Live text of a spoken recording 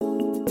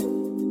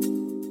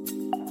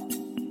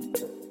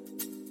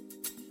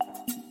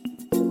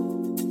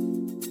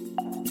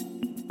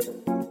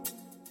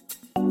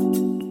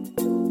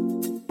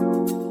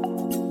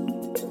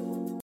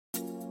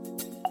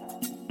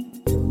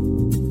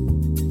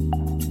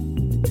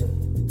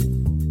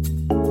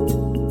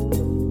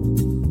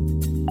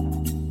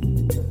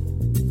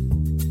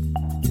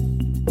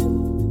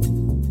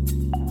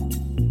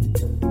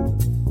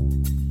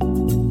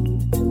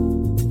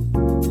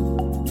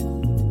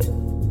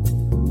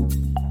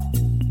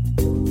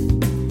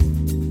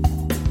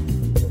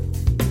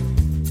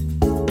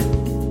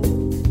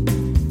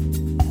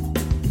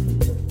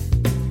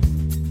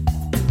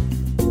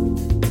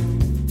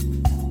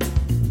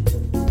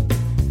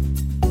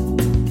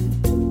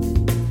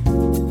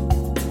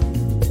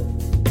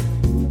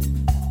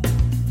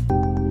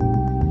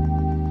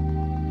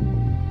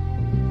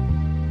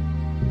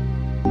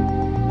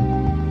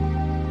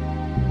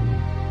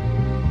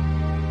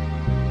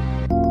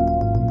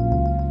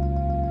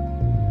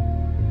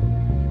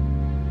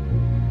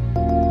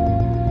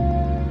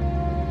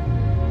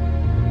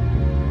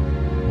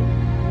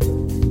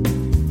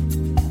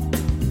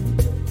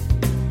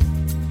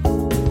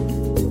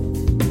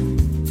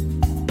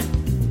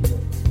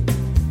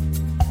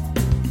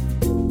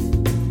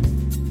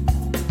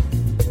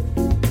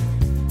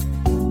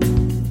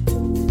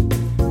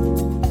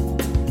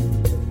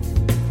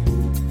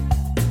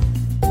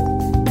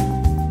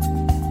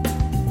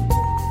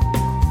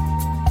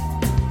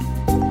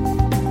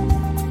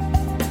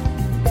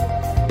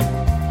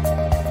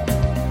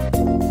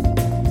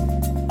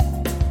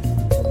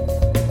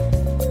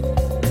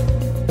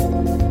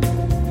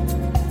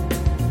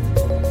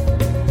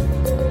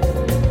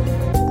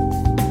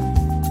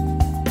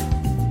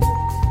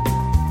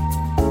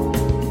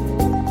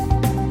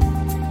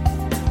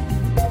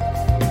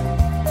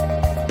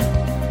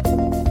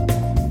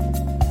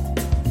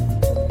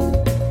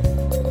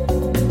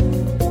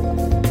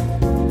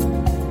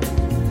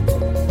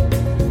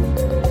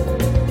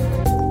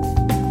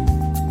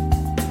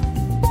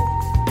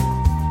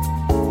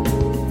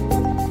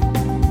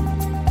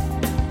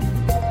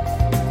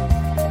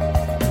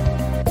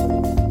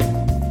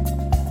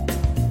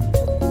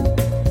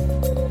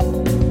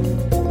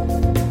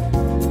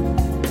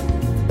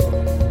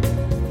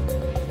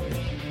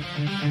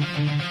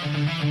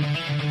Think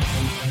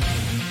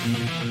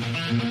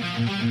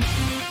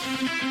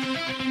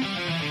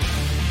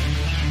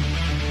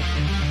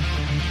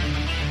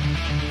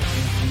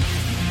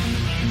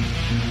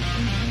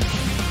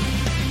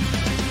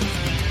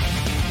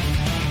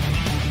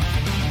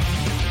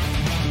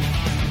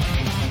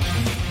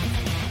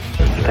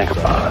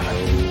about it.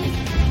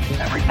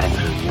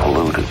 Everything's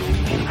polluted.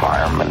 The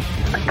environment,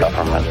 the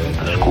government,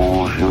 the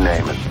schools, you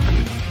name it.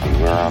 And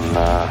you're on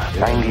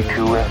 92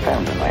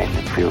 FM tonight.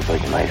 It feels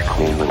like a nice,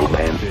 clean little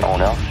band. No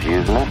one else is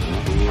using it.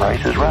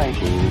 Price is right.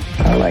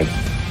 I like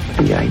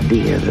the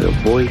idea that a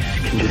voice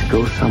can just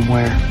go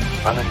somewhere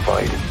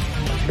uninvited.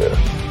 Like a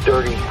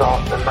dirty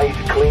thought in a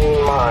nice,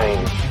 clean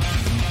mind.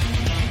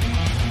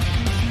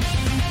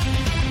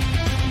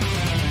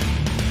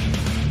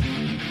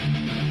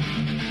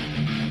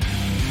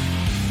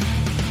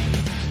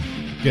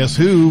 Guess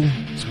who?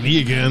 It's me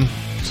again.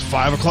 It's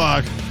 5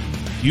 o'clock.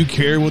 You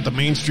care what the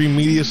mainstream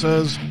media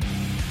says?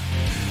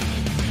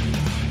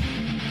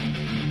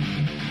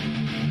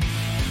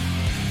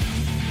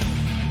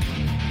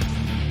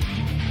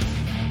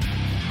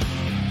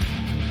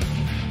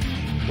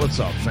 What's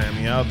up,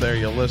 family out there?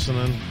 You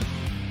listening?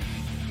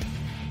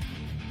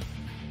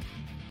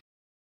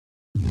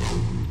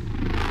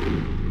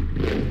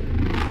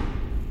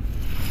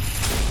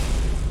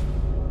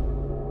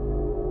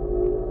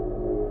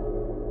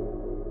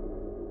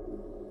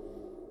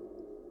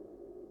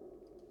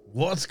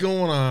 What's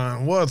going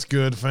on? What's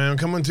good, fam?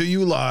 Coming to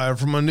you live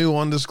from a new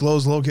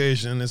undisclosed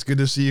location. It's good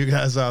to see you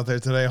guys out there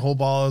today.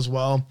 Hope all is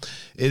well.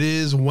 It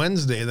is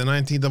Wednesday, the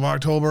 19th of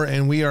October,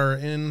 and we are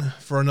in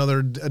for another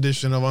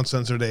edition of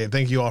Uncensored Abe.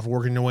 Thank you all for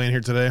working your way in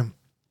here today.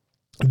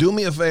 Do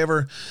me a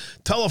favor,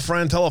 tell a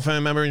friend, tell a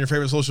family member in your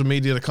favorite social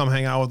media to come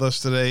hang out with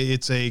us today.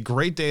 It's a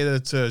great day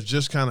to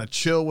just kind of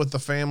chill with the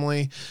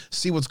family,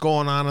 see what's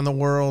going on in the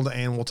world,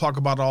 and we'll talk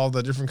about all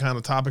the different kind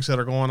of topics that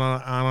are going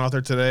on out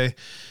there today.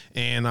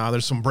 And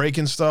there's some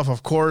breaking stuff,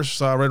 of course,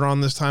 right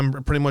around this time,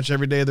 pretty much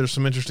every day. There's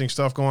some interesting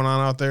stuff going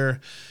on out there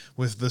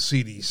with the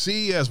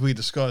CDC, as we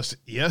discussed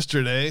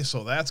yesterday.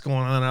 So that's going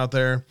on out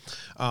there.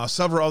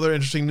 Several other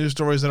interesting news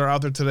stories that are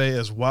out there today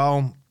as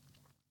well.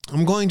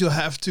 I'm going to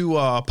have to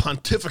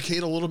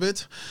pontificate a little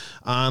bit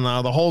on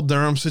the whole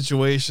Durham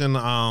situation.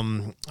 I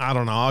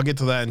don't know. I'll get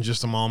to that in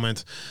just a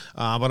moment.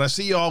 But I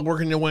see you all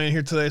working your way in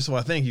here today, so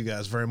I thank you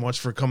guys very much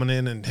for coming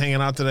in and hanging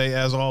out today.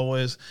 As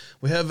always,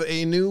 we have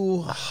a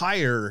new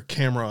higher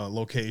camera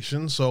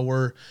location, so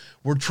we're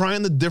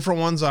trying the different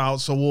ones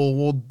out. So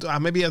we'll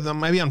maybe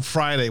on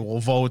Friday we'll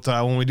vote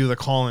when we do the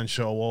call-in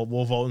show.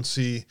 We'll vote and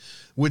see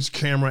which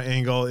camera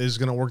angle is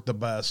going to work the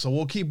best. So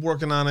we'll keep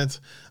working on it,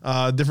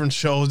 different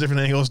shows,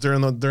 different angles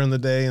during the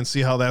day, and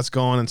see how that's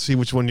going, and see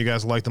which one you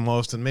guys like the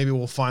most, and maybe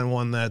we'll find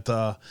one that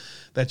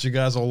you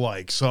guys will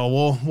like. So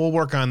we'll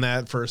work on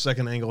that for a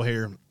second angle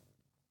here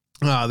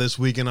this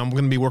week, and I'm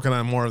going to be working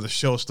on more of the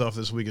show stuff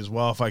this week as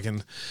well, if I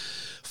can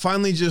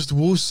finally just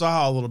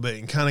woo-saw a little bit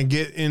and kind of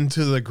get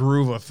into the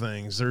groove of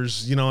things.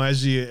 There's,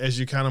 as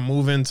you kind of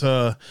move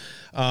into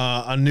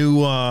a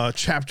new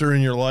chapter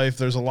in your life,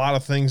 there's a lot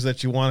of things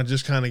that you want to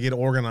just kind of get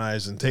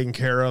organized and taken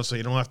care of, so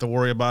you don't have to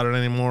worry about it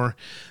anymore.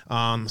 So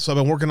I've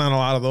been working on a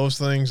lot of those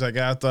things. I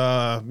got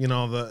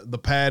the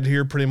pad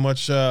here pretty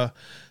much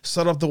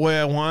set up the way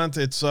I want.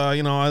 It's I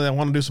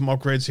want to do some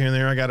upgrades here and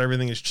there. I got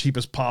everything as cheap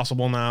as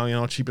possible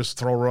now. Cheapest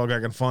throw rug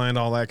I can find,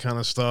 all that kind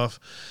of stuff.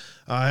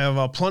 I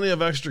have plenty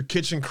of extra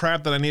kitchen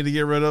crap that I need to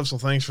get rid of, so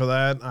thanks for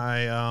that. I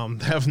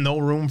have no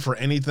room for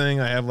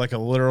anything. I have like a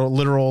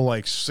literal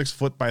like 6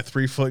 foot by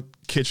 3 foot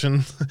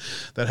kitchen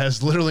that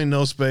has literally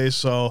no space.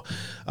 So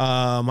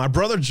my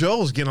brother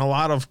Joe's getting a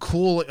lot of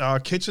cool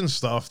kitchen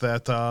stuff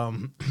that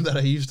I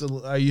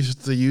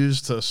used to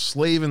use to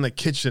slave in the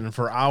kitchen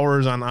for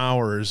hours on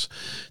hours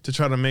to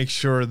try to make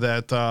sure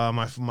that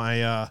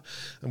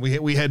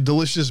we had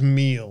delicious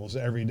meals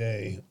every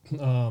day.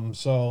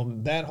 So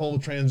that whole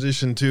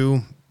transition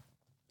into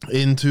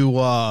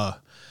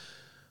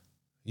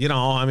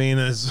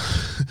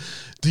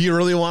do you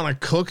really want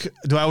to cook?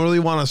 Do I really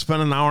want to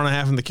spend an hour and a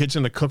half in the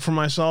kitchen to cook for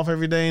myself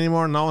every day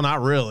anymore? No,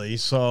 not really.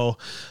 So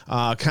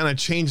kind of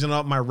changing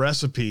up my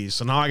recipes.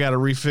 So now I got to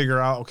refigure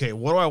out, okay,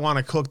 what do I want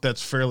to cook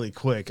that's fairly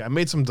quick? I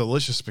made some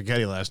delicious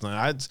spaghetti last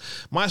night.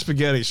 My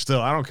spaghetti still,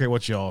 I don't care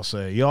what you all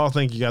say. You all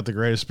think you got the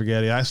greatest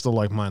spaghetti. I still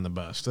like mine the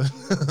best.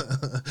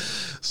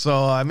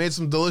 So I made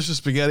some delicious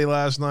spaghetti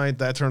last night.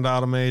 That turned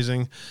out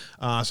amazing.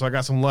 So I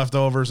got some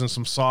leftovers and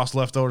some sauce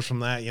leftovers from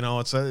that.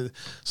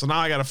 So now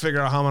I got to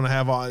figure out how I'm going to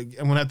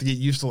have to get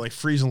used to like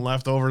freezing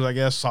leftovers, I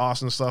guess,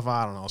 sauce and stuff.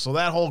 I don't know. So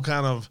that whole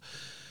kind of,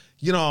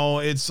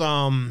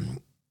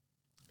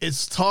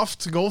 it's tough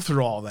to go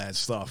through all that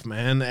stuff,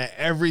 man.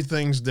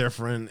 Everything's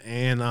different,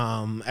 and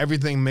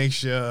everything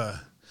makes you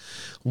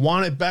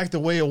want it back the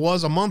way it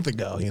was a month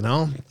ago,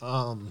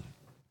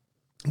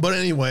 But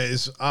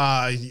anyways,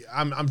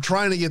 I'm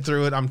trying to get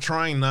through it. I'm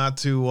trying not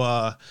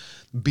to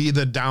be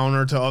the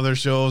downer to other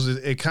shows.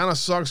 It kind of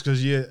sucks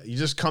because you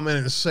just come in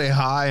and say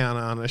hi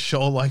on a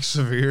show like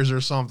Severe's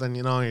or something,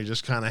 you're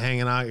just kind of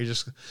hanging out.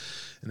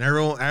 and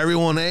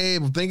everyone,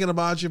 Abe, thinking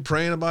about you,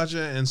 praying about you.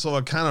 And so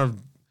it kind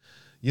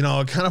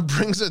of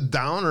brings a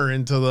downer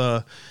into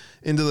the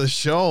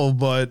show.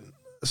 But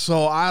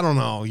so I don't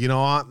know,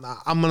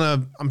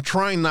 I'm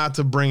trying not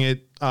to bring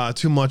it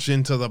too much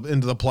into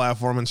the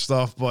platform and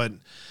stuff, but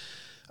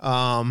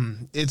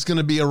it's going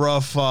to be a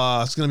rough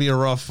going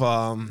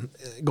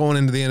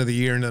into the end of the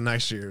year into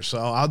next year. So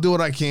I'll do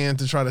what I can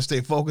to try to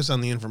stay focused on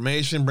the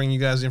information, bring you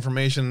guys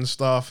information and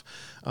stuff,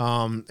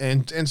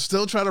 and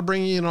still try to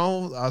bring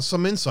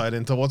some insight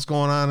into what's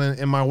going on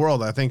in my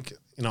world. I think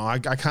I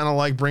kind of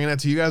like bringing that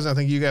to you guys. I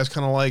think you guys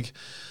kind of like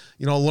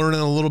learning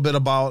a little bit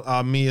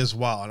about me as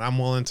well, and I'm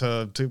willing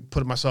to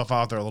put myself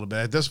out there a little bit.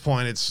 At this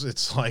point,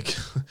 it's like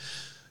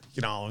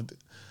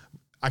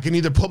I can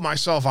either put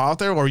myself out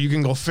there or you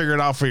can go figure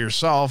it out for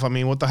yourself. I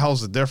mean, what the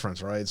hell's the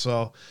difference, right?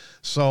 So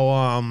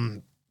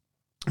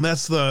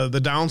that's the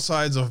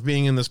downsides of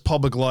being in this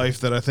public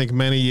life that I think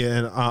many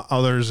and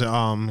others,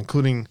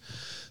 including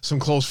some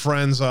close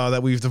friends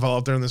that we've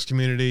developed there in this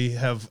community,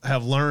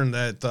 have learned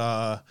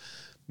that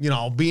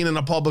being in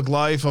a public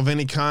life of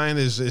any kind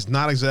is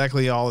not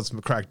exactly all it's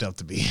cracked up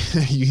to be.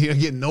 You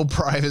get no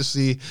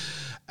privacy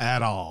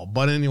at all.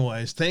 But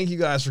anyways, thank you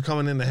guys for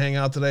coming in to hang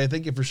out today.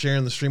 Thank you for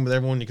sharing the stream with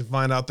everyone you can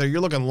find out there.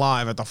 You're looking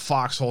live at the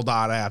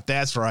Foxhole.app.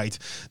 That's right,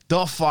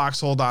 the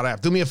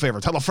Foxhole.app. Do me a favor.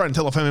 Tell a friend,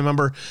 tell a family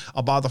member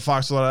about the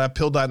Foxhole.app,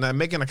 pill.net.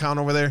 Make an account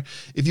over there.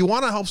 If you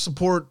want to help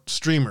support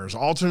streamers,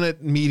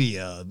 alternate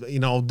media,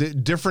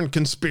 different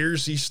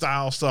conspiracy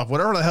style stuff,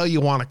 whatever the hell you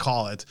want to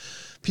call it,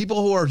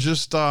 people who are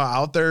just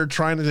out there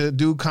trying to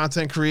do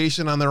content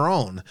creation on their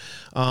own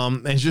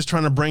and just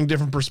trying to bring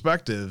different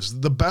perspectives.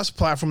 The best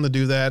platform to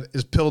do that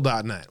is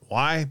pill.net.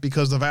 Why?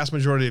 Because the vast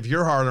majority of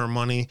your hard-earned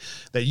money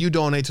that you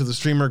donate to the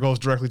streamer goes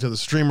directly to the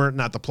streamer,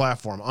 not the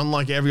platform.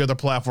 Unlike every other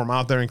platform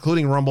out there,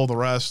 including Rumble, the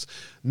rest,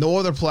 no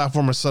other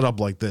platform is set up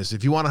like this.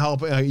 If you want to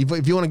help,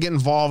 if you want to get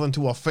involved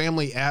into a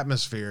family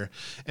atmosphere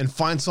and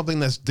find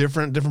something that's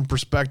different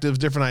perspectives,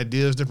 different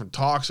ideas, different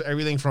talks,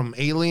 everything from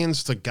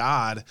aliens to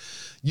God,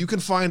 you can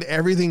find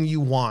everything you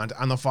want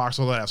on the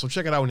Foxhole app. So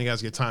check it out when you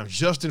guys get time.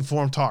 Just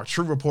Informed Talk,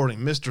 True Reporting,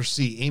 Mr.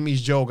 C,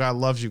 Amy's Joe, God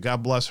loves you,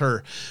 God bless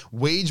her,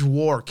 Wage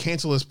War,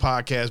 Cancel This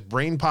Podcast,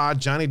 Brain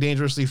Pod, Johnny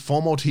Dangerously,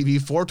 FOMO TV,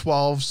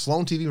 412,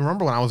 Sloan TV.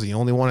 Remember when I was the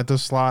only one at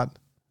this slot?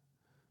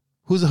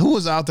 Who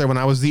was out there when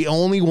I was the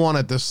only one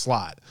at this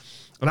slot?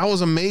 And I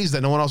was amazed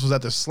that no one else was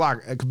at this slot,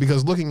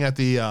 because looking at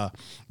the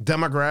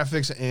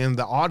demographics and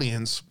the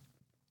audience,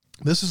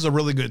 this is a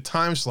really good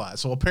time slot.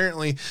 So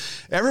apparently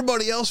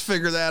everybody else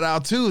figured that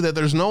out too, that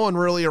there's no one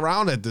really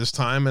around at this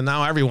time, and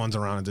now everyone's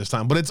around at this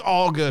time. But it's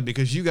all good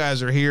because you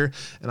guys are here,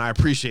 and I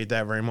appreciate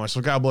that very much.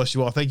 So God bless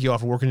you all. Thank you all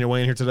for working your way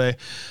in here today.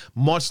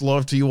 Much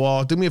love to you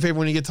all. Do me a favor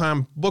when you get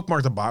time,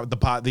 bookmark the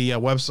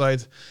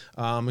website.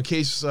 In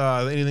case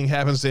anything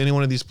happens to any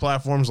one of these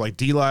platforms, like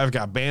DLive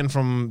got banned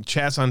from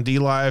chats on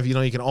DLive,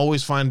 you can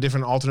always find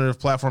different alternative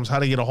platforms, how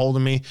to get a hold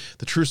of me.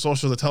 The True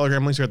Social, the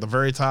Telegram links are at the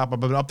very top. I've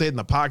been updating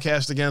the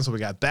podcast again, so we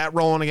got that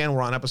rolling again.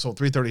 We're on episode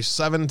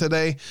 337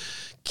 today.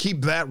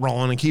 Keep that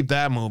rolling and keep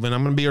that moving.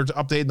 I'm going to be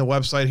updating the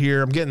website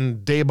here. I'm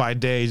getting day by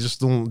day, just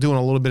doing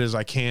a little bit as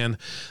I can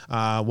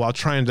while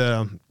trying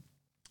to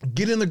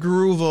get in the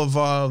groove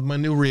of my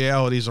new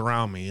realities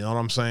around me. You know what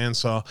I'm saying?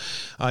 So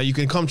you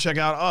can come check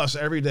out us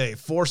every day,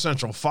 4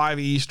 Central, 5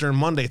 Eastern,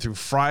 Monday through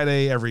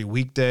Friday, every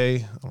weekday.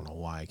 I don't know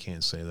why I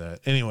can't say that.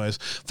 Anyways,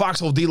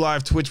 Foxhole,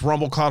 DLive, Twitch,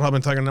 Rumble, Cloud Hub,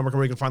 and Tiger Network,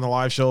 where you can find the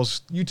live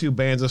shows. YouTube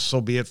bans us, so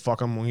be it. Fuck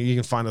them. You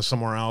can find us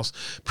somewhere else.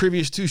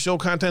 Previous 2 show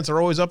contents are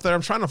always up there.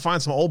 I'm trying to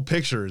find some old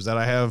pictures that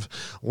I have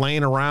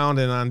laying around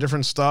and on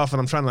different stuff, and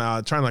I'm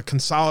trying to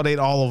consolidate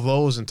all of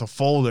those into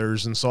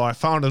folders. And so I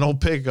found an old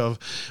pic of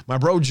my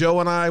bro Joe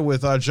and I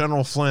with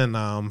General Flynn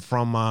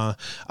from out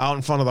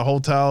in front of the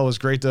hotel. It was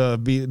great to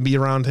be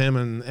around him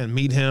and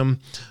meet him.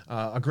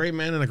 A great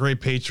man and a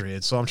great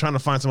patriot. So I'm trying to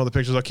find some other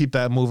pictures. I'll keep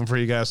that moving for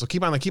you guys. So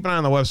keep an eye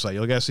on the website.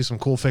 You'll guys see some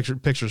cool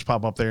pictures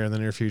pop up there in the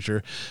near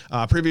future.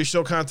 Previous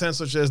show content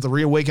such as the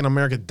Reawaken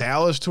America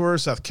Dallas tour.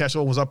 Seth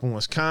Ketchel was up in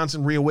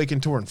Wisconsin.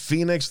 Reawaken tour in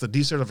Phoenix. The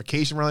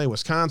decertification rally in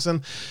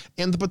Wisconsin.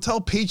 And the Patel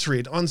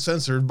Patriot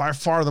Uncensored, by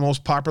far the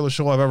most popular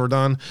show I've ever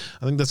done.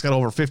 I think that's got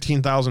over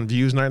 15,000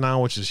 views right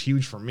now, which is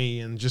huge for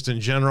me and just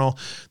in general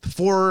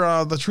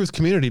for the truth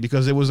community,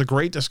 because it was a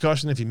great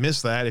discussion. If you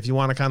missed that, if you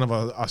want a kind of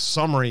a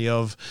summary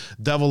of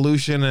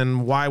devolution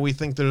and why we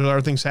think there's other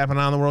things happening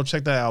on in the world,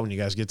 check that out when you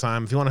guys get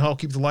time. If you want to help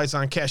keep the lights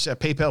on, Cash App,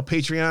 PayPal,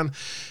 Patreon,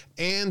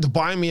 and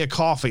buy me a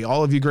coffee.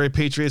 All of you great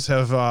patriots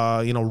have,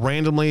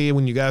 randomly,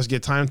 when you guys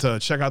get time to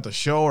check out the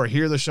show or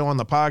hear the show on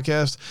the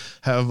podcast,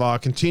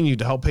 have continued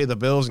to help pay the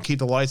bills and keep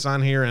the lights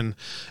on here. And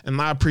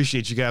I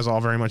appreciate you guys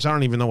all very much. I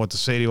don't even know what to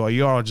say to you all.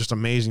 You all are just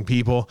amazing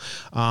people.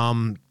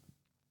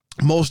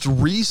 Most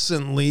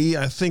recently,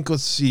 I think,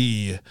 let's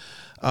see,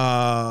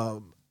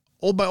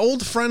 My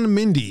old friend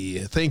Mindy,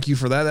 thank you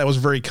for that. That was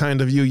very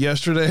kind of you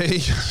yesterday.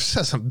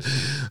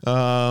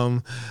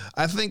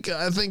 I think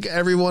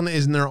everyone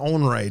is in their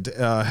own right,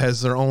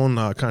 has their own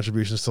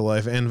contributions to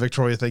life. And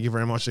Victoria, thank you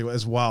very much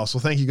as well. So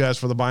thank you guys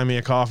for the Buy Me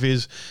a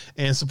Coffees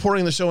and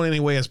supporting the show in any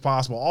way as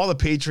possible. All the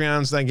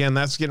Patreons, again,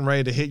 that's getting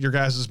ready to hit your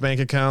guys'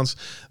 bank accounts.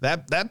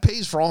 That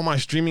pays for all my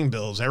streaming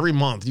bills every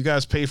month. You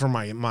guys pay for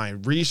my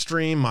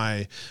Restream,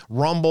 my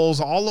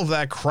Rumbles, all of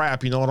that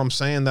crap. You know what I'm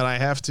saying? That I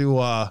have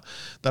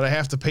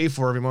to pay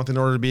for every month in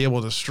order to be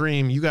able to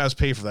stream. You guys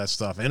pay for that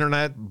stuff.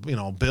 Internet,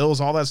 bills,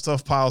 all that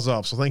stuff piles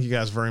up. So thank you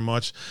guys very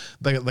much.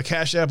 The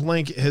Cash App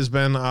link has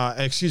been,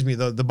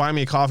 the Buy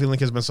Me a Coffee link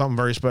has been something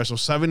very special.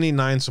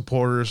 79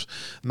 supporters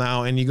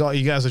now, and you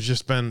guys have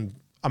just been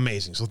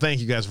amazing. So thank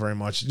you guys very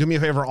much. Do me a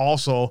favor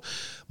also.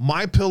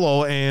 My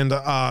Pillow and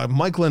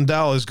Mike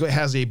Lindell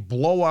has a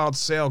blowout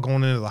sale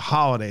going into the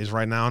holidays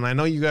right now. And I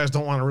know you guys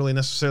don't want to really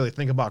necessarily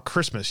think about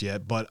Christmas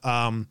yet, but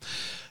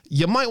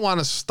you might want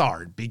to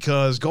start,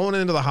 because going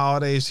into the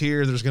holidays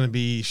here, there's going to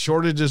be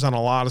shortages on a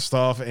lot of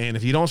stuff. And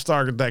if you don't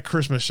start that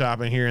Christmas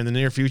shopping here in the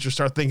near future,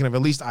 start thinking of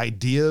at least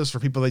ideas for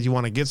people that you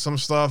want to get some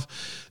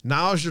stuff.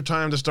 Now is your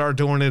time to start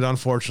doing it,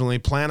 unfortunately.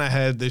 Plan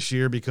ahead this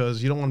year,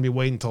 because you don't want to be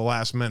waiting until the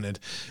last minute.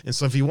 And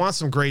so if you want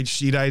some great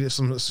sheet ideas,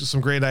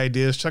 some great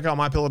ideas, check out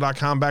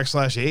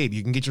mypillow.com/Abe.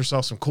 You can get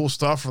yourself some cool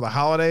stuff for the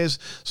holidays.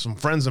 Some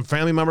friends and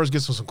family members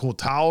get some cool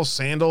towels,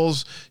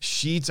 sandals,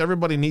 sheets.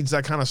 Everybody needs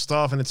that kind of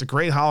stuff, and it's a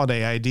great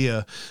holiday idea.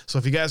 So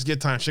if you guys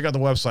get time, check out the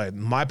website,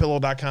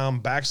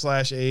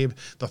 mypillow.com/Abe.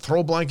 The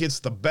throw blankets,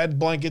 the bed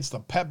blankets, the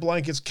pet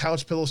blankets,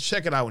 couch pillows.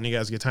 Check it out when you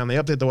guys get time. They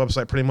update the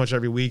website pretty much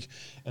every week,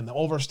 and the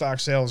overstock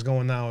sale is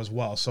going now as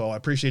well. So I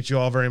appreciate you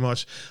all very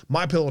much.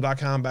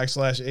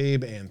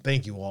 mypillow.com/Abe, and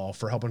thank you all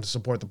for helping to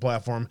support the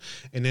platform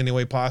in any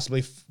way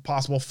possible.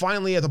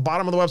 Finally, at the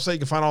bottom of the website, you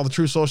can find all the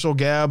True Social,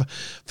 Gab,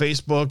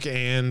 Facebook,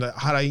 and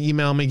how to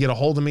email me, get a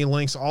hold of me,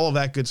 links, all of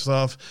that good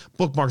stuff.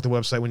 Bookmark the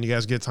website when you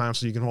guys get time,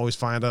 so you can always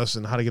find us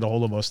and how to get a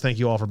hold of us. Thank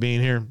you all for being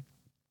here.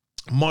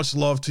 Much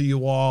love to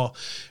you all.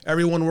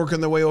 Everyone working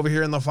their way over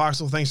here in the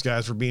Foxhole, thanks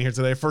guys for being here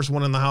today. First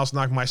one in the house,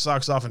 knock my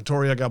socks off. And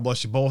Toria, God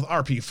bless you both.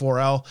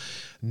 RP4L.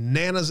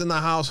 Nana's in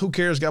the house. Who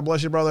cares? God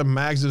bless you, brother.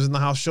 Mags is in the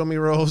house. Show me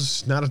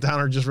Rose. Not a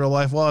downer, just real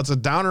life. Well, it's a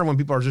downer when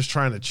people are just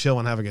trying to chill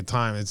and have a good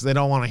time. They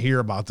don't want to hear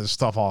about this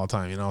stuff all the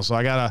time, So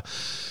I gotta,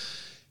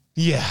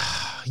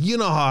 you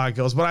know how it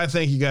goes. But I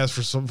thank you guys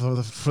for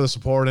the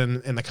support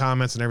and the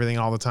comments and everything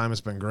all the time.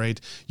 It's been great.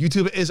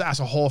 YouTube is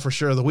as a whole for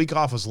sure. The week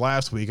off was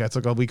last week. I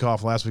took a week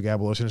off last week,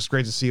 Abolition. It's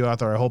great to see you out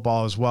there. I hope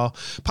all is well.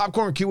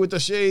 Popcorn Q with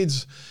the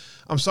shades.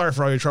 I'm sorry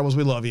for all your troubles.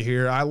 We love you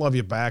here. I love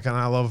you back, and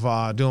I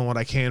love doing what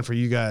I can for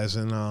you guys.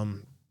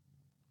 And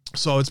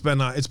so it's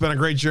been a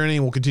great journey,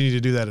 and we'll continue to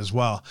do that as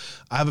well.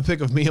 I have a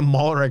pic of me and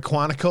Mueller at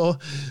Quantico.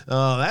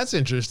 That's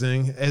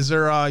interesting. Is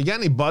there you got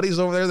any buddies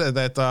over there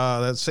that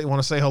want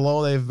to say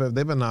hello?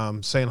 They've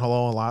been saying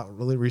hello a lot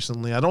really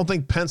recently. I don't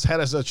think Pence had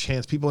a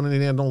chance. People in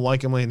Indiana don't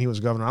like him when he was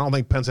governor. I don't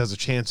think Pence has a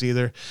chance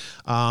either.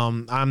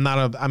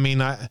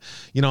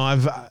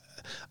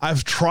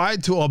 I've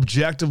tried to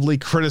objectively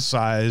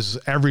criticize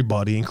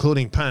everybody,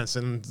 including Pence.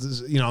 And,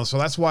 so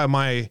that's why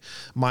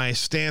my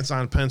stance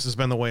on Pence has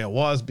been the way it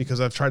was, because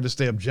I've tried to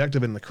stay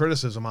objective in the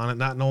criticism on it,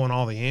 not knowing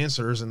all the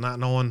answers and not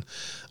knowing,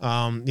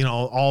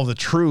 all the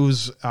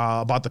truths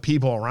about the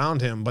people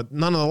around him. But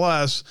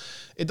nonetheless,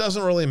 it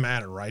doesn't really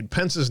matter, right?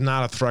 Pence is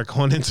not a threat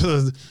going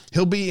into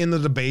he'll be in the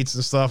debates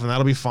and stuff, and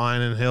that'll be fine.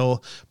 And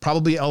he'll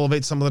probably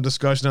elevate some of the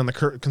discussion on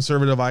the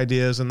conservative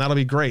ideas, and that'll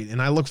be great.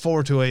 And I look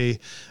forward to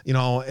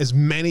as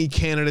many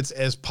candidates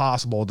as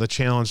possible to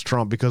challenge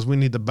Trump, because we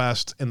need the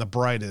best and the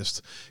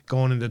brightest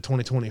going into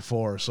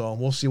 2024. So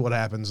we'll see what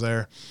happens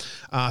there.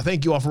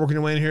 Thank you all for working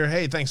your way in here.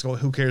 Hey, thanks,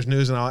 Who Cares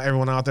News, and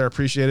everyone out there,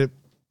 appreciate it.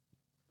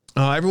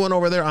 Everyone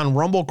over there on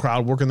Rumble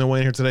crowd working their way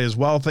in here today as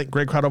well.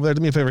 Great crowd over there.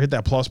 Do me a favor, hit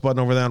that plus button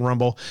over there on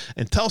Rumble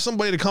and tell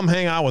somebody to come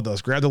hang out with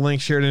us. Grab the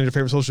link, share it in your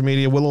favorite social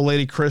media. Willow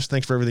Lady, Chris,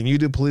 thanks for everything you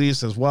do,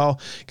 please, as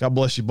well. God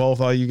bless you both,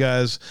 all you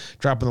guys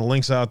dropping the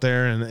links out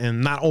there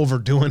and not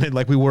overdoing it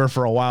like we were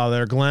for a while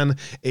there. Glenn,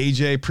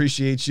 AJ,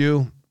 appreciate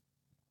you.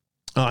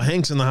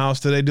 Hank's in the house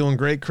today, doing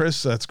great,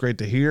 Chris. That's great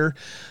to hear.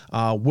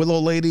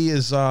 Willow Lady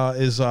is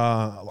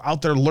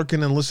out there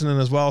lurking and listening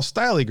as well.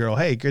 Styly Girl,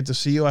 hey, good to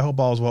see you. I hope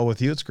all is well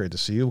with you. It's great to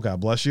see you. God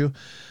bless you.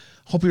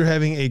 Hope you're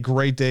having a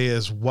great day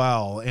as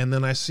well. And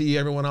then I see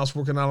everyone else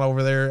working out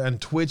over there on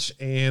Twitch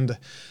and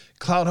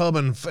Cloud Hub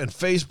and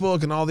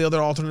Facebook and all the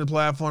other alternate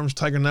platforms.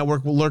 Tiger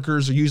Network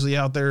lurkers are usually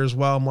out there as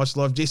well. Much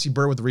love. JC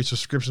Bird with the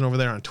resubscription over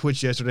there on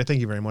Twitch yesterday.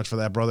 Thank you very much for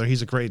that, brother.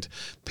 He's a great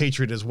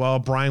patriot as well.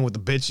 Brian with the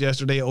bits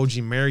yesterday. OG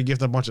Mary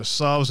gifted a bunch of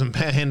subs and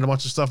handed a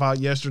bunch of stuff out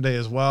yesterday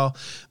as well.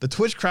 The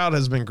Twitch crowd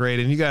has been great,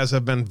 and you guys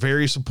have been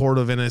very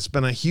supportive, and it's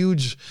been a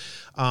huge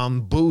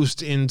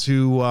boost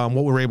into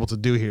what we're able to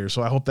do here.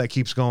 So I hope that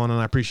keeps going, and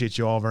I appreciate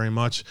you all very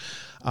much.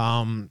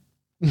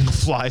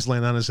 Flies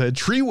land on his head.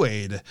 Tree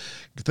Wade,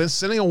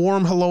 sending a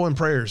warm hello and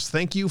prayers.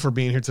 Thank you for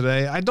being here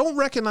today. I don't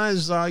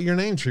recognize your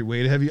name, Tree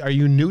Wade. Are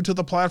you new to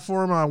the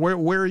platform?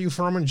 Where are you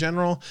from in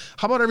general?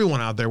 How about everyone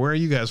out there? Where are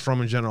you guys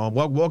from in general?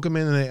 Welcome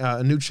in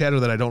a new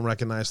chatter that I don't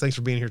recognize. Thanks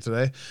for being here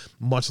today.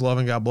 Much love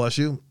and God bless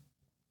you.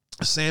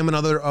 Sam and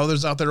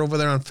others out there over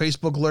there on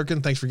Facebook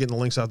lurking. Thanks for getting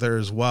the links out there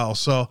as well.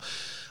 So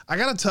I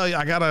gotta tell you,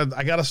 I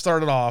gotta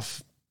start it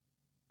off.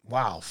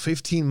 Wow,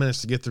 15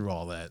 minutes to get through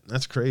all that.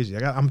 That's crazy.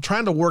 I'm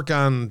trying to work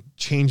on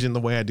changing the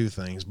way I do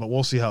things, but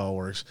we'll see how it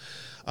works.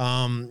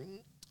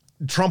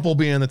 Trump will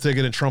be in the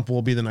ticket and Trump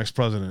will be the next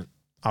president.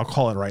 I'll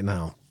call it right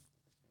now.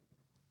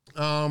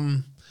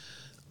 Well,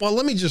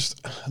 let me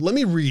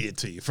read it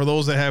to you for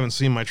those that haven't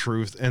seen my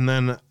truth, and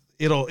then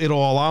it'll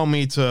allow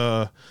me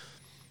to,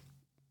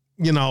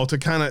 to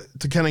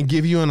kind of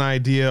give you an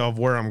idea of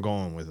where I'm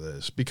going with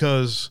this,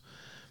 because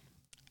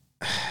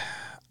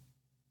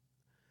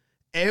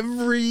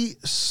every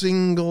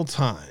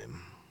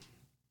time,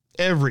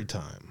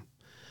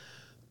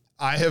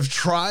 I have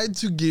tried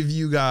to give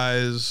you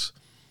guys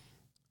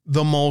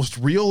the most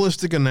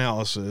realistic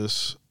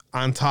analysis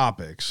on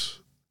topics.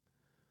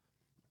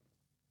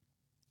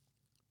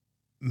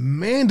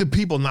 Man, do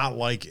people not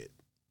like it?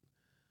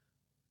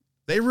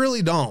 They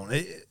really don't.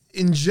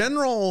 In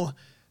general,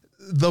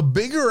 the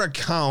bigger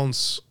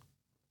accounts,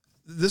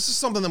 this is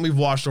something that we've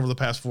watched over the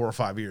past 4 or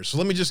 5 years. So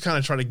let me just kind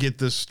of try to get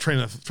this train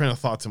of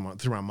thought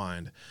through my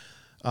mind.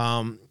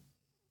 Mr.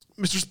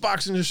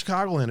 Spock's in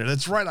Chicagolander.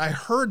 That's right. I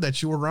heard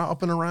that you were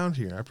up and around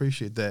here. I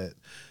appreciate that.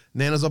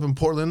 Nana's up in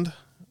Portland.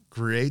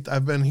 Great.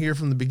 I've been here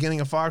from the beginning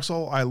of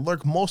Foxhole. I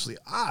lurk mostly.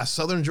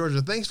 Southern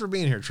Georgia. Thanks for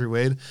being here, Tree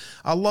Wade.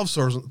 I love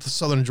the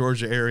Southern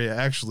Georgia area,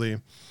 actually.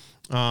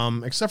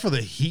 Except for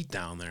the heat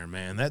down there,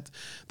 man.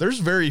 There's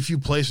very few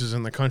places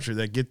in the country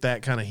that get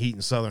that kind of heat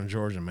in Southern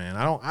Georgia, man.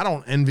 I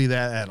don't envy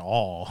that at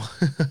all.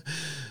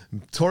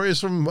 Tori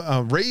is from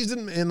raised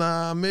in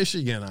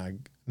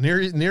Michigan,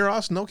 near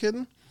us. No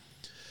kidding.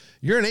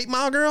 You're an 8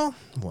 Mile girl?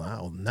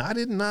 Wow, I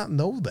did not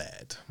know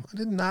that. I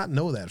did not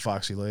know that,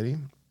 Foxy lady.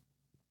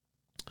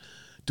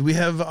 Do we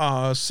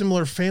have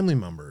similar family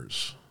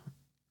members,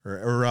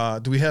 or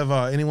do we have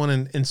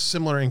anyone in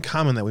similar in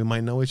common that we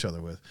might know each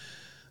other with?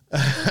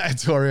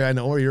 Tori, I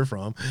know where you're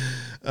from.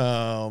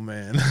 Oh,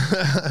 man.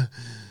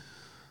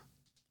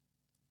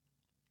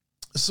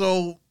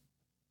 So,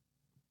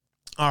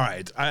 all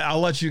right. I'll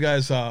let you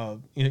guys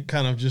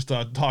kind of just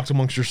talk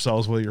amongst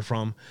yourselves where you're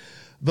from.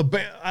 The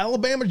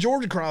Alabama,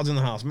 Georgia crowd's in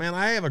the house. Man,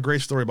 I have a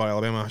great story about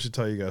Alabama. I should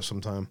tell you guys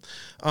sometime.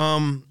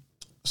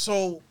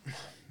 So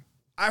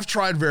I've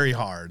tried very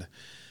hard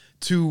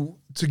to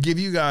give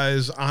you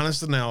guys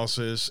honest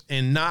analysis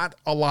and not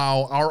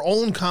allow our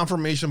own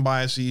confirmation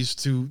biases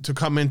to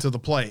come into the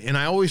play. And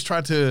I always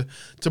try to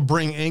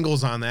bring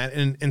angles on that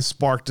and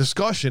spark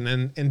discussion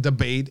and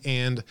debate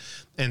and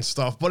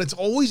stuff. But it's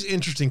always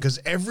interesting because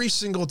every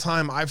single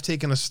time I've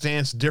taken a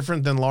stance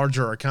different than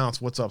larger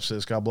accounts. What's up,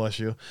 sis? God bless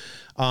you.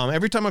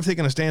 Every time I've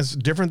taken a stance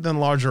different than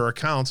larger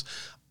accounts,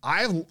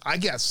 I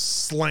get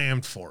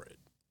slammed for it.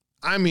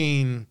 I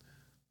mean,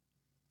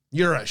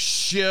 you're a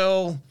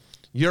shill.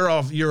 You're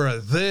a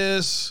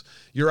this.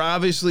 You're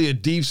obviously a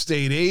deep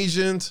state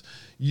agent.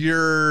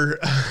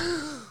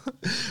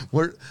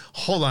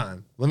 Hold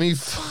on.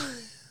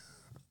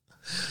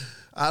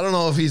 I don't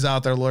know if he's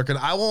out there lurking.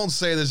 I won't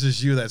say this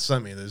is you that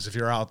sent me this if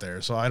you're out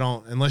there. So I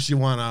don't, unless you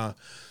want to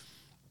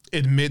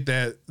admit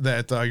that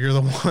you're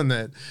the one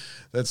that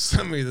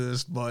sent me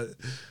this. But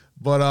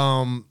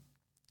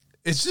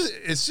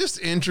it's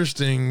just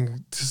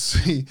interesting to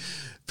see.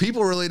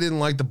 People really didn't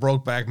like the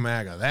Brokeback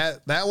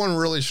MAGA. That one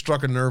really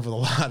struck a nerve with a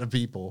lot of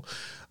people.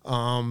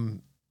 I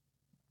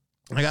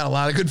got a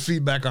lot of good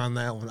feedback on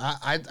that one.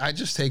 I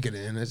just take it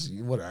in. It's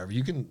whatever.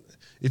 You can,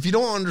 if you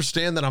don't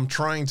understand that I'm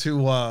trying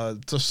to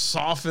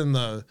soften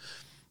the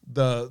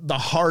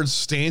hard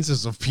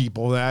stances of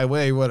people that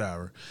way,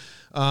 whatever.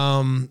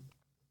 All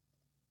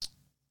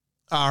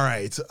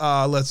right.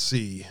 Let's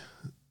see.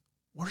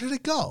 Where did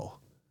it go?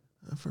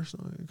 First,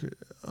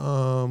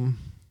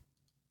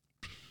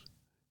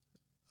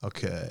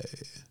 okay.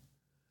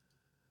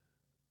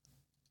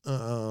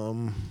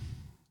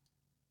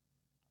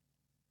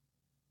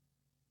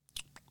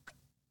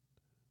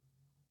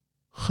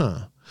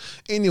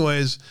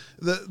 Anyways,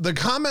 the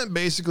comment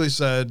basically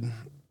said,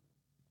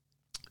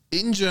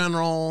 in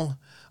general,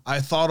 I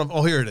thought of,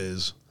 here it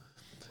is.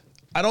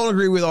 I don't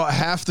agree with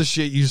half the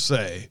shit you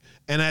say.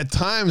 And at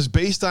times,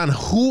 based on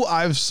who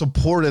I've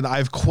supported,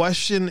 I've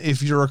questioned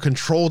if you're a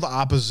controlled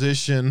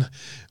opposition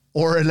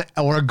or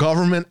a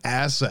government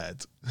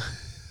asset.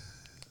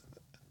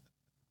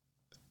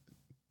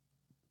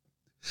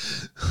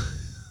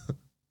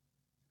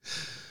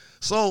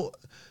 So,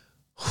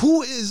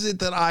 who is it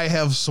that I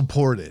have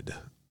supported?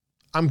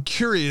 I'm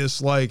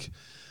curious, how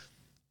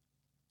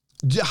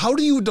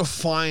do you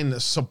define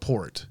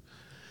support?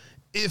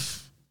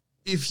 If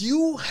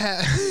you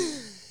have...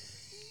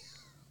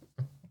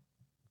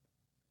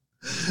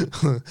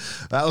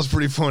 That was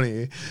pretty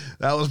funny.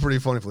 That was pretty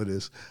funny for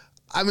this.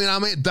 I mean,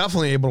 I'm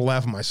definitely able to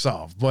laugh at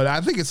myself, but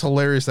I think it's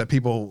hilarious that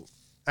people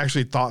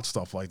actually thought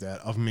stuff like that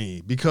of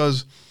me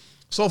because,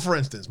 so for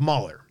instance,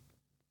 Mueller,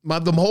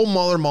 the whole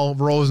Mueller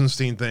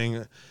Rosenstein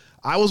thing,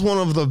 I was one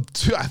of the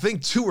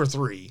two or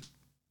three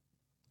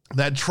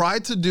that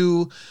tried to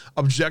do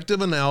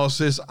objective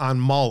analysis on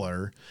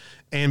Mueller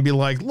and be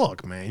like,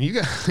 look, man, you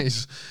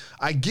guys,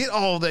 I get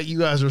all that you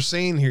guys are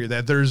saying here,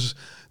 that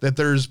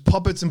there's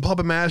puppets and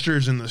puppet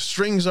masters and the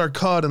strings are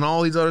cut and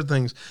all these other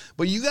things,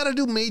 but you got to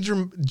do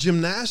major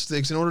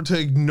gymnastics in order to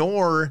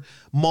ignore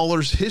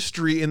Mueller's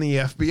history in the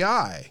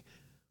FBI.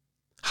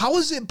 How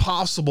is it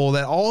possible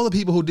that all the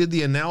people who did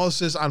the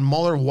analysis on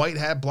Mueller, white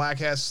hat, black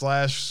hat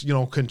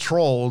 /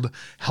 controlled,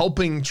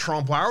 helping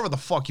Trump, however the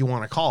fuck you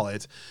want to call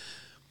it,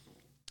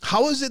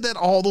 how is it that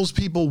all those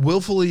people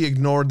willfully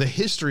ignored the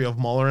history of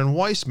Mueller and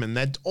Weissman?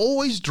 That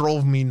always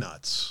drove me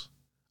nuts.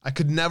 I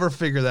could never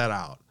figure that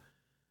out.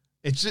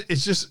 It's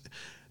just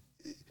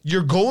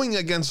you're going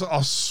against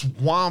a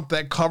swamp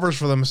that covers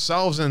for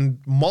themselves, and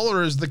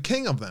Mueller is the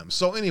king of them.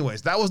 So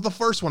anyways, that was the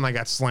first one I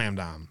got slammed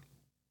on.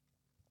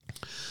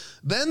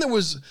 Then there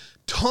was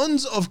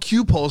tons of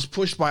Q posts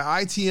pushed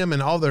by ITM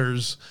and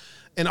others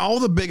and all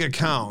the big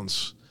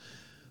accounts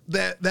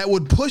that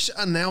would push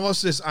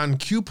analysis on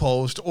Q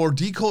post or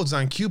decodes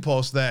on Q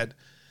post that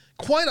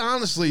quite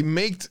honestly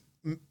make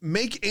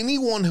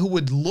anyone who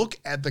would look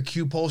at the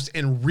Q post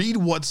and read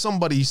what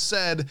somebody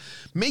said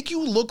make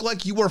you look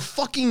like you were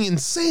fucking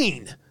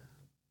insane.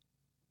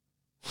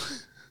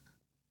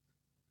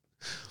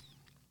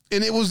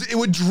 And it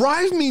would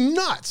drive me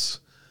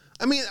nuts.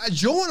 I mean,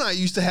 Joe and I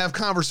used to have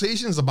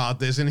conversations about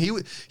this, and he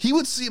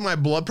would see my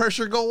blood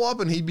pressure go up,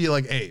 and he'd be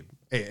like, Abe,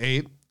 hey,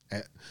 Abe.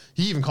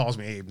 He even calls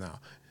me Abe now.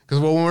 Because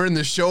when we're in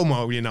this show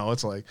mode,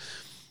 it's like,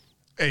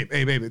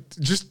 Abe,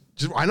 just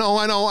I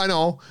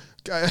know.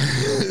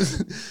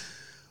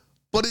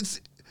 But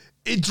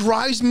it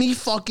drives me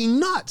fucking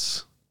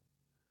nuts.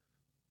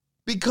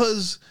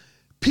 Because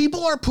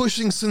people are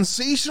pushing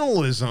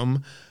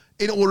sensationalism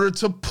in order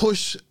to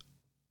push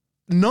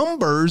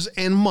numbers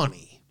and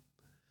money.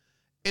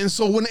 And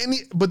so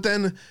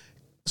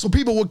so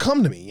people would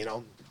come to me,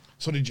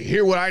 so did you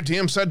hear what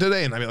ITM said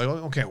today? And I'd be like,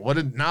 okay, what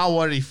did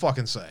he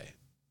fucking say?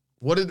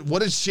 What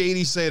did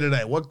Shady say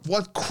today?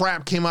 What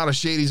crap came out of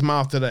Shady's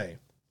mouth today?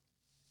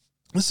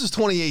 This is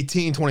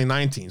 2018,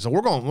 2019. So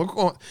we're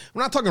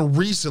not talking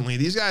recently.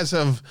 These guys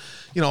have,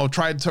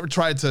 tried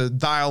to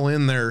dial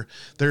in their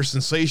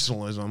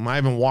sensationalism. I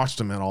haven't watched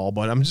them at all,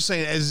 but I'm just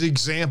saying as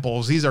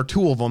examples, these are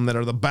two of them that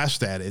are the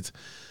best at it,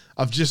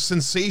 of just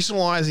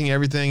sensationalizing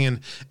everything and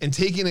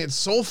taking it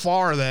so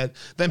far that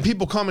then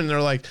people come and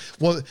they're like,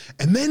 well,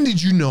 and then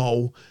did you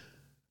know?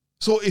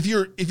 So if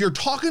you're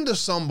talking to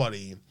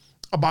somebody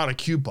about a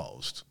Q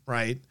post,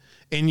 right?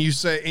 And you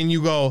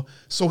go,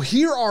 so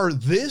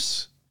here's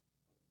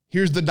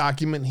the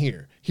document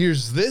here.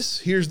 Here's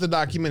the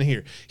document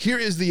here. Here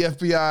is the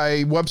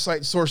FBI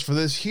website source for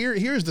this.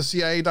 Here's the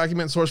CIA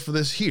document source for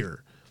this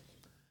here.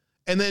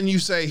 And then you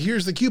say,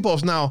 here's the Q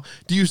post. Now,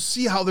 do you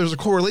see how there's a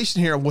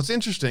correlation here of what's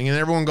interesting? And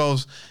everyone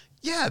goes,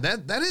 yeah,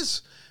 that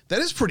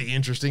is pretty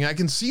interesting. I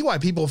can see why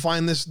people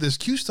find this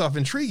Q stuff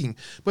intriguing.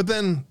 But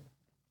then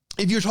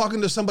if you're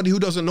talking to somebody who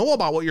doesn't know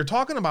about what you're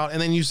talking about,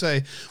 and then you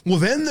say, well,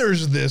 then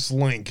there's this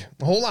link.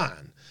 Hold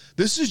on.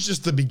 This is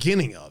just the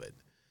beginning of it.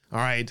 All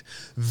right.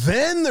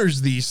 Then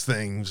there's these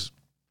things.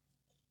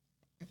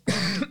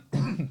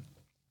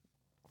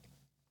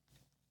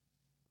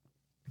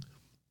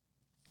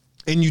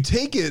 And you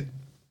take it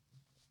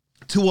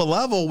to a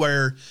level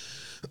where,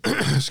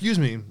 excuse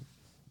me,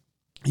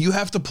 you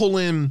have to pull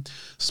in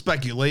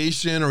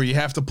speculation, or you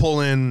have to pull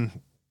in,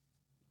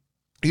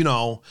 you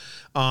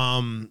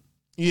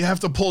have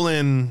to pull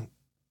in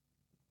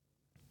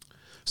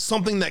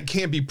something that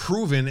can't be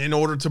proven in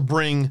order to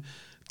bring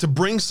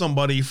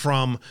somebody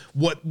from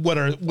what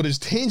is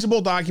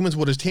tangible documents,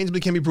 what is tangibly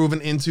can be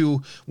proven,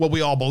 into what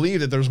we all believe,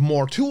 that there's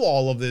more to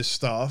all of this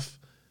stuff.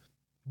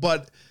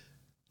 But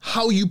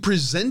how you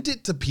present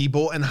it to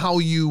people and how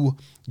you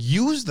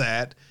use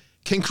that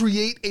can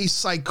create a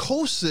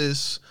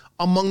psychosis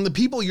among the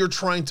people you're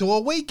trying to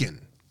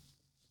awaken.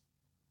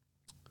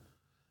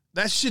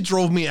 That shit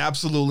drove me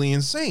absolutely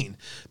insane,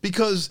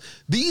 because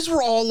these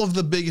were all of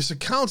the biggest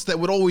accounts that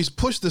would always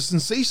push the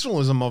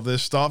sensationalism of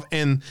this stuff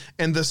and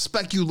the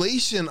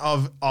speculation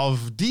of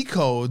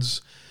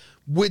decodes,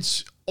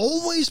 which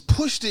always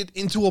pushed it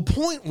into a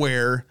point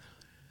where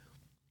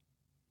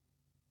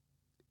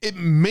it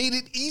made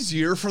it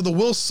easier for the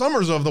Will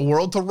Summers of the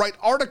world to write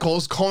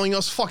articles calling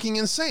us fucking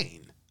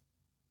insane.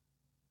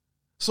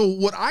 So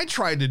what I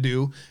tried to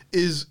do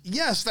is,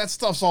 yes, that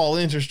stuff's all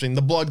interesting.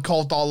 The blood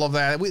cult, all of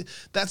that.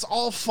 That's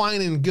all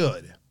fine and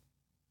good.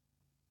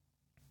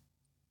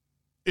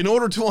 In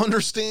order to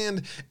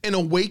understand and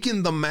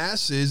awaken the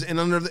masses and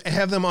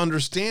have them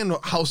understand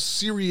how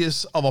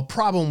serious of a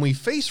problem we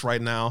face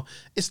right now,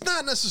 it's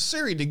not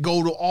necessary to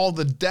go to all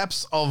the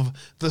depths of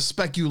the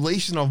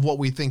speculation of what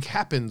we think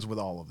happens with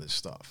all of this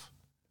stuff.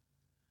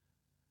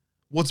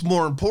 What's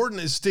more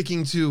important is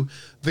sticking to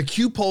the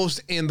Q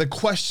post and the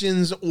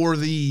questions or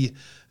the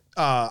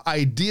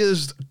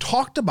ideas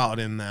talked about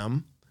in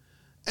them,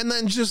 and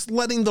then just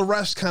letting the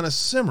rest kind of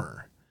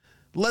simmer.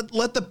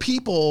 Let the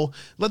people,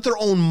 let their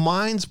own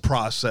minds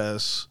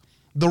process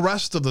the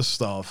rest of the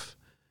stuff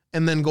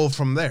and then go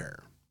from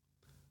there.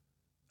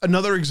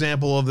 Another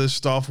example of this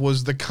stuff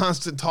was the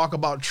constant talk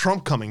about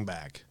Trump coming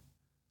back.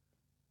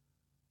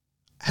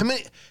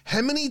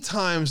 How many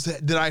times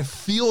did I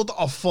field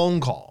a phone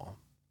call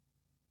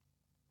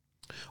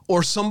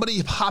or somebody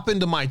hop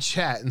into my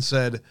chat and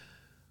said,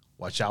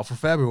 watch out for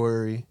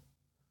February,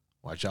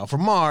 watch out for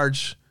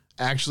March.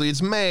 Actually,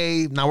 it's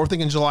May. Now we're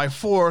thinking July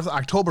 4th,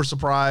 October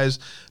surprise.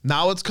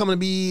 Now it's coming to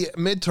be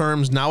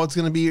midterms. Now it's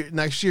going to be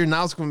next year.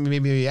 Now it's going to be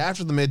maybe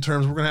after the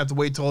midterms. We're going to have to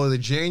wait till early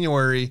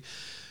January.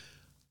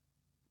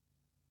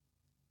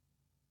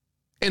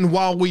 And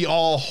while we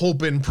all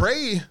hope and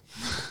pray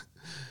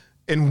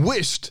and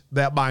wished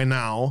that by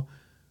now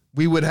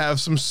we would have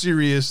some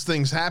serious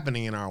things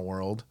happening in our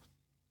world,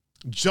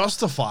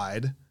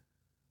 justified,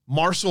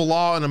 martial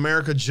law in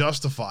America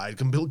justified,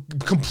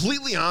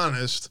 completely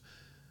honest,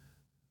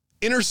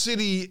 inner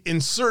city in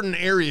certain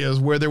areas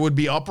where there would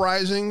be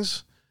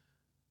uprisings,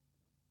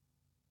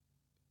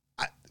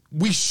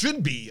 we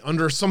should be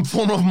under some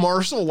form of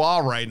martial law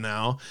right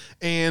now,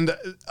 and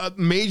a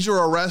major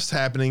arrest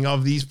happening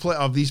of these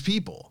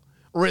people,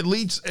 or at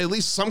least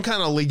some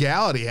kind of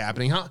legality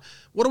happening.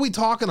 What are we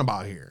talking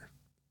about here?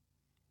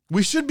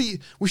 We should be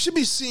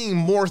seeing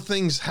more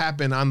things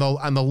happen on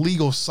the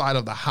legal side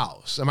of the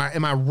house.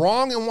 Am I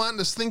wrong in wanting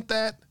to think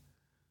that?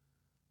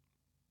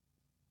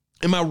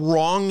 Am I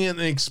wrong in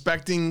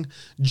expecting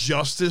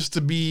justice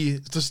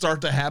to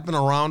start to happen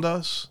around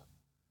us?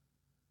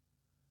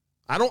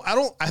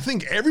 I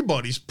think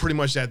everybody's pretty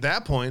much at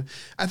that point.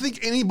 I think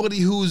anybody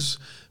who's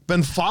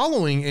been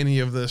following any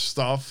of this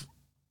stuff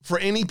for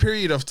any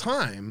period of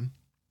time,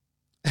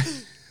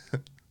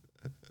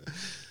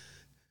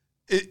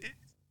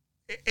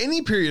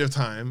 any period of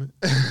time,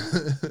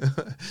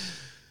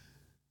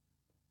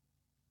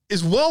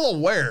 is well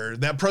aware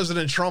that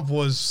President Trump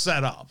was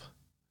set up.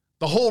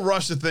 The whole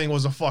Russia thing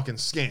was a fucking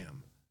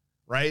scam,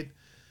 right?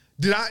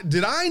 Did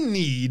I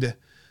need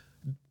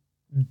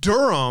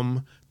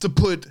Durham to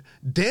put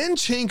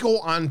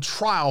Danchenko on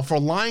trial for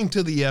lying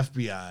to the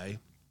FBI,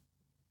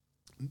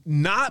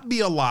 not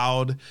be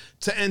allowed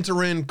to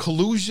enter in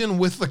collusion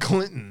with the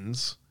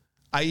Clintons,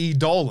 i.e.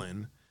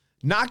 Dolan,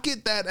 not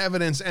get that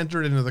evidence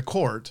entered into the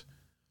court,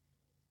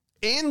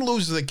 and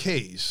lose the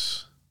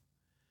case,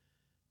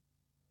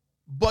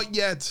 but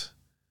yet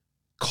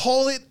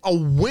call it a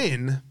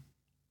win?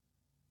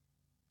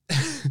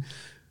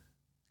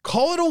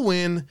 Call it a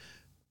win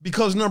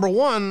because, number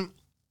one,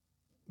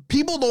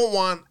 people don't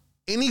want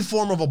any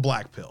form of a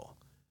black pill.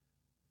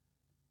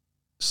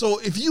 So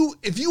if you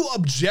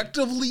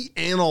objectively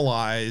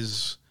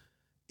analyze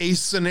a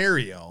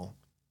scenario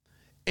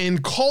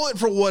and call it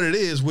for what it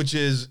is, which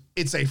is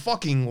it's a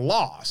fucking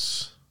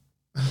loss.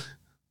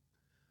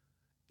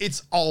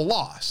 It's a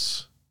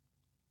loss.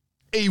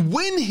 A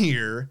win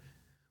here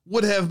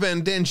would have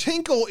been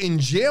Danchenko in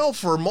jail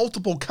for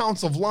multiple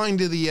counts of lying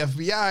to the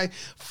FBI,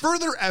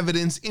 further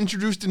evidence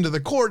introduced into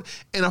the court,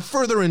 and a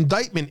further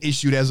indictment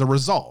issued as a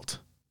result.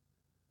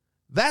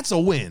 That's a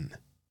win.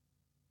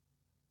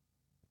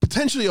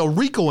 Potentially a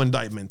RICO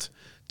indictment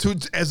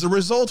as a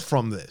result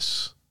from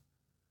this.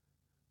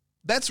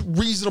 That's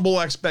reasonable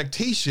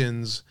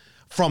expectations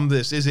from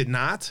this, is it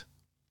not?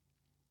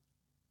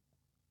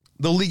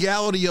 The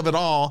legality of it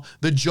all,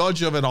 the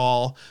judge of it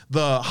all,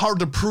 the hard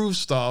to prove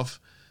stuff.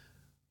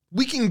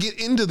 We can get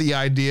into the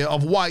idea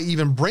of why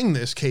even bring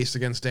this case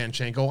against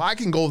Danchenko. I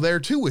can go there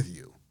too with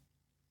you.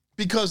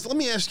 Because let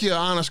me ask you an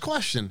honest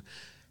question.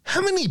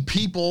 How many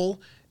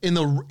people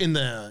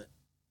that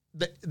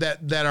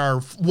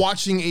are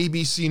watching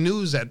ABC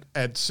News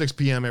at 6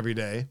 p.m. every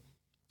day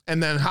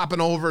and then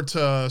hopping over to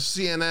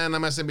CNN,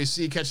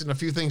 MSNBC, catching a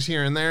few things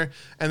here and there,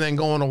 and then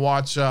going to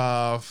watch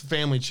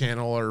Family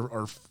Channel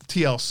or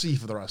TLC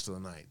for the rest of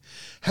the night?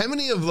 How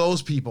many of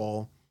those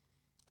people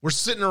were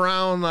sitting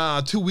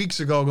around 2 weeks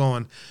ago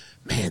going,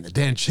 man, the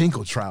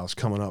Danchenko trial is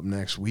coming up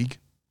next week.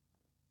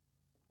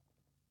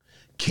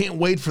 Can't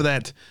wait for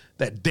that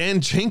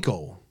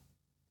Danchenko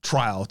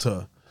trial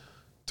to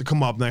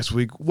come up next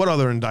week. What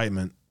other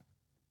indictment?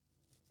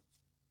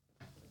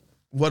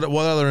 What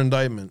other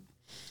indictment?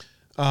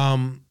 How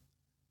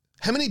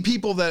many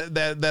people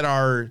that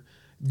are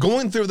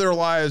going through their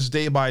lives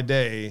day by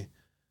day,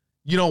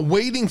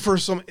 waiting for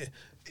some,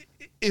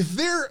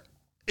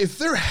 if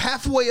they're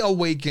halfway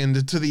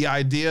awakened to the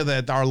idea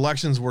that our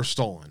elections were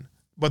stolen,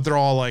 but they're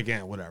all like,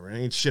 whatever,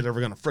 ain't shit ever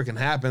gonna freaking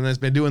happen. That's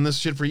been doing this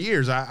shit for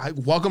years. I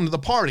welcome to the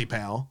party,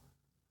 pal.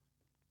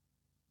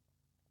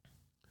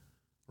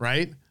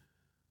 Right?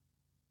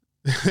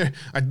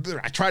 I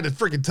tried to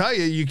freaking tell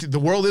you, the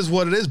world is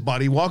what it is,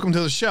 buddy. Welcome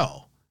to the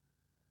show.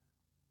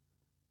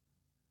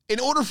 In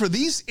order for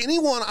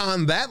anyone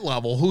on that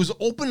level who's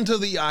open to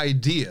the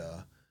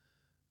idea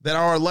that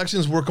our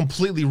elections were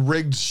completely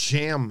rigged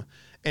sham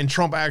and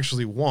Trump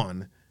actually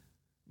won,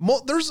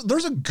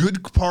 there's a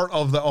good part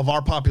of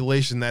our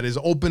population that is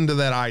open to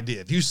that idea.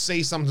 If you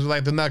say something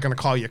like, they're not going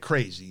to call you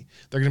crazy.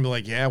 They're going to be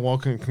like, yeah, well,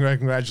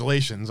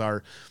 congratulations.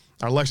 Our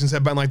elections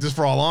have been like this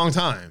for a long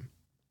time.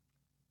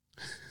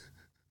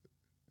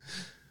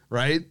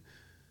 Right?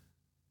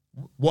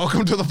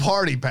 Welcome to the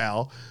party,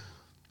 pal.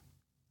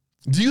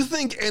 Do you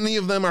think any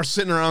of them are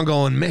sitting around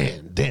going,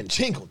 man,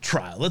 Danchenko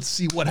trial, let's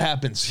see what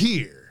happens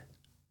here?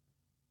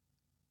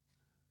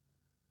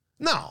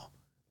 No.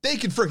 They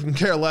could freaking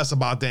care less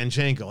about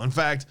Danchenko. In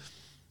fact,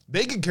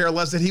 they could care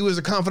less that he was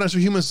a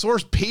confidential human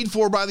source paid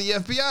for by the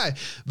FBI.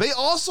 They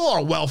also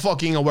are well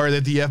fucking aware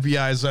that the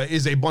FBI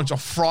is a bunch of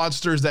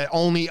fraudsters that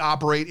only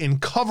operate in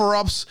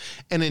cover-ups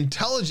and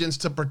intelligence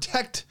to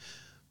protect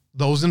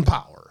those in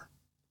power.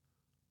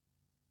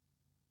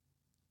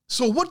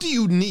 So what do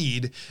you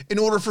need in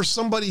order for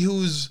somebody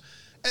who's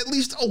at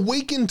least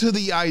awakened to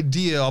the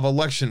idea of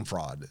election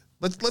fraud?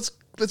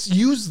 Let's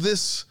use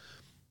this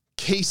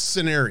case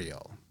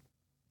scenario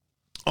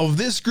of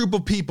this group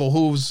of people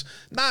who's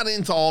not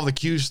into all the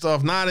Q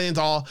stuff, not into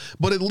all,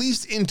 but at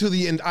least into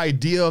the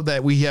idea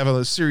that we have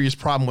a serious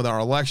problem with our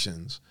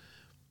elections.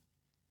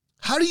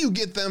 How do you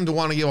get them to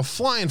want to give a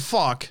flying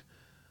fuck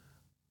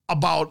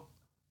about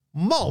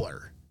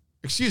Mueller?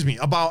 Excuse me,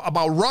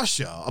 about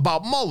Russia,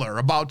 about Mueller,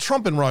 about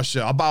Trump and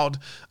Russia,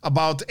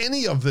 about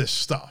any of this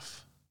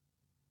stuff?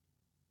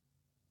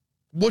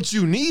 What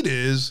you need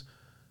is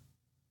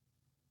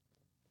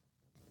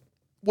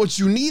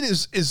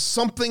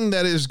something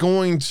that is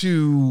going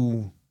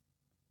to,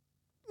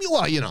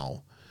 well, you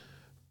know,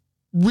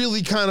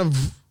 really kind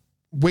of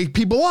wake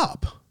people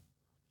up.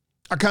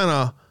 A kind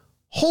of,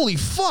 holy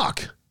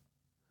fuck,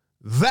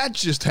 that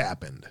just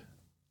happened.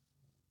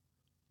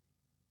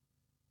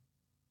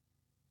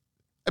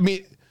 I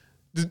mean,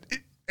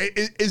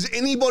 is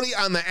anybody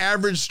on the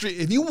average street,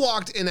 if you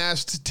walked and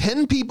asked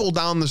 10 people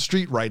down the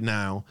street right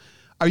now,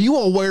 are you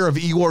aware of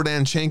Igor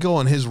Danchenko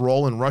and his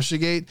role in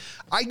Russiagate?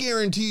 I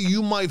guarantee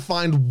you might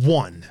find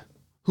one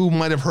who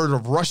might have heard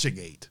of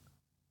Russiagate.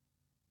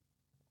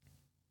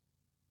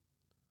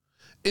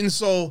 And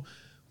so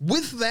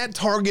with that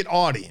target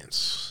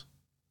audience,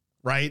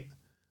 right?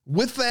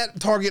 With that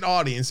target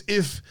audience,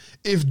 if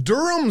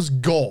Durham's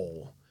goal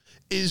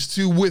is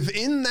to,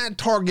 within that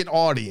target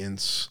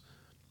audience,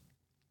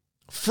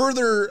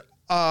 further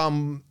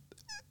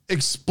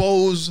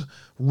expose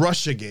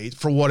Russiagate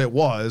for what it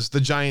was, the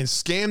giant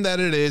scam that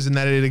it is, and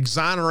that it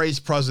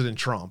exonerates President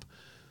Trump.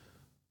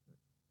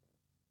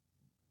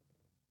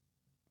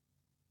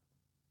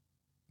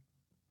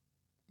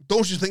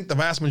 Don't you think the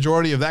vast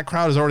majority of that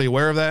crowd is already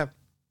aware of that?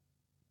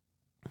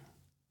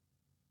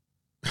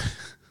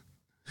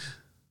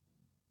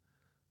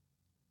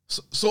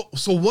 So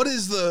what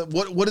is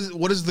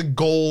the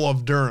goal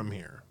of Durham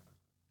here?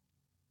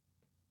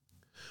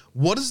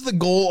 What is the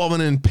goal of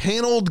an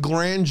impaneled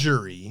grand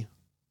jury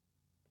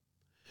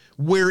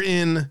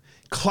wherein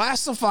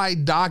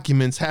classified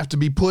documents have to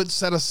be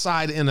set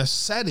aside in a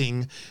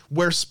setting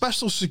where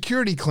special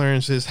security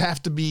clearances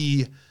have to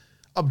be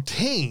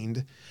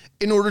obtained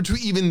in order to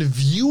even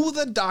view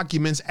the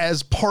documents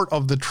as part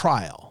of the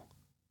trial?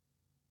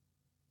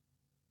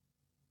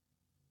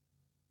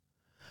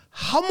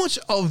 How much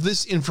of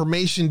this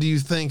information do you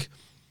think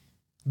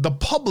the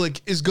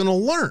public is going to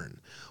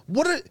learn?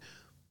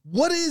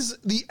 What is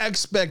the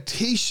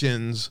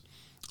expectations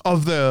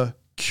of the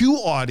Q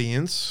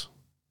audience,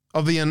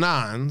 of the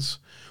Anons,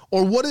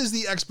 or what is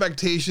the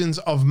expectations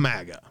of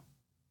MAGA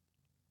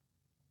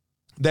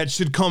that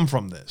should come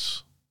from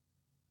this?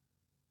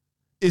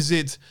 Is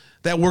it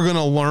that we're going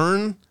to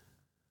learn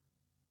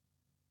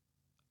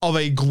of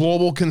a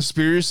global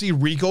conspiracy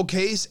RICO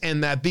case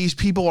and that these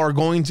people are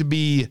going to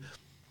be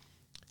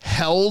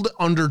held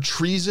under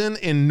treason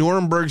in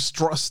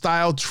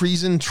Nuremberg-style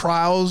treason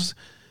trials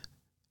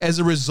as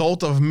a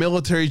result of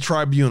military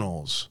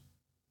tribunals?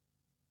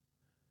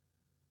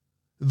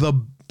 The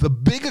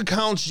big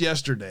accounts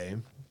yesterday,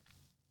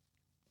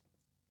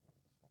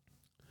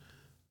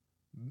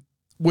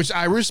 which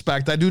I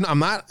respect. I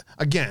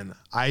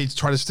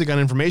try to stick on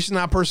information,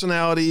 not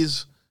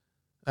personalities.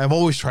 I've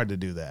always tried to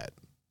do that.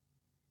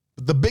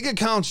 But the big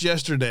accounts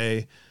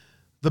yesterday,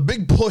 the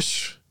big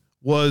push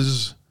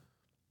was,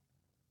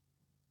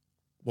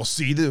 well,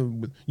 see,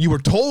 you were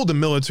told the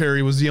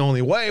military was the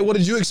only way. What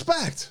did you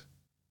expect?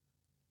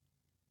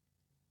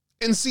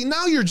 And see,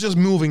 now you're just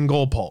moving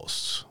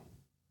goalposts.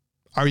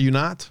 Are you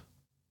not?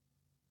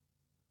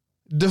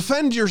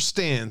 Defend your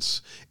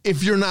stance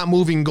if you're not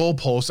moving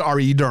goalposts,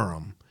 R.E.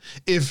 Durham.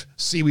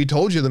 See, we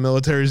told you the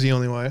military is the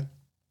only way.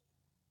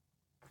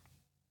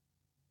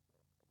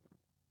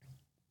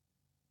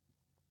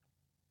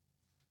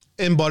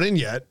 And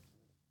yet,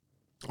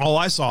 all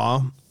I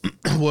saw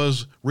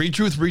was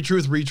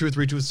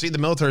retruth. See, the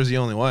military is the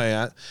only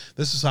way.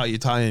 This is how you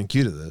tie in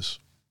Q to this.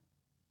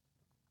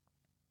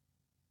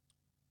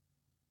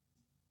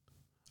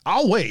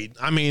 I'll wait.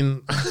 I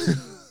mean,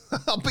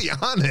 I'll be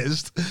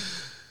honest.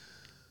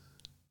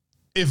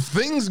 If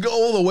things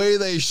go the way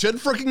they should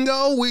freaking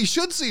go, we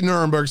should see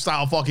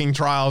Nuremberg-style fucking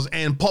trials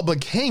and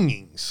public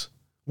hangings.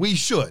 We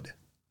should.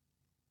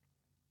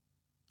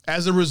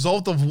 as a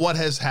result of what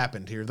has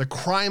happened here, the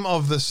crime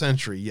of the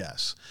century,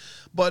 yes.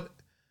 But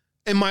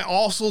am I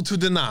also to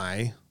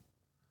deny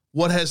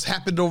what has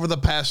happened over the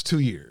past 2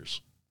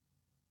 years?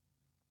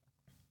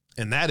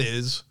 And that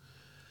is,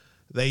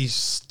 they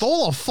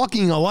stole a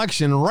fucking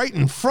election right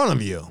in front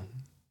of you.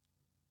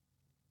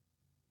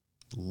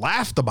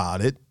 Laughed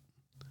about it.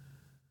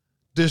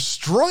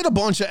 Destroyed a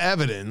bunch of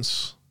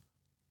evidence.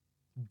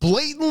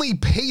 Blatantly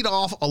paid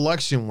off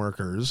election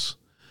workers.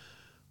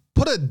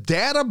 Put a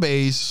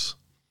database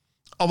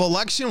of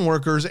election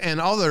workers and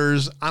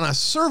others on a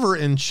server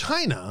in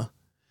China,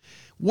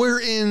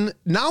 wherein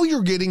now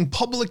you're getting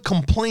public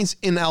complaints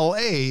in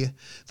LA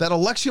that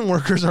election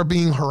workers are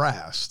being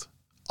harassed.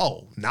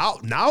 Oh,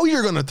 now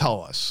you're going to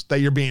tell us that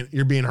you're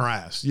being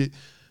harassed. You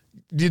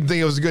didn't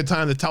think it was a good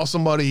time to tell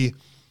somebody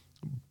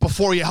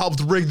before you helped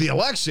rig the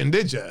election,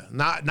 did you?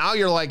 Now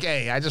you're like,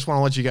 hey, I just want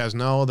to let you guys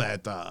know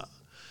that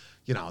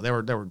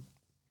there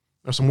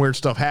was some weird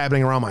stuff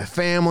happening around my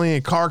family,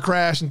 a car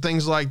crash and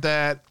things like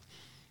that.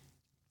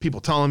 People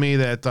telling me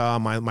that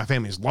my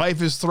family's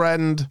life is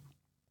threatened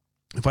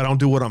if I don't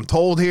do what I'm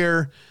told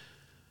here.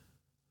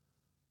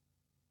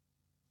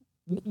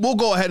 We'll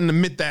go ahead and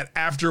admit that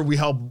after we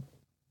help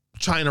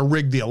China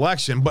rig the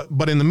election.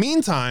 But in the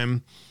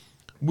meantime,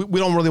 we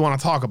don't really want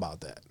to talk about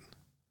that.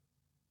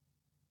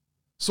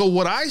 So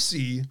what I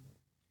see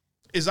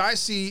is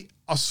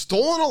a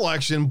stolen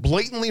election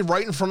blatantly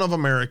right in front of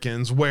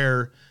Americans,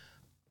 where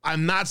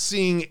I'm not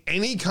seeing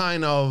any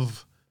kind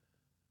of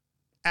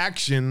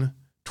action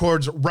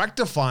towards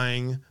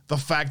rectifying the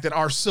fact that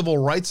our civil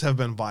rights have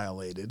been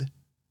violated.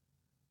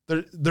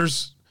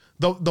 There's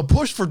the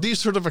push for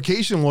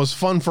decertification was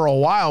fun for a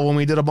while when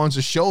we did a bunch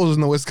of shows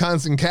in the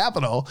Wisconsin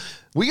Capitol.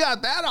 We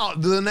got that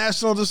out to the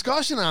national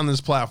discussion on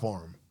this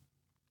platform.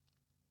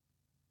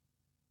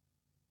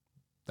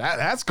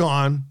 That's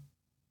gone.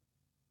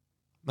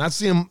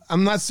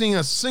 I'm not seeing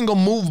a single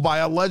move by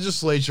a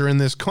legislature in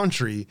this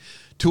country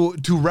to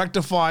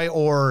rectify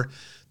or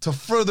to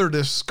further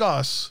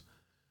discuss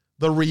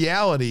the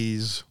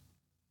realities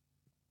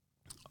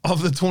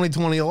of the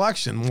 2020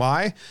 election.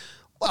 Why?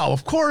 Well,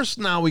 of course,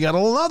 now we got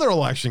another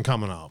election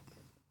coming up.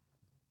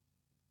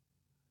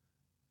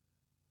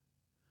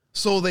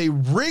 So they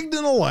rigged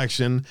an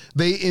election.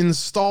 They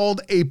installed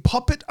a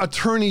puppet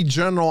attorney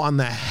general on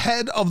the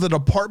head of the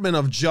Department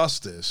of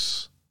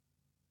Justice.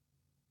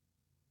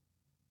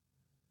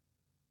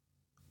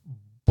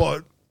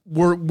 But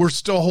we're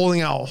still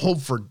holding out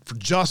hope for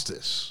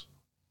justice,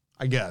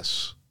 I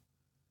guess.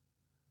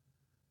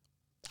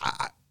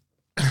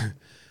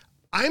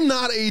 I'm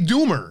not a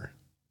doomer.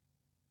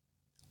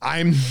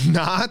 I'm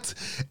not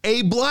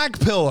a black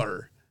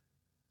pillar.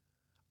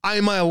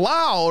 I'm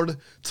allowed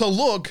to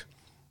look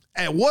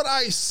at what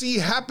I see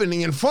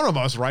happening in front of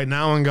us right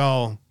now and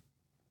go,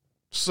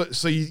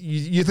 so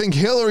you think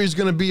Hillary's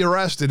going to be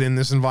arrested in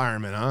this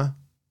environment, huh?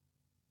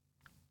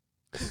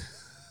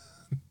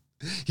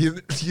 You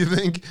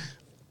think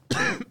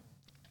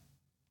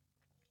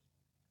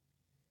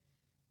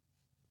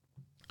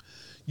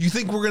you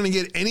think we're going to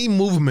get any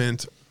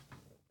movement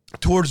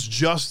towards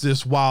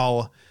justice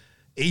while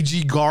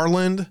A.G.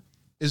 Garland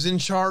is in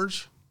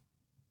charge?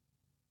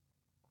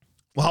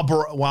 While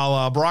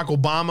Barack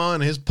Obama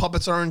and his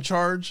puppets are in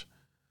charge?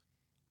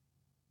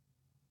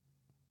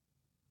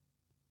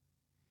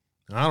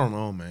 I don't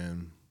know,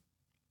 man.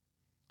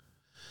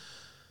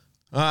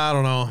 I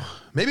don't know.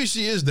 Maybe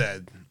she is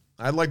dead.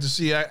 I'd like to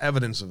see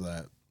evidence of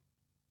that.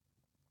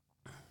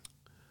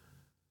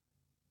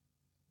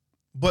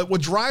 But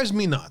what drives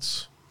me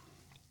nuts,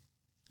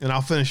 and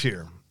I'll finish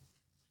here.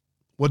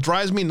 What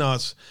drives me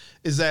nuts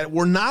is that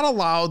we're not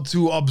allowed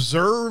to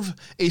observe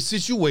a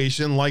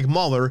situation like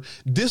Mueller,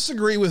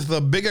 disagree with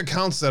the big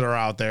accounts that are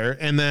out there,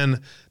 and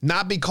then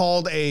not be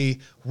called a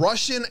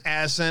Russian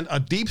asset, a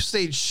deep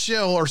state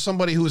shill, or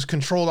somebody who has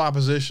controlled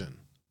opposition.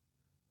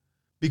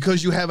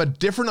 Because you have a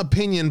different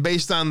opinion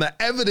based on the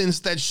evidence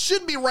that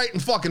should be right in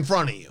fucking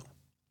front of you.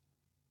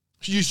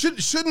 You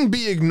shouldn't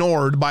be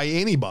ignored by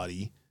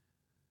anybody.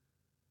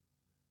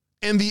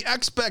 And the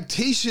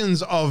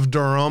expectations of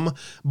Durham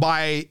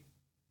by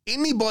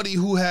anybody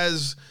who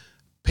has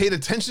paid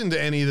attention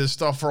to any of this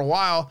stuff for a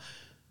while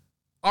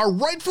are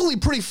rightfully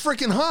pretty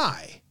freaking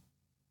high.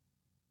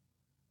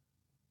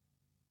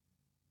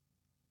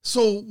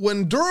 So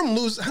when Durham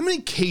loses, how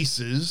many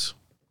cases?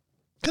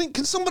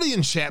 Can somebody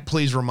in chat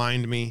please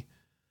remind me?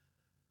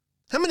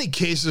 How many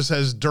cases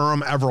has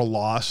Durham ever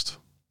lost?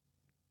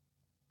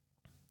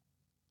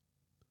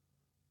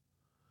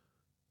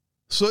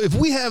 So if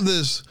we have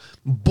this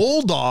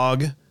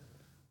bulldog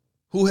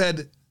who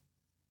had,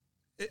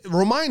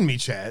 remind me,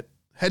 chat,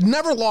 had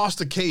never lost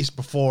a case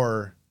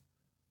before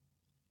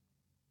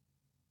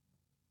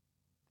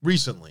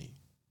recently.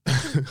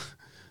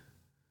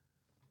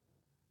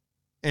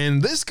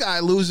 And this guy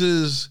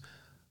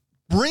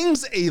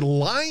brings a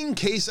lying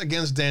case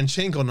against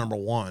Danchenko, number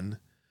one.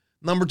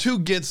 Number two,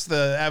 gets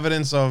the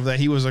evidence of that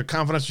he was a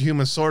confidential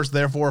human source,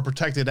 therefore a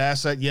protected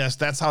asset. Yes,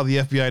 that's how the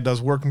FBI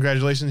does work.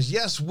 Congratulations.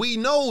 Yes, we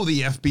know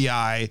the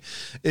FBI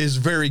is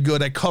very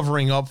good at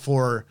covering up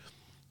for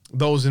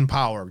those in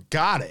power.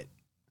 Got it.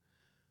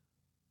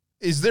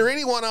 Is there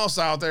anyone else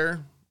out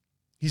there?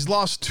 He's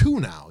lost 2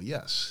 now.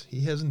 Yes,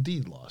 he has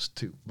indeed lost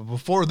 2. But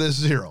before this,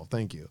 0.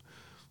 Thank you.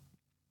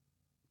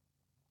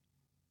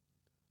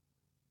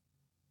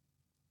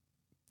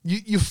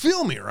 You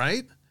feel me,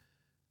 right?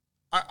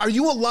 Are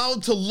you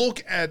allowed to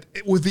look at,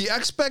 with the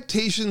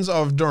expectations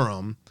of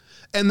Durham,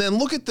 and then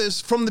look at this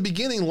from the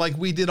beginning like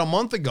we did a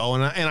month ago?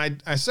 And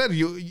I said,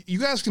 you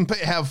guys can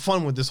have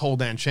fun with this whole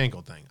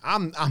Danchenko thing.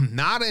 I'm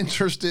not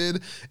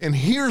interested, and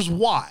here's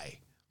why.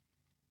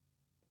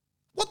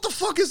 What the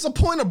fuck is the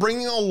point of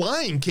bringing a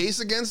lying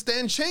case against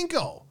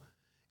Danchenko?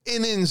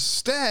 And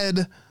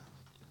instead,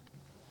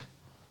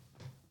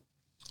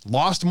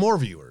 lost more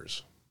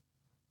viewers.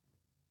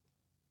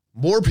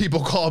 More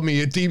people called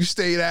me a deep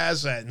state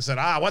asset and said,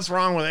 what's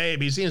wrong with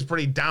Abe? He seems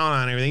pretty down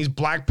on everything. He's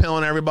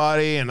blackpilling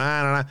everybody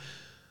and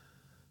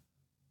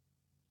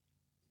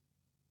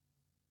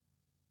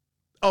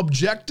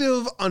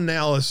Objective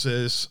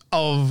analysis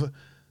of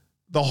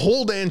the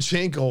whole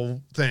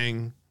Danchenko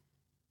thing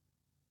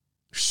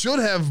should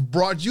have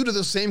brought you to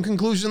the same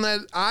conclusion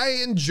that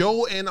I and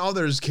Joe and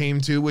others came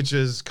to, which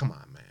is, come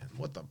on, man,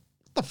 what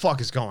the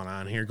fuck is going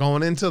on here?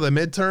 Going into the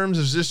midterms,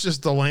 is this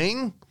just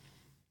delaying?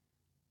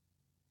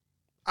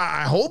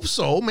 I hope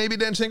so. Maybe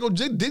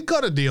Danchenko did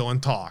cut a deal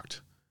and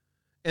talked.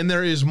 And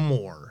there is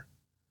more.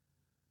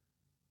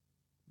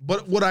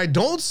 But what I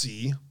don't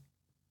see,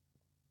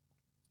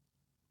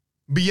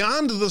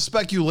 beyond the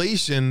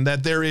speculation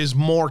that there is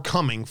more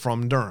coming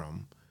from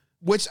Durham,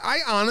 which I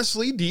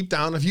honestly, deep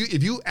down, if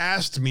you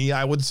asked me,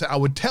 I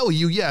would tell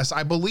you, yes,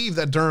 I believe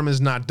that Durham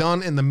is not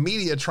done, and the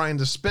media trying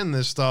to spin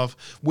this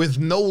stuff with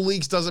no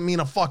leaks doesn't mean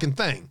a fucking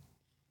thing.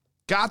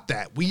 Got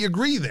that. We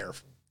agree there.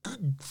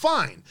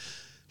 Fine.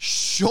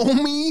 Show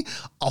me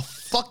a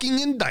fucking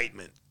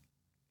indictment.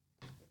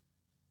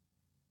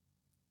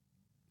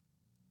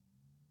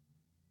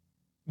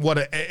 What,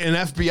 an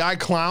FBI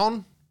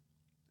clown?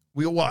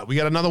 We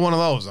got another one of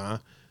those, huh?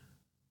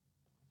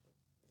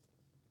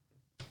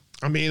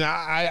 I mean,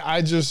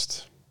 I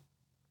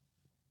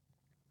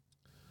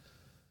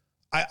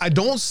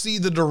don't see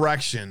the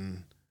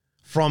direction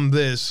from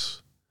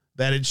this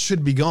that it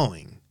should be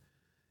going.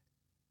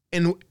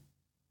 And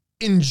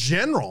in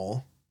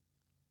general,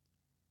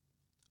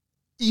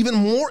 even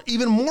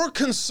more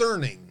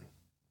concerning,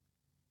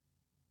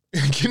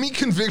 give me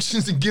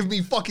convictions and give me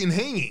fucking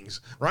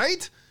hangings,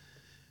 right?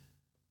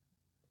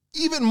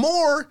 Even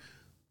more,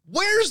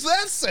 where's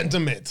that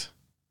sentiment?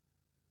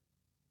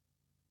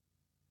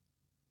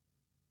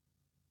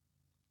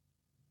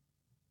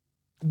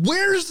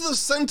 Where's the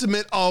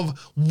sentiment of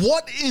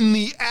what in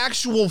the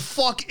actual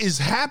fuck is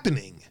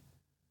happening?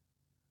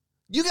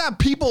 You got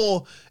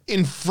people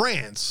in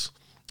France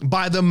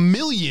by the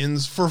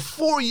millions for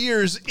 4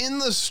 years in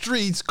the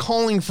streets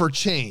calling for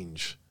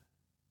change.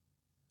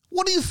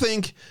 What do you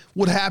think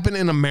would happen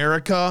in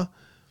America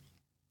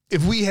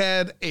if we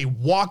had a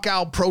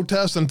walkout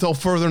protest until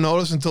further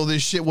notice, until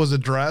this shit was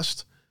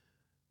addressed?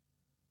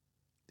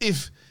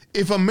 If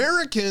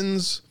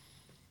Americans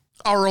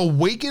are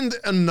awakened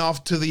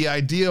enough to the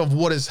idea of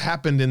what has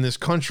happened in this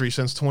country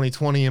since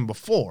 2020 and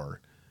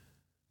before,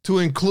 to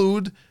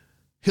include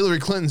Hillary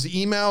Clinton's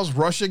emails,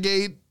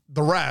 Russiagate,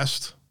 the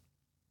rest,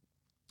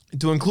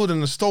 to include in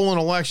the stolen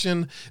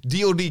election,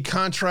 DOD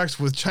contracts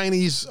with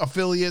Chinese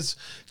affiliates,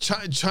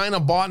 China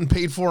bought and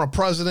paid for a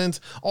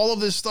president, all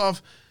of this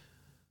stuff.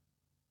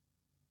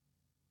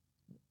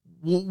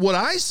 What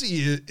I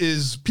see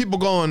is people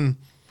going,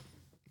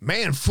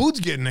 man,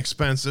 food's getting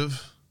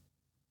expensive.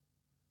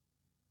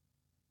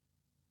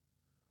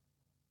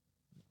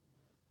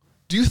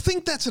 Do you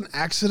think that's an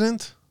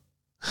accident?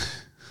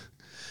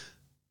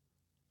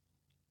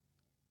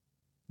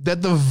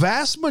 That the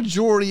vast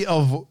majority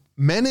of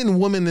men and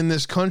women in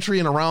this country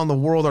and around the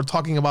world are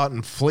talking about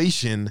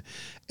inflation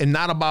and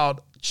not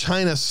about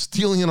China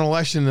stealing an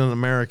election in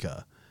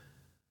America.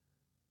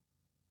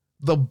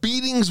 The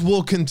beatings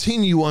will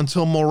continue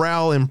until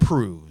morale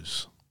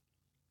improves.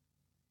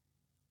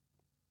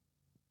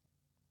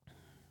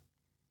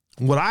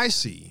 What I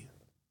see,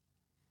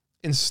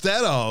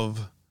 instead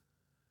of,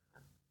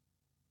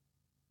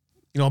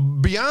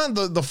 beyond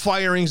the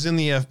firings in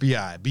the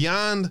FBI,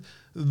 beyond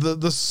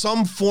the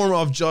some form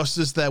of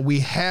justice that we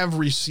have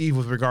received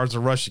with regards to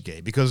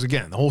Russiagate, because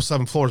again, the whole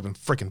 7th floor has been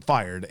freaking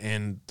fired,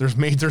 and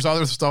there's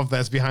other stuff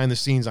that's behind the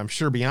scenes, I'm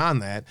sure,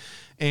 beyond that.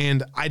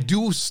 And I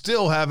do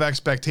still have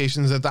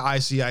expectations that the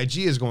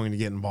ICIG is going to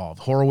get involved.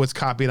 Horowitz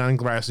copied on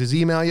Glass's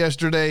email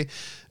yesterday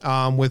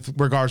with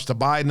regards to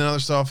Biden and other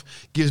stuff.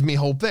 Gives me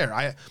hope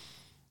there.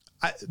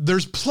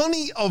 There's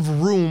plenty of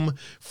room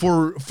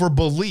for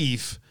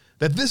belief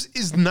that this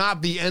is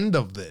not the end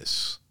of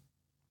this.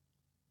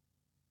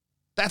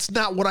 That's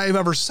not what I've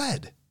ever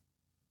said.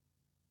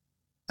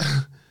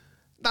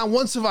 Not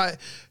once are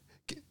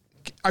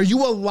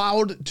you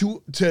allowed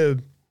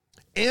to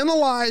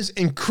analyze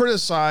and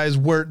criticize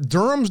where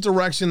Durham's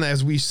direction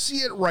as we see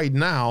it right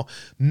now,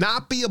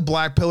 not be a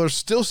black pillar,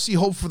 still see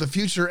hope for the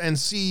future and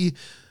see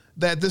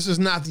that this is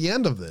not the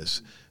end of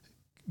this.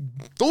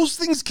 Those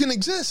things can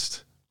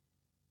exist.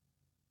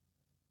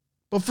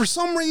 But for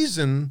some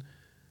reason,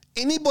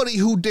 anybody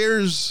who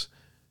dares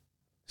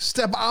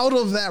step out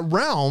of that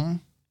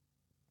realm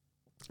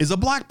is a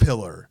black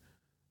pillar,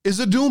 is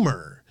a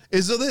doomer,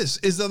 is a this,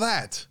 is a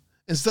that,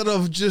 instead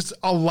of just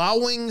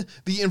allowing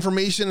the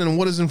information and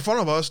what is in front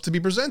of us to be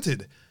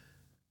presented.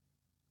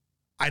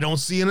 I don't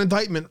see an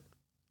indictment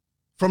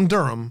from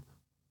Durham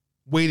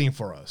waiting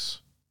for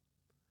us.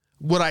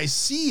 What I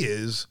see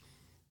is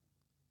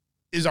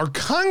our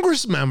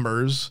Congress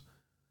members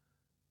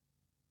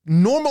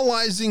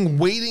normalizing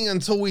waiting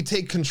until we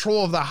take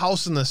control of the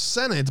House and the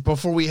Senate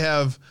before we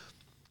have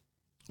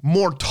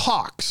more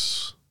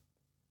talks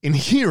and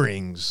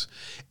hearings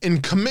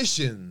and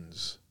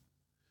commissions,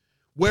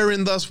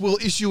 wherein thus we'll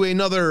issue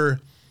another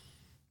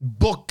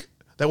book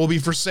that will be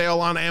for sale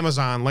on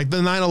Amazon, like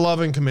the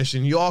 9/11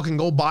 Commission. You all can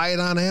go buy it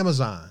on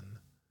Amazon.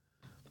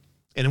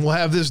 And we'll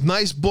have this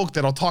nice book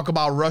that'll talk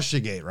about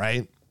Russiagate,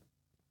 right?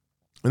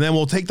 And then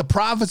we'll take the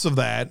profits of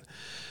that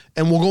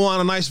and we'll go on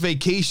a nice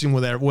vacation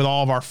with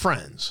all of our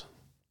friends.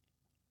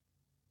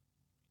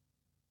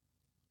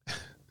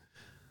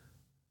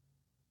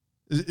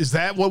 Is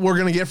that what we're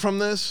going to get from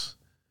this?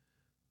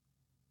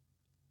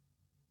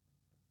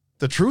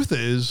 The truth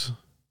is,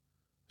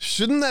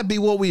 shouldn't that be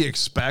what we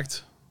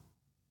expect?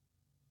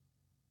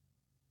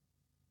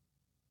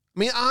 I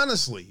mean,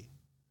 honestly,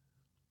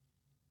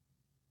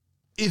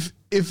 if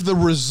the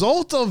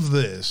result of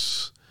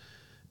this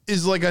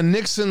is like a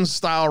Nixon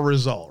style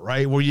result,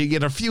 right? Where you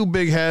get a few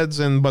big heads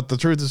but the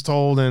truth is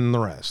told and the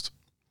rest.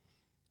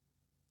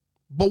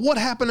 But what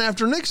happened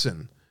after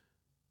Nixon?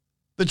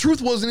 The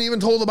truth wasn't even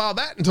told about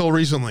that until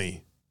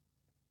recently.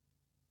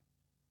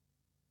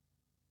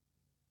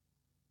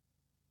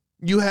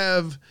 You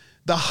have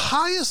the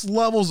highest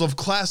levels of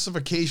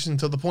classification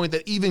to the point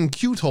that even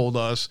Q told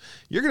us,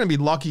 you're going to be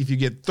lucky if you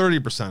get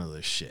 30% of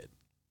this shit.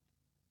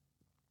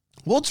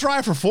 We'll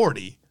try for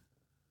 40.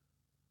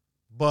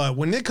 But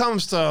when it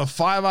comes to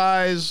Five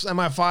Eyes,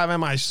 MI5,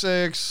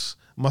 MI6,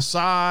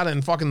 Mossad,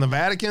 and fucking the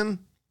Vatican,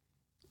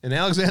 and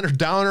Alexander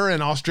Downer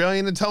and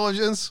Australian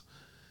intelligence,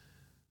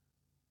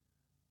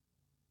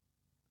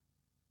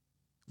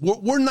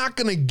 we're not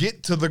going to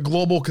get to the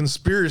global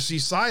conspiracy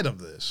side of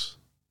this.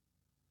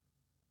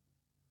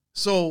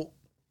 So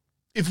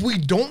if we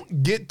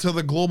don't get to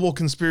the global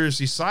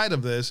conspiracy side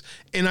of this,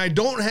 and I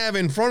don't have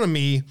in front of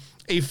me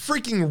a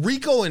freaking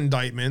RICO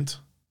indictment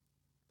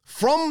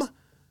from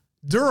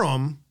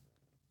Durham,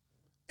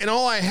 and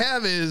all I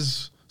have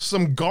is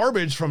some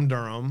garbage from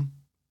Durham,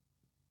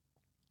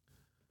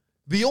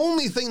 the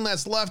only thing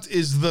that's left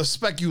is the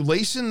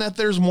speculation that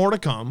there's more to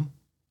come.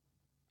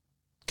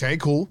 Okay,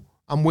 cool.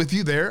 I'm with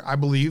you there. I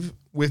believe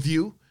with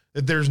you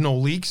that there's no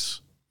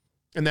leaks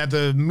and that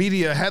the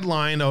media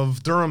headline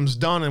of Durham's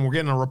done and we're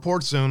getting a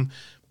report soon,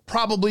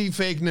 probably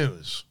fake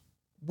news.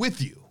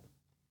 With you.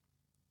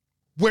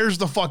 Where's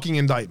the fucking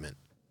indictment?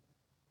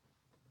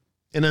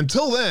 And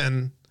until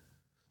then,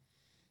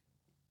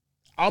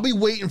 I'll be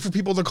waiting for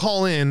people to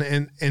call in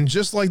and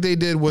just like they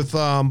did with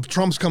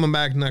Trump's coming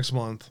back next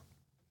month,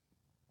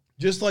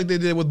 just like they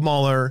did with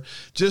Mueller,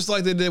 just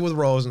like they did with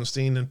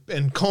Rosenstein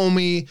and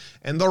Comey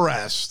and the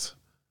rest.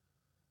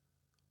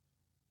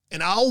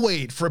 And I'll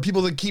wait for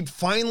people to keep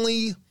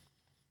finally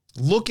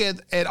look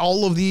at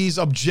all of these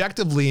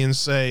objectively and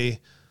say,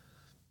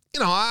 you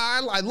know,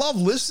 I love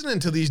listening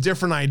to these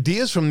different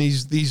ideas from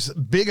these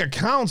big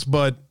accounts,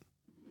 but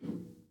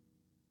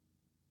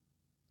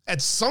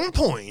at some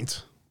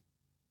point,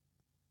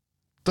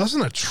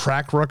 doesn't a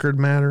track record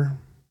matter?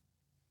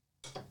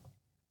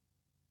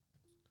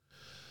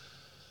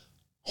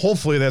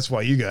 Hopefully that's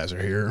why you guys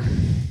are here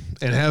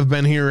and have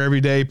been here every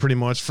day pretty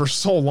much for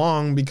so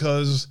long,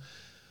 because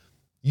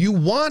you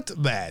want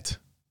that.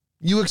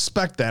 You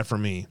expect that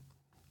from me.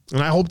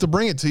 And I hope to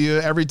bring it to you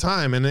every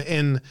time.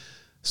 And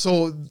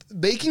so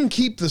they can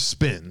keep the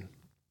spin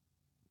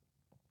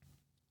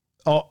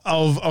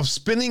of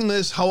spinning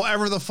this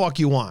however the fuck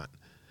you want.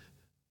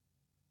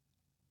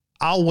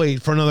 I'll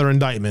wait for another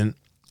indictment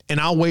and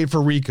I'll wait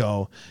for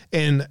RICO.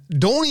 And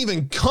don't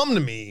even come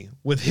to me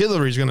with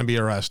Hillary's going to be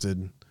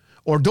arrested,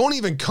 or don't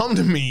even come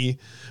to me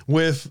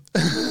with,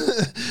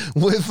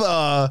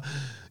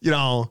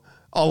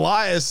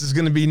 Elias is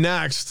going to be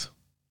next.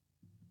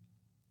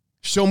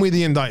 Show me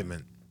the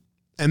indictment.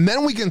 And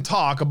then we can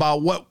talk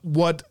about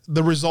what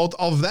the result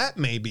of that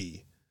may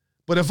be.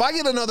 But if I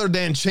get another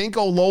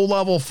Danchenko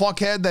low-level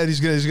fuckhead that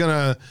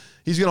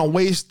he's gonna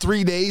waste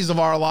 3 days of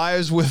our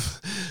lives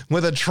with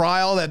a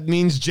trial that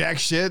means jack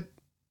shit,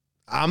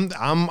 I'm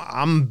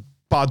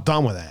about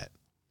done with that.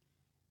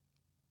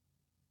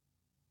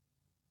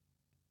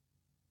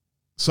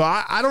 So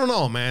I don't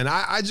know, man.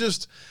 I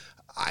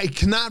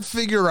cannot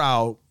figure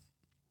out.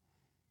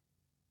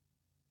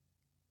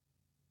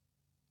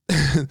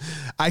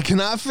 I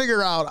cannot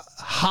figure out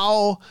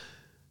how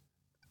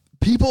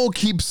people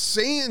keep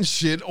saying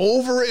shit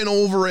over and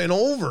over and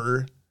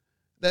over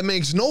that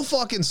makes no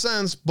fucking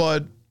sense,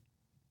 but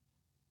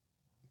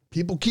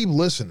people keep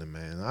listening,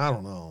 man. I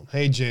don't know.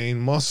 Hey,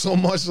 Jane, so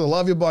much. I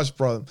love you much,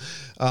 brother.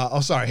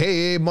 Sorry.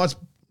 Hey, much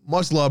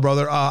love,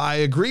 brother. I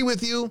agree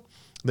with you.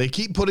 They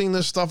keep putting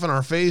this stuff in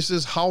our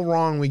faces. How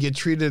wrong we get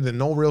treated and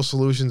no real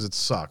solutions. It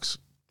sucks.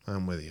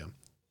 I'm with you.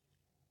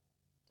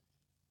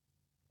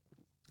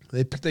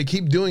 They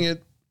keep doing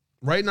it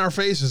right in our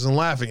faces and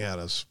laughing at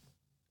us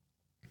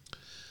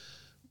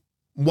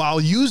while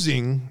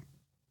using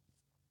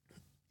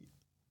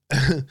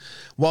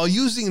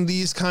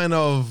these kind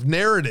of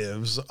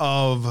narratives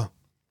of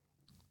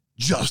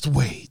just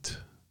wait.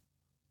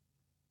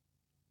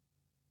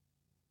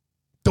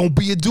 Don't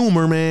be a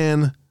doomer,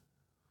 man.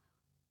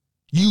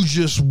 You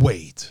just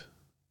wait.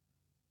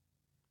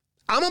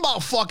 I'm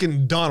about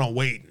fucking done a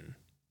waiting.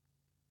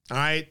 All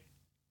right?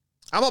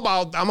 I'm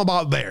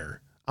about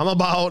there. I'm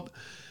about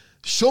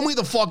show me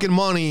the fucking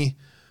money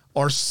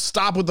or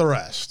stop with the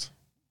rest.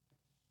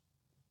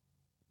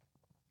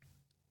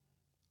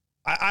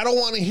 I don't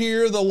want to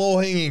hear the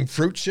low-hanging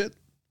fruit shit.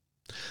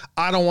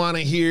 I don't want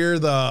to hear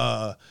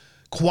the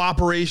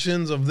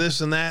cooperations of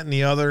this and that and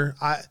the other.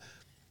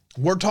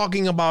 We're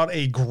talking about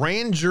a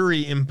grand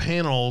jury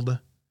impaneled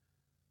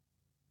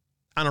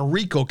on a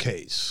RICO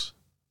case.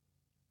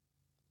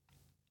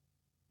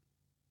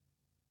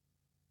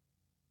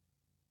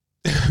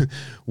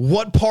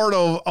 What part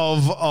of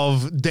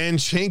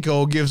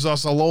Danchenko gives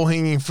us a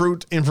low-hanging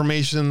fruit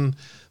information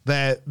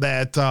that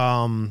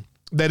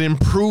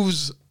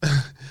improves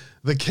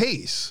the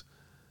case?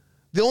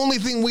 The only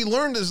thing we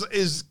learned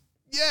is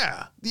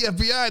yeah, the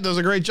FBI does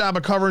a great job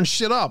of covering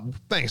shit up.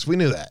 Thanks, we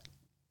knew that.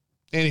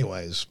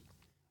 Anyways,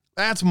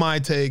 that's my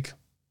take.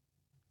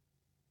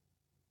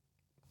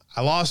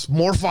 I lost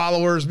more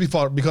followers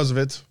because of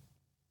it.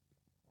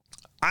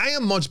 I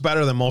am much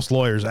better than most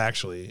lawyers,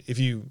 actually. If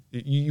you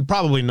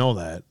probably know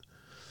that.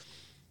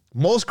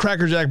 Most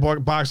crackerjack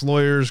box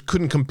lawyers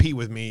couldn't compete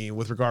with me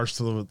with regards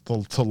to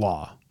to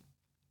law.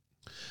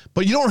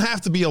 But you don't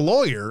have to be a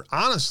lawyer,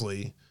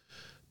 honestly,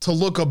 to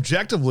look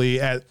objectively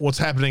at what's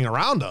happening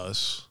around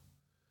us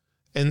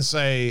and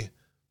say,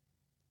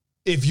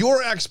 if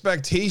your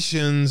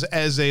expectations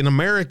as an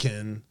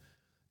American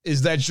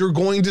is that you're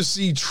going to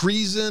see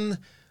treason,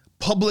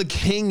 public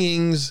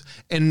hangings,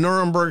 and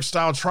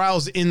Nuremberg-style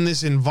trials in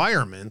this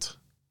environment,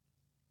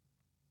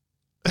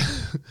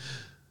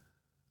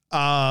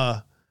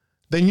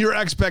 then your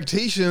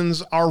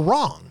expectations are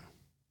wrong.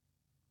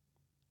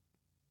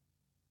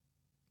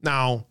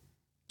 Now,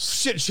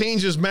 shit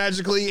changes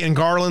magically and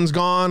Garland's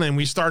gone and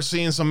we start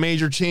seeing some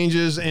major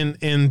changes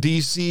in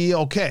D.C.,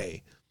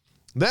 okay.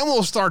 Then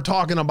we'll start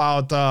talking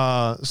about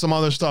some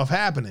other stuff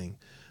happening.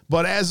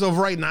 But as of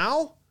right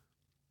now,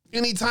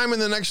 anytime in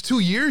the next 2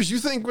 years, you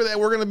think that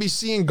we're going to be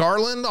seeing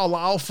Garland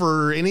allow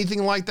for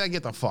anything like that?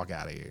 Get the fuck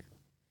out of here.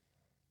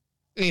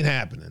 Ain't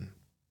happening.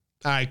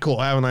 All right, cool.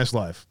 Have a nice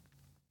life.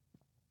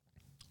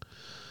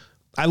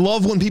 I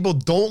love when people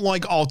don't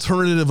like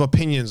alternative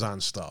opinions on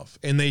stuff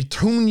and they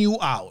tune you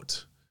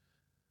out.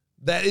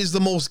 That is the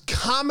most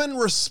common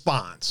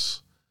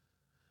response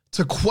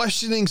to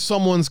questioning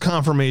someone's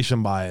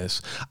confirmation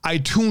bias. I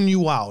tune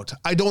you out.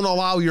 I don't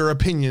allow your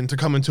opinion to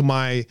come into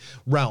my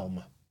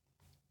realm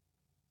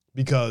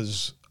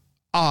because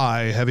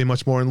I have a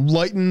much more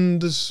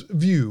enlightened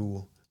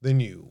view than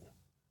you.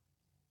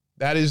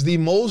 That is the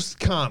most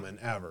common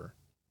ever.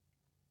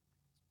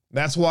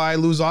 That's why I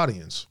lose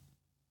audience.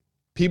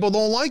 People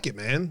don't like it,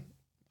 man.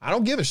 I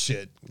don't give a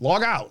shit.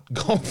 Log out.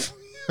 Go.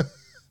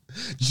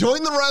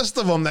 Join the rest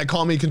of them that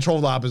call me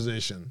controlled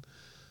opposition.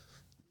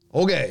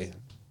 Okay.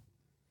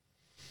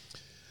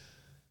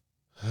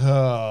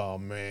 Oh,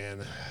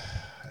 man.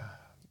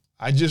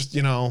 I just,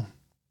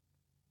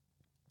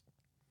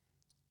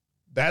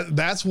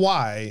 that's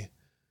why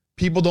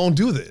people don't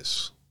do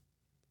this.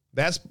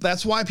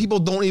 That's why people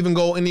don't even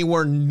go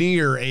anywhere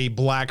near a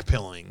black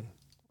pilling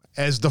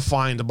as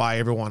defined by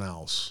everyone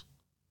else.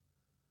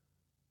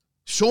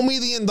 Show me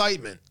the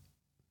indictment.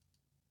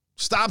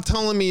 Stop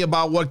telling me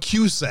about what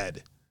Q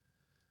said.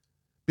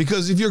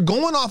 Because if you're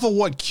going off of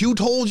what Q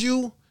told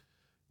you,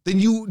 then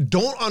you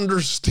don't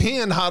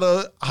understand how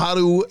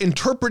to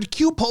interpret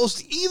Q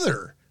posts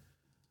either.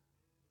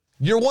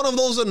 You're one of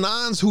those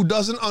anons who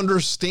doesn't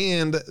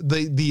understand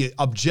the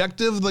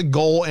objective, the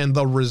goal, and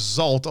the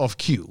result of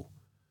Q.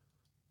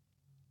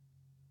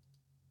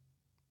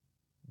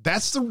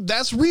 That's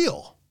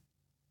real.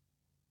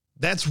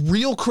 That's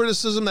real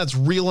criticism. That's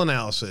real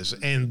analysis.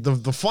 And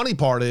the funny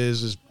part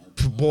is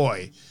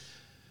boy,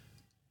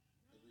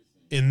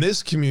 in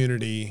this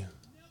community,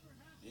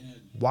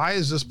 why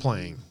is this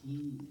playing?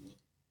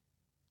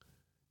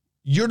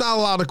 You're not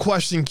allowed to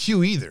question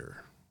Q either.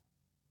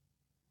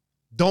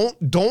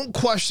 Don't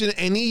question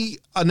any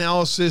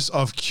analysis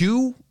of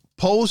Q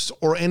post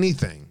or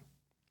anything.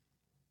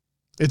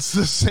 It's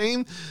the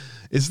same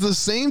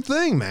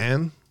thing,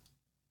 man,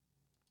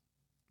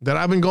 that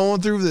I've been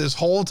going through this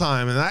whole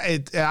time.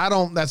 And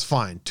that's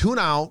fine. Tune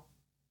out.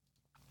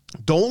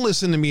 Don't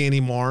listen to me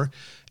anymore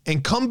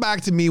and come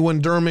back to me when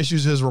Durham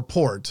issues his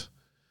report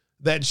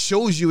that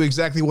shows you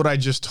exactly what I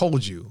just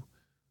told you,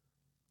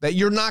 that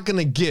you're not going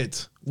to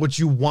get what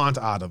you want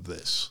out of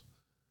this.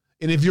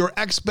 And if your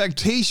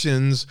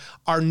expectations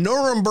are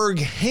Nuremberg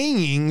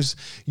hangings,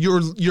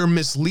 you're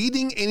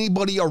misleading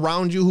anybody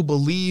around you who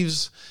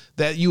believes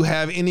that you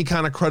have any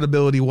kind of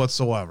credibility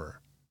whatsoever.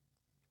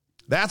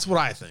 That's what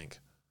I think.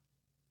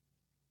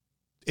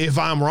 If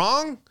I'm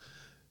wrong,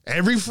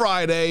 every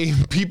Friday,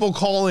 people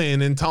call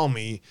in and tell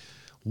me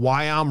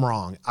why I'm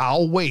wrong.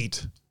 I'll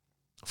wait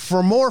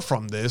for more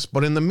from this.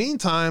 But in the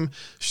meantime,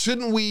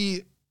 shouldn't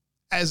we,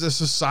 as a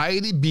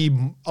society,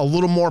 be a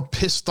little more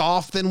pissed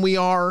off than we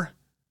are?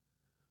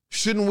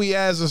 Shouldn't we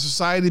as a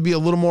society be a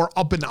little more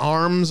up in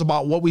arms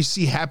about what we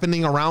see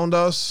happening around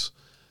us?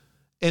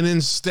 And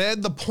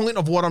instead, the point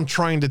of what I'm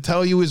trying to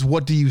tell you is,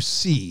 what do you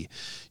see?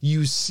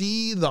 You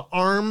see the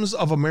arms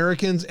of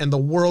Americans and the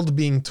world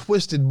being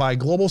twisted by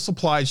global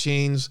supply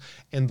chains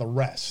and the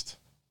rest.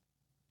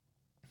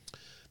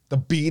 The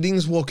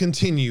beatings will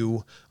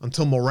continue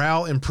until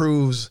morale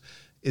improves,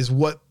 is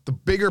what the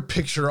bigger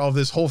picture of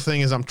this whole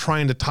thing is I'm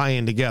trying to tie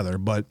in together.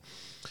 But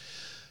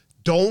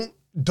don't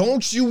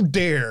you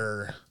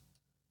dare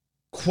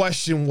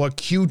question what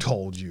Q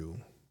told you.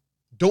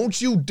 Don't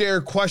you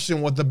dare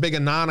question what the big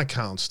Anon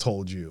accounts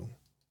told you.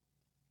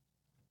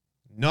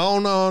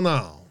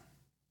 No.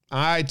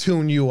 I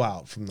tune you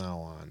out from now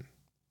on.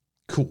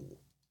 Cool.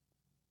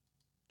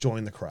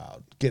 Join the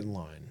crowd. Get in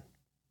line.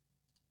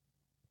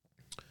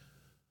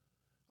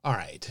 All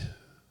right.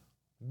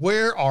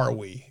 Where are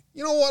we?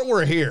 You know what?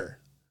 We're here.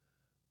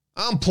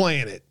 I'm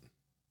playing it.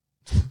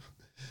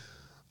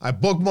 I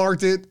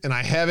bookmarked it and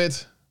I have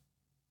it.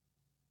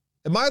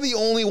 Am I the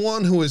only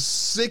one who is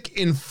sick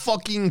and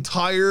fucking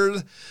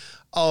tired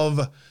of,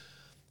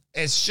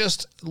 it's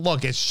just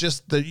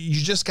that you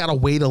just got to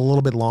wait a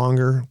little bit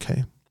longer.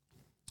 Okay.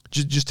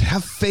 Just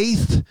have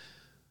faith.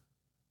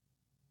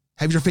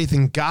 Have your faith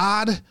in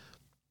God.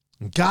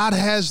 God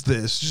has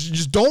this.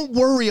 Just don't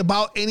worry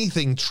about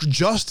anything.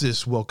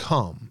 Justice will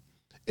come.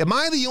 Am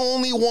I the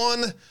only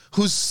one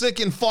who's sick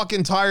and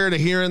fucking tired of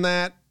hearing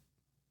that?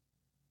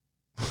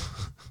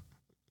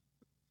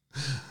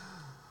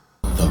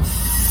 The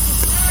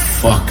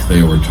fuck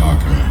they were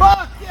talking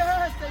about. Fuck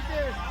yes, they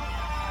did.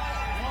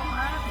 Won't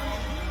happen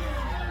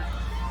again.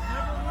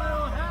 Never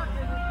will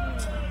happen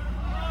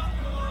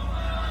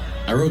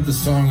again. I wrote the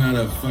song out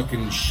of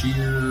fucking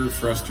sheer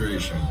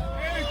frustration.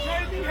 Hey,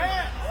 trade me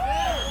hats.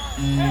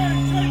 Hey,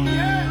 trade me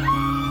hats.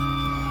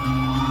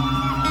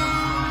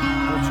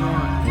 Which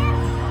one?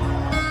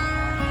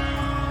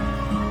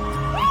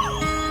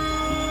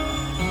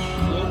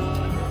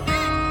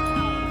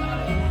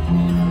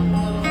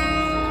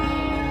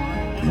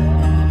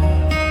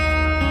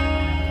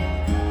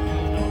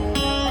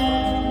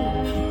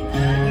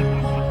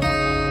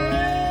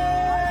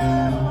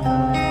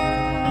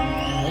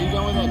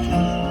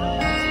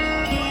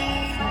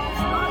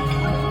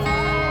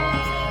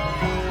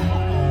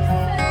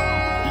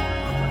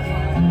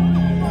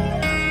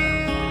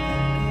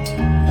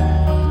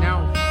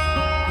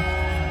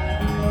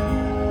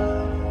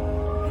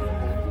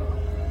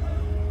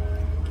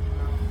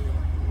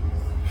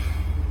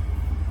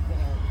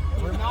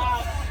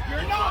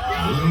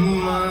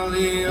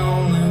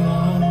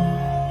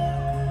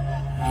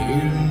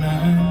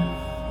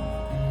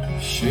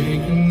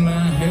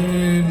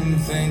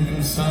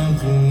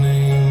 Something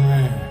ain't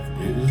right.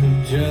 Is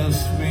it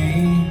just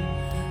me?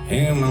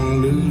 Am I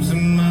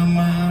losing my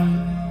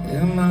mind?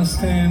 Am I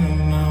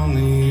standing on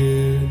the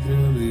edge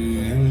of the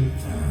end of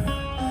time?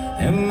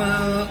 Am I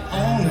the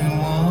only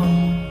one?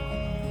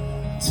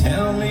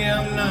 Tell me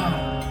I'm not.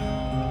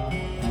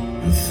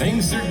 Who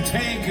thinks they're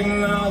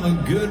taking all the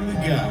good we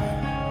got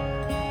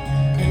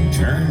and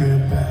turn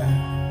it back?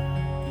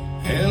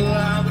 Hell,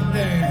 I'll be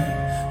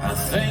damned. I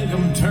think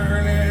I'm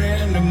turning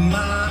into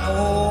my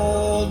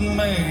old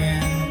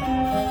man.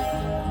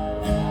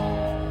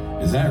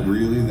 Is that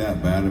really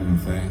that bad of a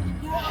thing?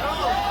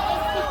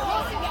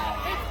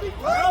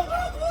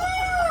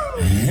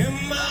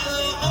 Am I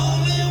the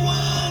only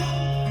one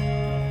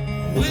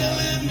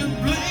willing to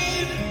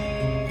bleed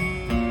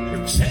or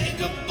take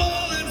a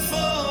bullet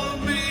for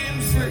being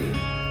free?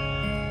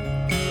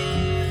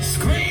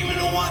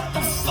 Screaming what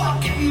the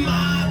fuck in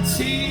my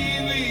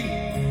TV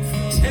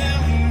for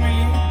telling me,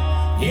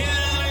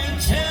 yeah,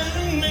 you're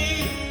telling me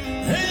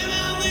that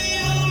I'm the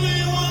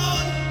only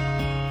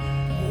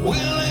one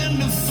willing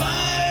to fight.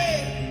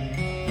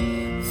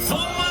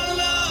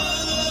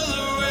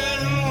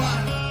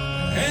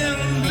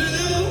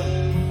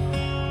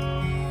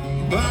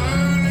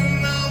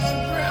 Burning on the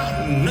ground,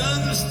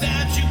 another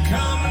statue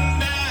coming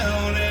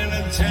down in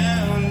a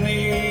town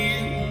near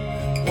you.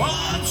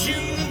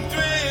 Watching the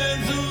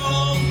threads of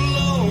old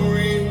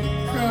glory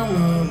come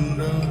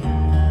undone.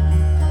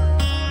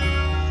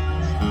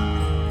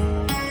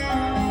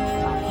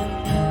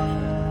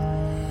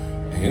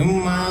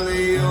 Am I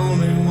the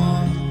only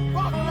one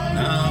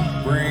not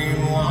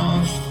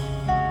brainwashed,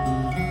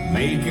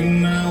 making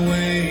my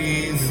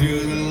way through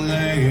the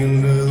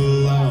land of the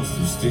lost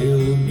who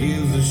still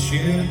gives a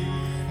shit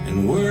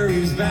and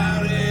worries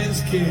about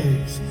his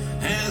kids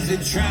as they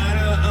try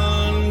to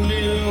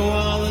undo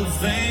all the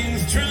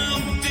things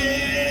Trump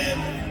did?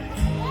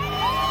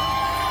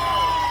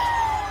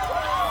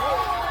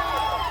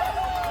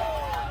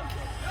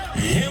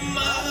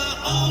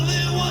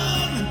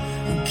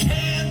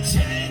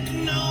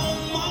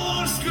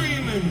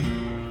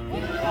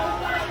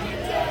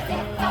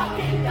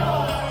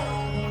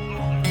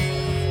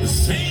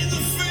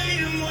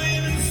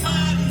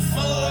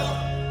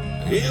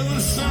 It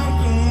was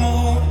something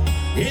more.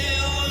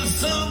 It was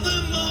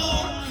something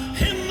more.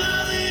 Am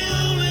I the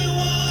only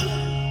one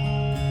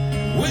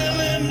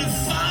willing to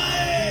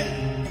fight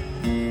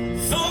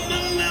for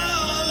my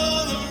love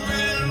of the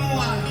red and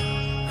white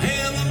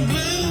and the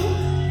blue?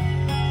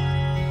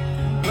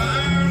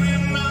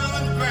 Burning on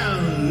the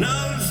ground,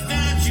 another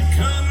statue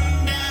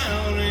coming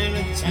down in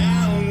a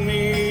town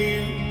near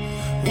you.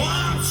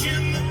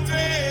 Watching the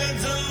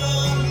threads of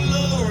old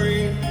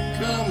glory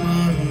come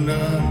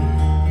undone.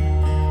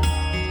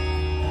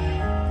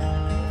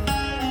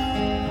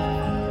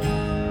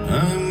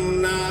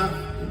 I'm not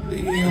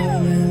the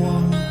only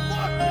one. I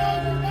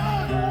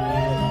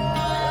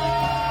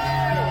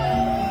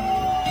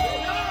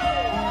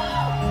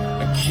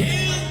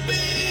can't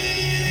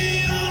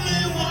be the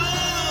only one.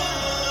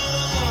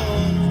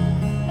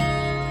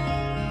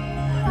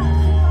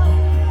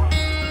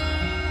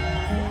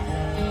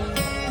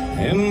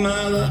 Am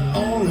I the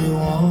only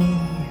one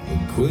who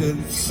quit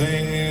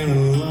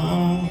singing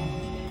along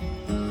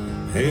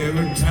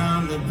every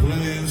time they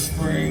play a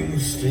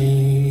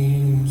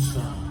Springsteen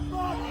song?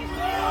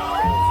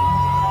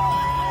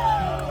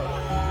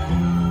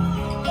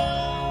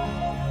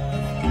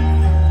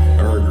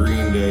 Or a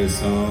Green Day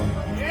song?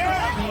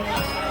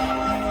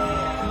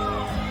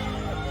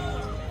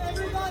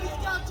 Everybody's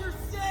got your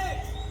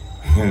six.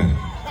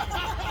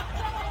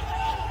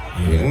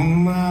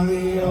 Am I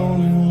the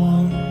only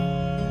one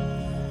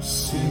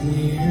sitting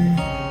here?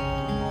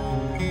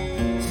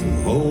 So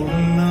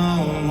holding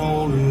on,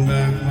 holding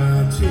back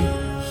my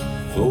tears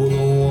for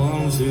the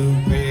ones who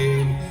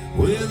paid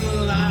with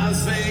the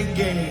lives they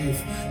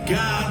gave.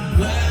 God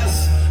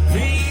bless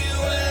the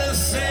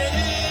USA.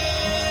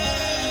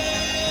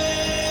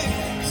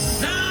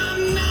 'Cause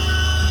I'm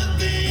not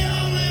the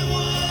only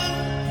one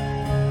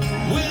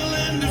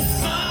willing to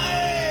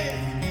fight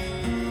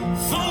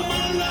for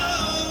my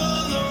love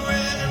of the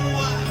red and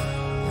white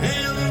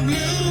and the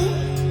blue.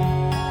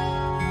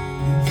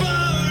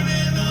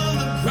 Burning on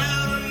the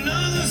ground,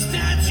 another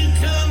statue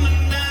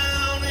coming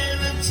down in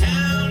a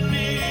town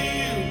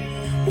near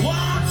you.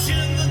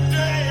 Watching the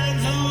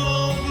threads of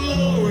old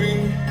glory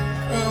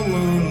come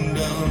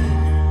undone.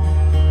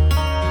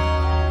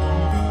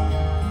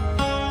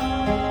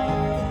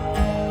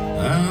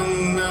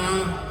 I'm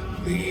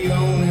not the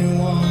only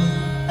one.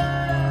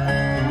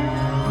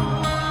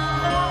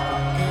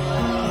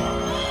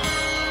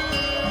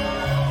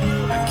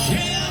 I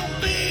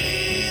can't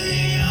be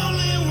the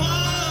only one.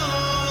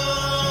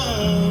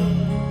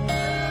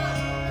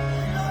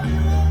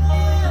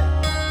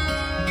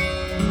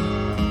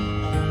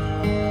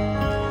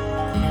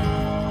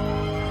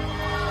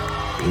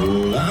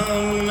 Well,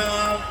 I'm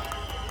not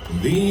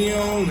the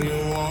only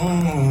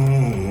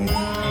one.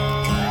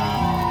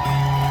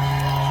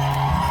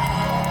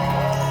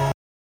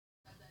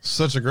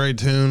 Such a great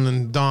tune.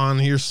 And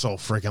Don, you're so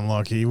freaking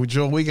lucky.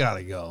 Joe, we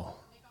gotta go.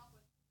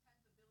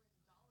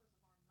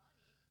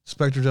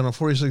 Spectre General,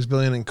 $46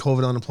 billion in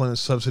COVID unemployment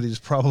subsidies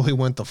probably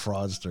went to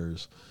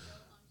fraudsters.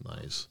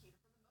 Nice.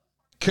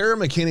 Kara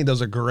McKinney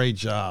does a great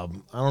job.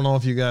 I don't know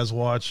if you guys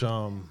watch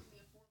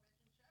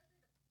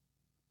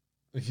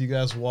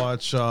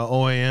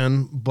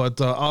OAN,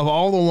 but of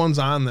all the ones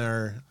on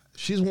there,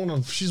 she's one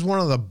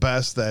of the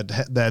best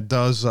that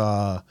does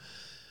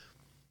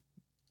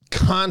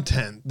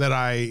content that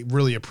I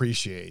really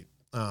appreciate.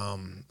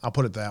 I'll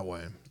put it that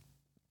way.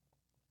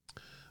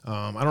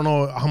 I don't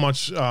know how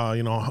much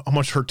how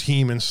much her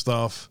team and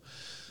stuff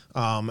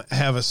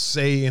have a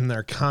say in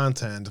their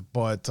content,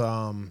 but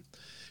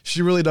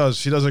she really does.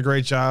 She does a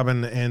great job,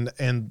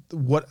 and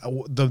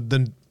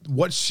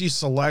what she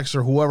selects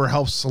or whoever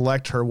helps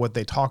select her, what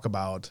they talk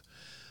about,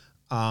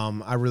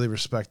 I really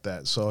respect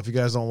that. So if you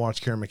guys don't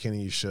watch Karen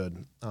McKinney, you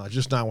should.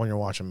 Just not when you're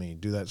watching me.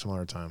 Do that some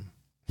other time.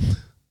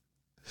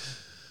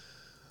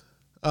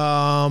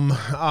 All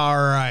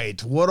right.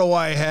 What do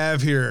I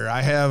have here?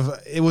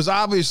 It was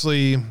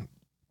obviously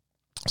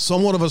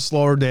somewhat of a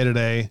slower day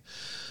today.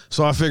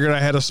 So I figured I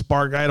had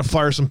to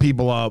fire some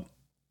people up,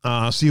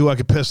 see who I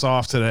could piss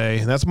off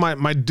today. That's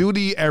my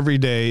duty every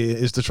day,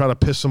 is to try to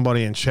piss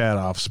somebody in chat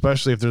off,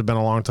 especially if there's been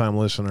a long time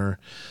listener.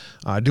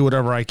 I do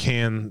whatever I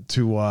can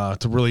to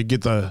really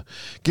get the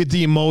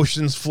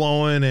emotions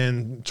flowing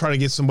and try to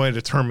get somebody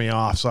to turn me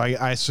off. So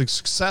I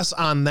success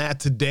on that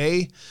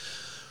today.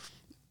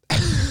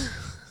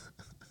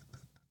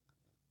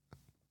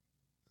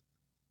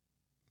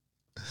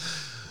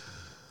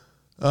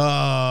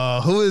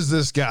 Who is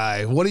this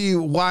guy? What do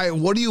you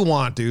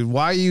want, dude?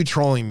 Why are you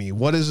trolling me?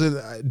 What is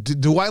it?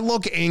 Do I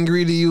look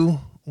angry to you?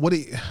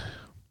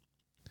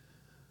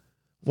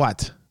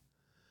 What?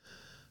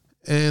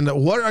 And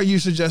what are you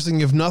suggesting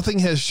if nothing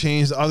has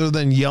changed other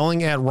than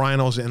yelling at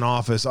rhinos in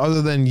office,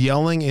 other than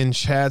yelling in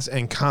chats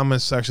and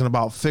comments section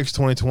about fix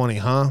 2020,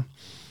 huh?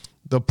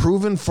 The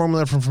proven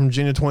formula from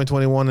Virginia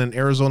 2021 and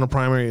Arizona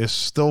primary is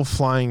still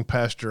flying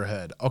past your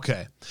head.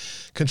 Okay.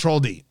 Control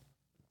D.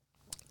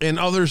 And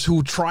others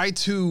who try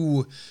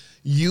to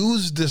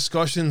use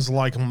discussions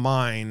like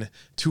mine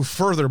to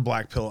further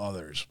black pill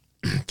others.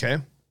 Okay?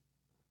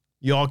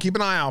 You all keep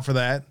an eye out for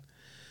that,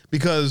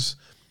 because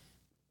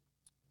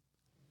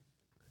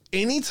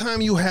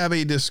anytime you have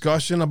a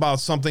discussion about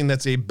something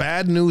that's a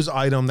bad news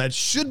item that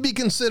should be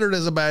considered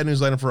as a bad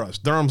news item for us,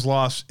 Durham's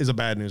loss is a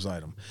bad news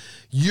item,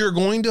 you're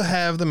going to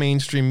have the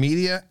mainstream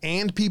media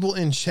and people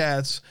in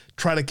chats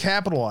try to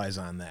capitalize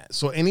on that.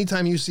 So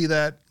anytime you see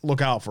that,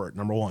 look out for it,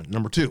 number one.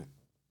 Number two,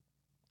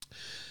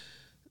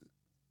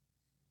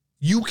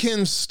 you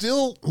can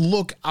still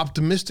look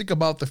optimistic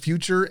about the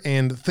future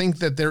and think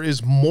that there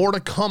is more to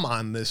come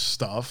on this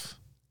stuff,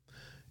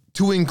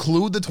 to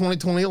include the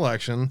 2020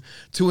 election,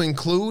 to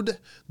include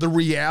the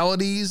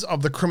realities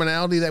of the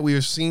criminality that we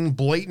have seen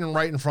blatant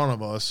right in front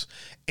of us,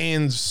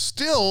 and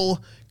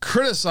still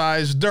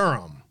criticize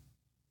Durham.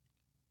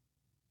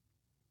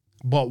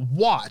 But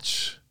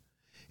watch,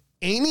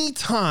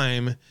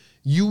 anytime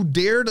you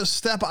dare to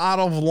step out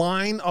of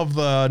line of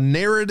the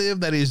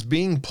narrative that is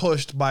being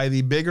pushed by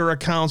the bigger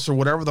accounts or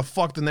whatever the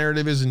fuck the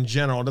narrative is in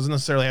general, it doesn't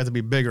necessarily have to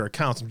be bigger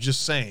accounts. I'm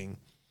just saying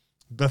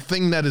the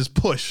thing that is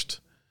pushed,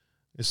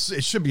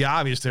 it should be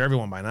obvious to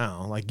everyone by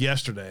now. Like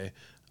yesterday,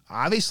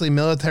 obviously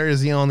military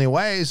is the only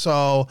way.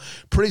 So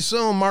pretty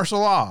soon martial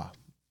law,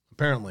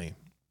 apparently.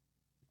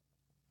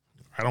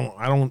 I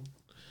don't,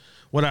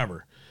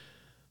 whatever.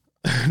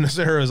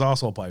 Nasera is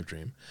also a pipe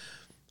dream.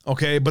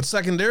 Okay. But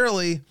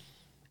secondarily,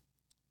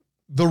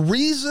 the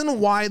reason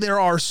why there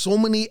are so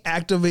many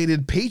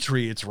activated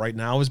patriots right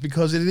now is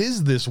because it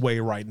is this way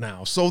right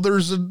now. So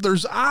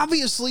there's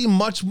obviously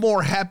much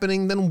more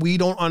happening than we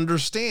don't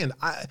understand.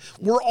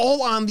 We're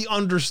all on the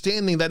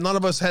understanding that none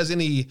of us has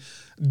any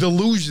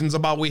delusions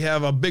about we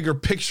have a bigger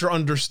picture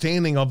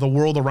understanding of the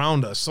world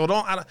around us. So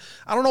I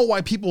don't know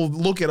why people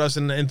look at us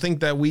and think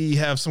that we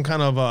have some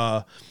kind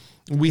of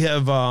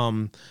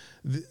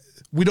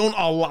we don't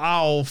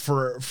allow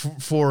for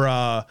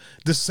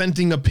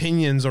dissenting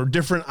opinions or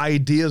different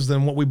ideas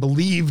than what we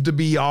believe to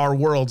be our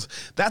worlds.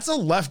 That's a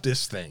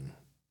leftist thing.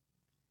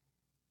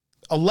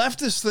 A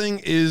leftist thing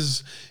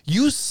is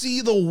you see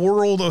the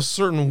world a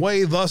certain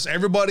way, thus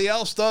everybody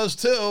else does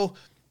too.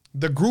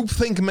 The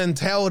groupthink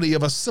mentality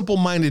of a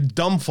simple-minded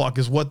dumb fuck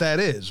is what that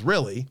is,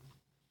 really.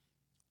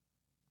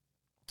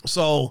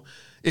 So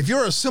if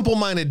you're a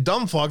simple-minded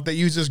dumb fuck that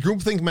uses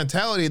groupthink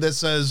mentality that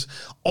says,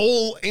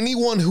 oh,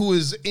 anyone who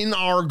is in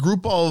our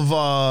group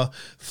of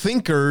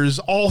thinkers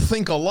all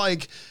think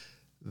alike,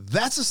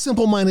 that's a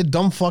simple-minded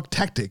dumb fuck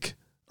tactic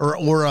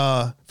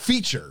or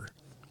feature.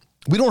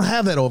 We don't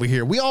have that over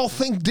here. We all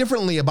think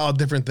differently about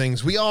different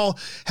things. We all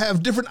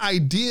have different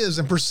ideas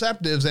and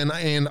perceptives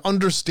and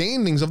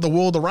understandings of the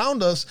world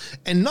around us,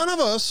 and none of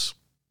us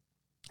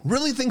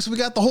really thinks we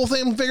got the whole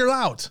thing figured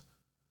out.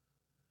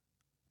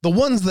 The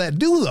ones that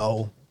do,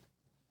 though,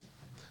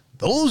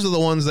 those are the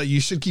ones that you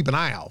should keep an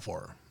eye out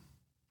for.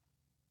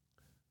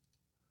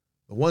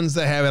 The ones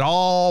that have it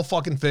all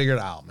fucking figured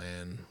out,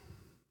 man.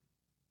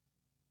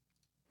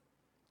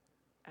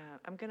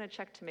 I'm going to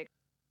check to make...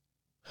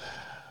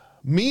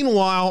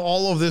 Meanwhile,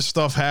 all of this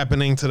stuff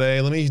happening today,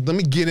 let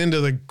me get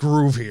into the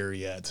groove here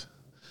yet.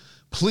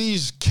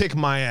 Please kick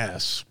my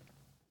ass.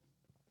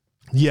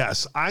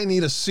 Yes, I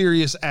need a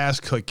serious ass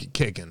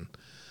kicking.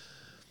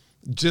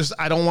 Just,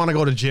 I don't want to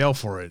go to jail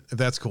for it, if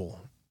that's cool.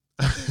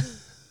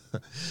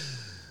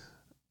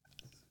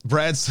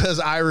 Brad says,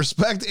 I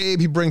respect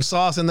Abe. He brings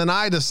sauce, and then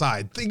I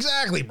decide.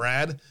 Exactly,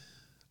 Brad.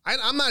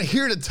 I'm not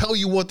here to tell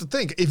you what to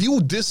think. If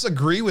you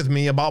disagree with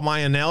me about my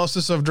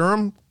analysis of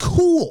Durham,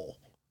 cool.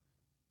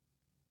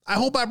 I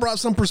hope I brought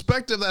some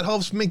perspective that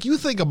helps make you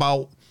think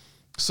about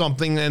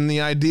something and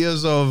the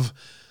ideas of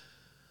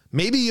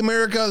maybe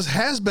America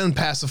has been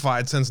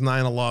pacified since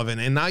 9/11,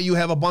 and now you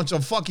have a bunch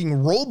of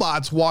fucking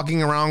robots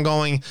walking around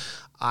going,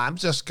 I'm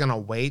just going to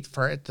wait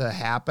for it to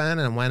happen,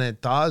 and when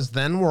it does,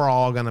 then we're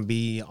all going to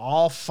be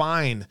all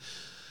fine.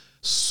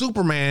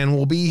 Superman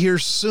will be here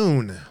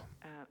soon.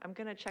 I'm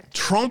going to check.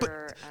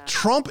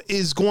 Trump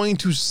is going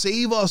to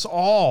save us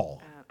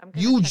all.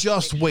 You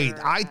just wait.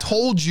 I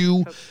told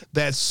you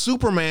that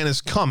Superman is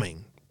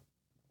coming.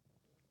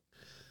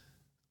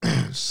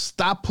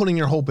 Stop putting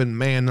your hope in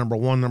man, number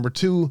one. Number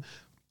two,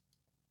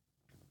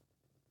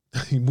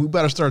 we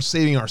better start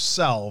saving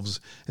ourselves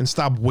and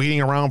stop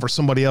waiting around for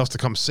somebody else to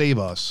come save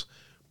us.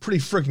 Pretty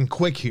freaking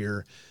quick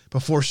here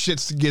before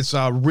shit gets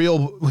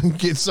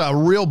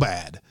real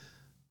bad.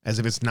 As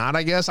if it's not,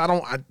 I guess.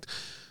 Can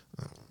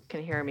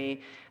you hear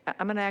me?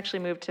 I'm going to actually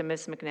move to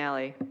Miss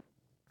McNally.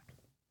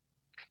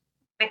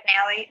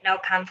 McNally, no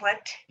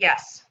conflict,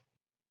 yes.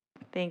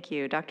 Thank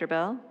you. Dr.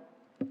 Bell?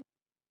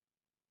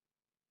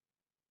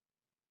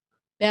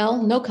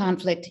 Bell, no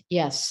conflict,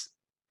 yes.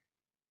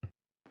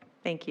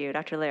 Thank you.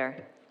 Dr.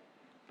 Lair?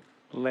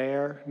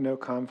 Lair, no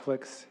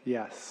conflicts,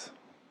 yes.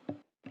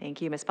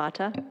 Thank you. Ms.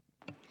 Bata?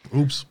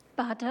 Oops.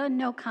 Bata,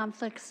 no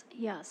conflicts,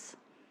 yes.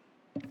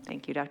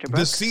 Thank you, Dr.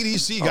 Brooks. The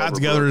CDC got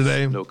together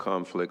today. No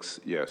conflicts,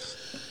 yes.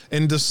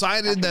 And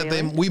decided Dr. that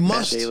Daly? we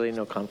must, Daly,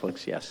 no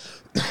conflicts,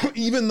 yes.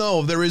 even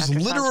though there is Dr.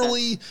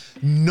 literally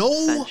no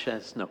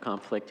Sanchez, no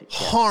conflict, yes.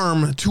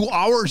 harm to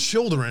our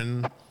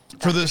children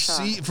for the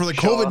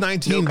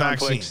COVID-19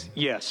 vaccine.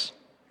 Yes.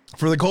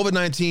 For the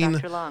COVID-19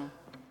 Dr. Long?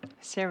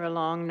 Sarah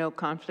Long, no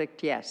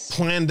conflict, yes.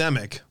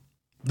 pandemic,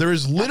 There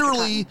is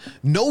literally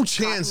no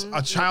chance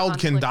a child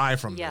can die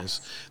from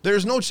this.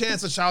 There's no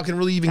chance a child can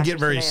really even get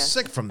very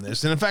sick from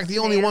this. And in fact, the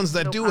only ones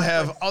that do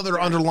have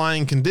other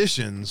underlying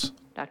conditions.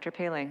 Dr.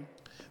 Paling.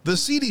 The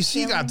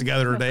CDC got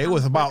together today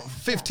with about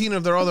 15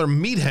 of their other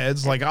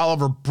meatheads like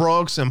Oliver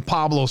Brooks and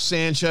Pablo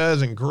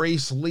Sanchez and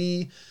Grace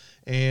Lee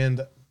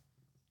and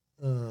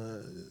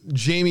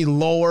Jamie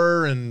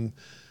Lower and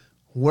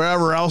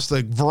wherever else,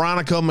 the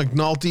Veronica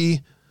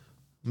McNulty.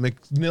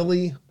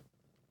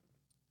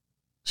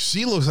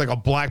 She looks like a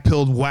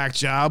black-pilled whack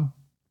job,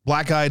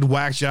 black-eyed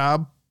whack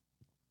job.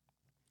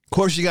 Of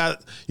course, you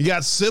got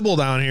Sybil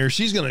down here.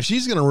 She's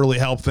gonna really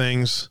help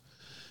things.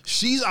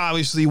 She's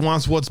obviously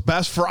wants what's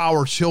best for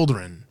our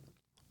children.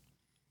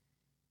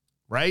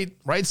 Right,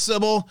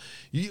 Sybil?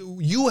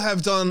 You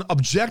have done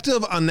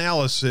objective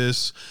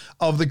analysis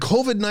of the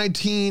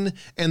COVID-19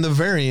 and the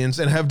variants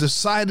and have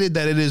decided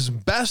that it is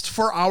best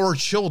for our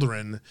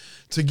children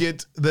to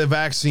get the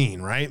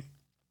vaccine, right?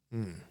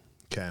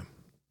 Okay.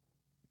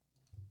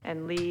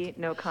 And Lee,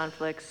 no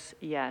conflicts,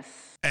 yes.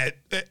 At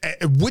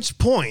which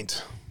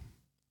point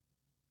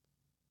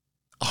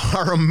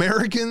are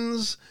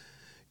Americans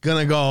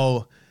gonna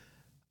go,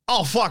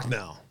 oh, fuck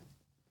no?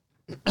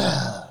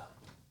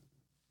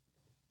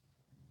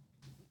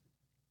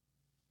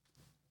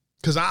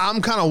 Because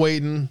I'm kind of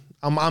waiting.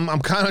 I'm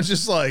kind of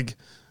just like,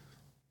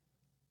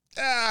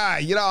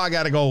 I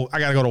gotta go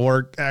to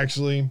work.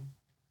 Actually,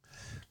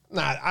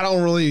 I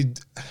don't really,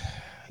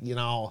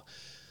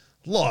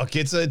 Look,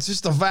 it's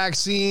just a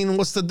vaccine.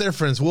 What's the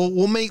difference?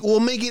 We'll make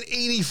it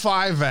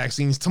 85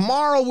 vaccines.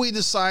 Tomorrow we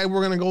decide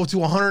we're gonna go to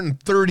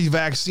 130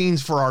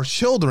 vaccines for our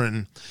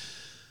children,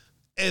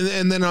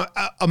 and then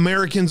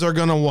Americans are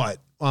gonna what?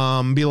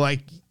 Be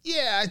like,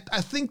 yeah,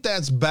 I think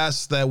that's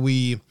best that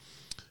we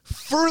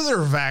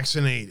further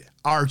vaccinate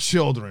our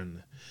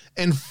children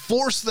and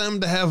force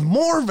them to have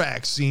more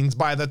vaccines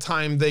by the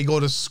time they go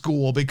to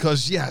school,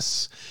 because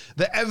yes,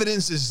 the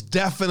evidence is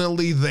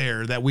definitely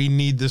there that we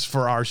need this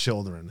for our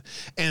children.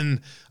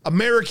 And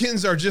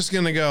Americans are just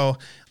going to go,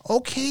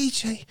 okay,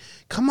 Jay,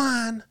 come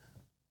on.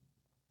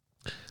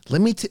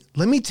 Let me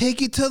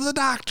take you to the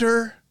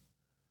doctor.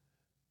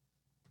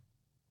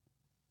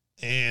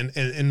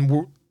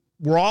 And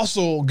we're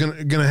also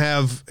going to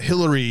have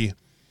Hillary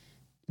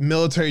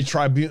military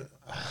tribunal.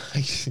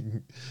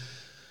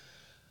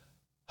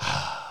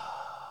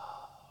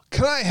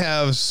 Can I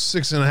have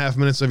 6.5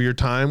 minutes of your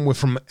time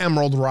from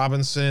Emerald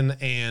Robinson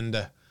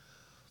and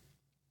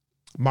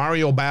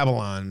Mario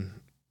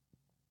Babylon?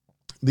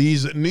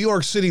 These New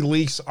York City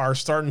leaks are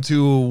starting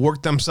to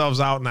work themselves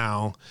out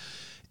now,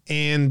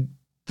 and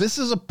this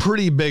is a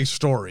pretty big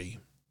story,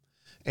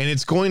 and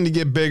it's going to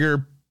get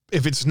bigger.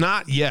 If it's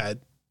not yet,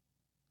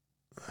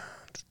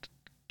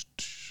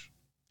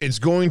 it's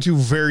going to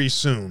very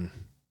soon.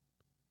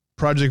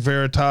 Project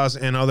Veritas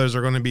and others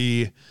are going to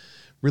be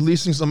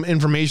releasing some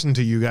information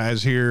to you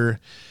guys here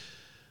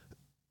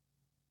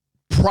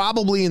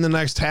probably in the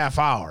next half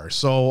hour.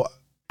 So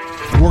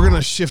we're going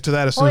to shift to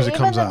that as soon as it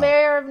comes out. Even the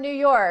mayor of New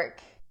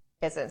York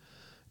isn't.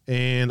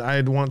 And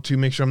I'd want to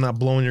make sure I'm not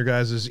blowing your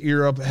guys'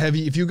 ear up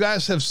heavy. If you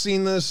guys have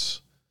seen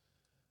this,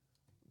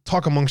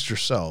 talk amongst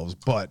yourselves,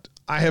 but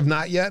I have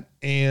not yet,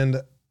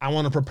 and I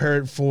want to prepare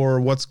it for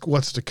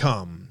what's to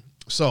come.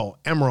 So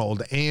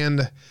Emerald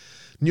and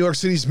New York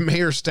City's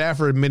mayor staff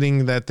are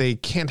admitting that they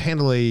can't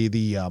handle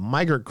the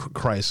migrant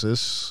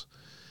crisis.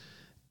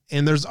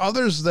 And there's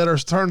others that are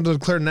starting to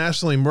declare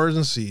national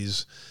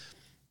emergencies.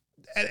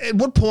 At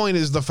what point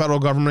is the federal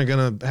government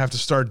going to have to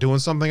start doing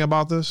something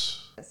about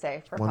this?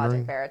 Safe for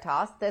Project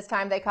Veritas. This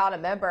time they caught a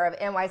member of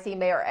NYC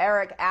Mayor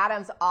Eric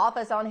Adams'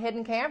 office on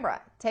hidden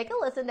camera. Take a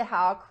listen to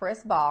how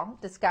Chris Ball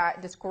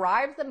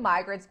describes the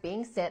migrants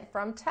being sent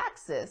from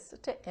Texas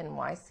to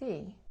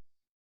NYC.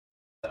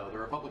 So the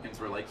Republicans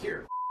were like,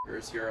 here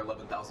are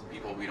 11,000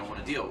 people we don't want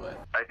to deal with.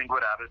 I think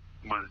what Abbott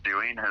was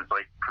doing has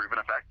proven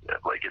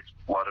effective. It's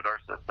flooded our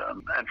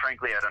system. And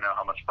frankly, I don't know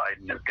how much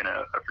Biden is going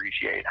to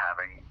appreciate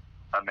having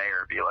a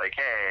mayor be like,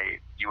 hey,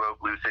 you owe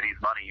blue cities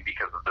money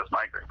because of this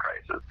migrant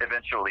crisis.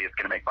 Eventually, it's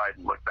going to make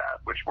Biden look bad,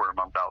 which we're a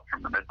month out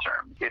from the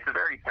midterms. It's a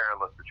very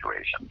perilous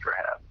situation for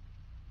him.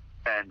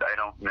 And I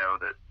don't know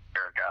that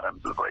Eric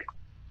Adams is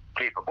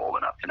capable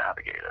enough to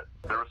navigate it.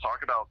 There was talk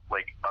about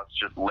us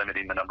just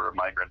limiting the number of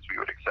migrants we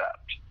would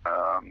accept.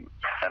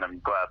 And I'm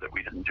glad that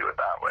we didn't do it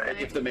that way.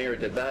 If the mayor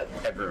did that,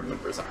 everyone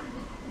would resign.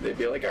 They'd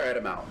be like, all right,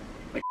 I'm out.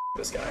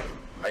 This guy.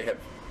 I have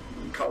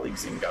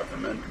colleagues in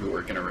government who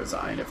are going to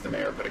resign if the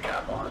mayor put a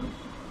cap on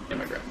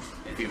immigrants.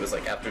 If he was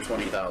after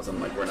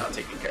 20,000, we're not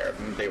taking care of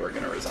them, they were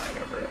going to resign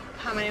over it.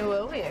 How many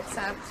will we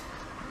accept?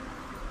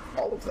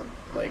 All of them.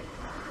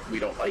 We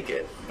don't like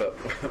it, but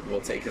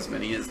we'll take as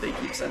many as they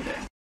keep sending.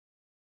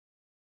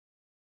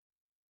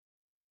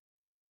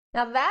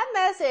 Now that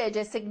message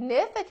is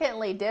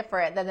significantly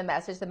different than the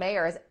message the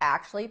mayor is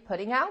actually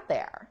putting out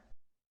there.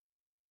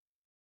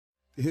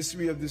 The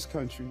history of this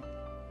country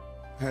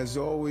has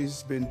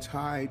always been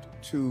tied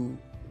to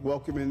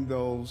welcoming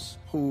those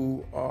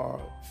who are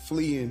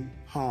fleeing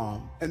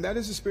harm. And that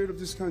is the spirit of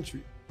this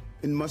country.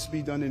 It must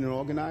be done in an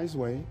organized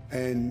way.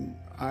 And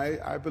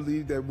I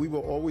believe that we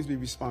will always be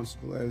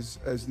responsible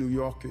as New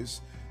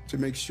Yorkers to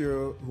make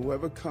sure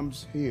whoever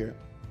comes here,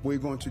 we're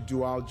going to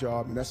do our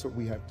job, and that's what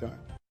we have done.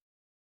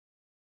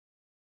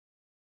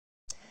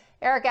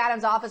 Eric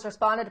Adams' office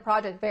responded to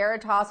Project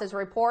Veritas'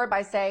 report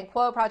by saying,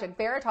 quote, Project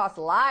Veritas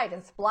lied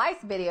and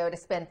spliced video to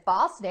spin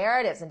false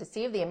narratives and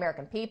deceive the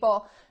American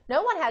people.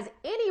 No one has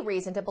any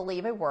reason to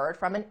believe a word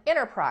from an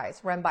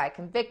enterprise run by a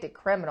convicted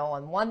criminal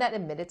and one that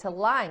admitted to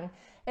lying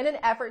in an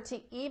effort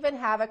to even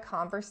have a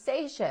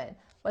conversation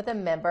with a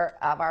member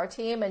of our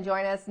team. And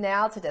join us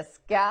now to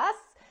discuss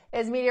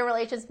is Media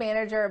Relations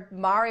Manager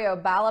Mario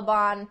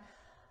Balaban.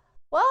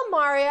 Well,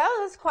 Mario,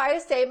 that's quite a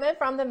statement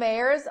from the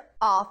mayor's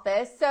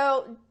office.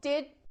 So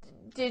did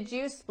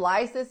you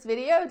splice this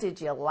video? Did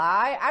you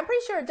lie? I'm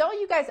pretty sure,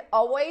 don't you guys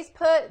always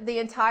put the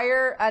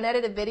entire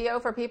unedited video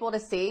for people to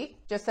see,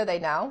 just so they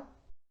know?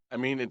 I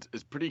mean,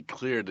 it's pretty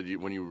clear that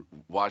when you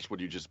watch what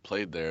you just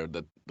played there,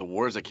 that the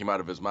words that came out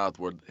of his mouth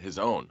were his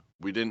own.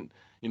 We didn't,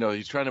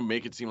 he's trying to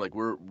make it seem like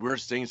we're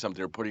saying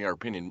something or putting our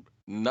opinion.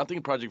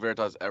 Nothing Project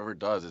Veritas ever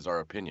does is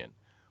our opinion.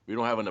 We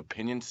don't have an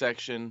opinion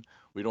section.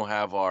 We don't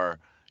have our...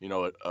 we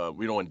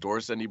don't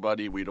endorse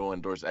anybody. We don't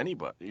endorse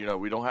anybody.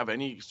 We don't have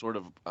any sort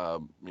of,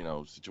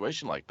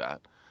 situation like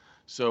that.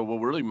 So what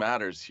really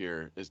matters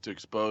here is to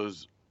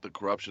expose the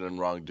corruption and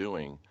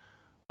wrongdoing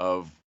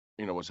of,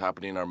 what's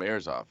happening in our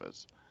mayor's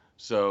office.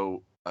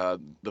 So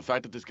the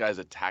fact that this guy is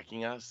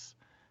attacking us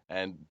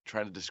and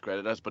trying to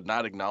discredit us, but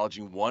not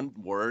acknowledging one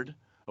word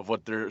of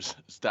what their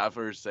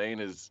staffer is saying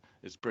is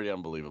pretty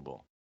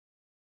unbelievable.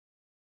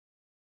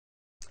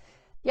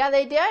 Yeah,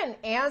 they didn't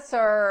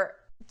answer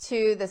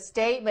to the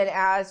statement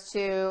as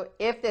to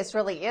if this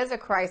really is a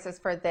crisis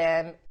for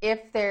them,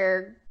 if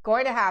they're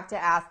going to have to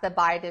ask the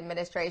Biden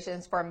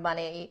administrations for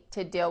money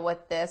to deal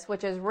with this,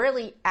 which is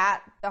really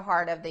at the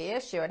heart of the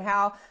issue, and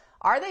how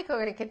are they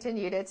going to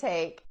continue to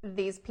take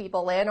these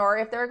people in, or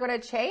if they're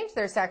going to change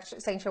their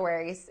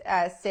sanctuary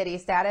city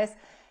status.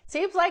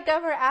 Seems like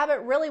Governor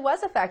Abbott really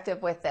was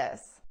effective with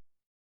this.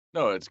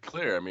 No, it's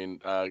clear. I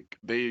mean, I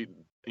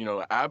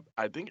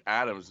think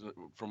Adams,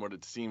 from what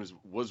it seems,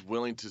 was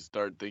willing to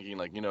start thinking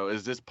like,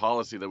 is this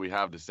policy that we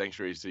have, the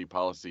sanctuary city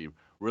policy,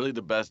 really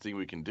the best thing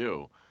we can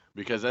do?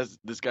 Because as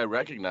this guy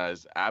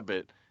recognized,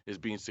 Abbott is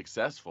being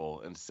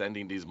successful in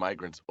sending these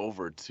migrants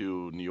over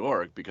to New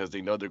York because they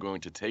know they're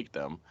going to take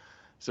them.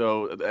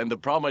 So, and the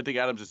problem I think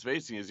Adams is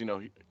facing is,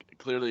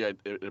 clearly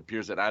it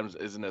appears that Adams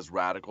isn't as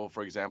radical,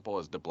 for example,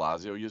 as de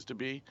Blasio used to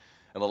be.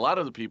 And a lot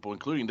of the people,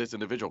 including this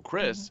individual,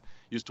 Chris,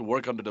 used to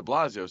work under de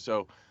Blasio.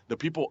 So the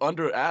people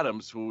under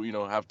Adams who,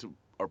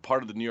 are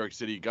part of the New York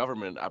City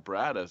government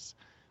apparatus,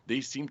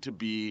 they seem to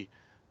be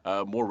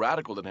more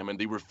radical than him. And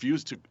they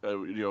refuse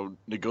to,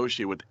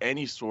 negotiate with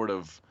any sort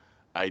of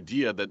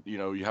idea that,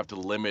 you have to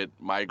limit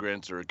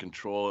migrants or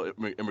control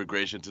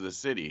immigration to the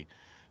city.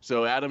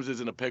 So Adams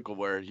is in a pickle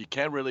where he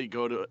can't really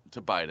go to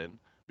Biden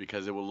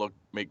because it will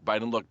make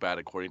Biden look bad,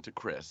 according to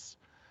Chris.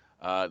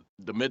 The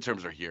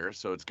midterms are here,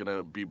 so it's going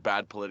to be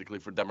bad politically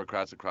for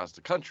Democrats across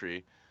the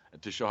country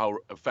to show how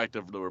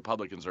effective the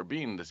Republicans are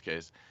being in this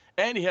case.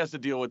 And he has to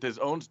deal with his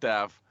own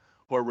staff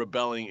who are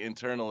rebelling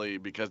internally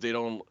because they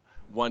don't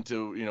want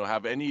to,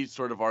 have any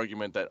sort of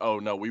argument that, oh,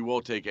 no, we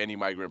will take any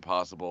migrant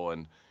possible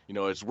and,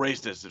 it's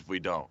racist if we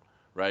don't,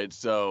 right?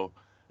 So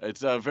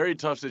it's a very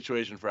tough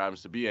situation for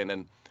Adams to be in.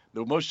 And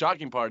the most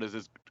shocking part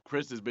is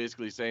Chris is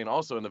basically saying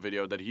also in the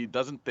video that he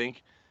doesn't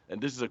think, and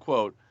this is a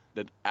quote,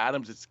 that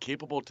Adams is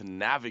capable to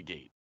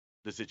navigate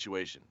the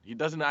situation. He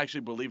doesn't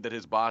actually believe that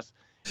his boss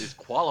is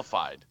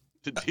qualified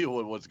to deal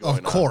with what's going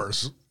on. Of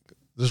course.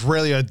 There's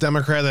rarely a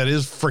Democrat that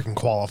is freaking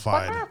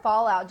qualified. What kind of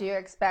fallout do you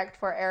expect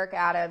for Eric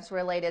Adams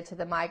related to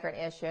the migrant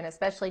issue, and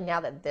especially now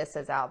that this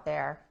is out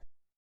there?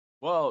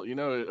 Well,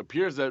 it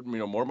appears that,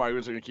 more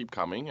migrants are going to keep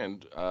coming.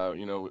 And,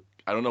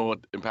 I don't know what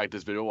impact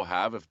this video will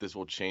have, if this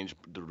will change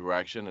the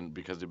direction and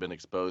because they've been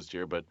exposed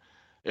here. But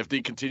if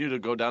they continue to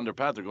go down their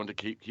path, they're going to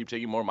keep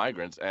taking more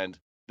migrants. And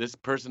this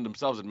person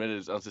themselves admitted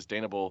it's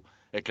unsustainable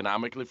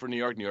economically for New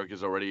York. New York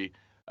is already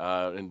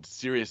in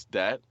serious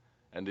debt,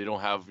 and they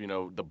don't have,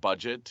 the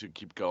budget to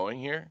keep going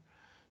here.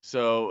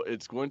 So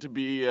it's going to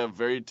be a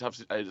very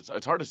tough.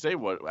 It's hard to say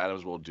what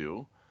Adams will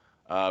do.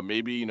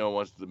 Maybe,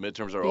 once the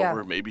midterms are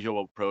over, maybe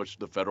he'll approach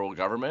the federal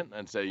government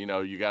and say,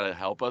 you got to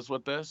help us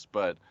with this.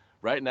 But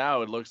right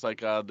now, it looks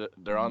like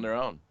they're on their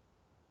own.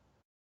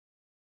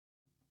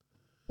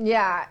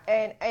 Yeah,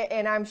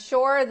 and I'm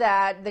sure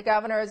that the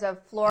governors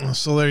of Florida.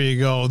 So there you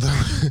go.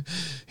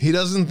 He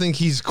doesn't think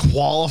he's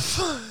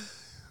qualified.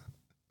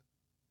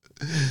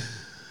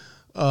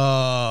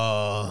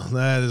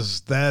 That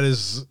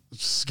is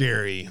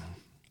scary,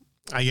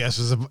 I guess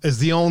is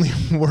the only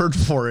word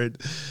for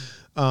it.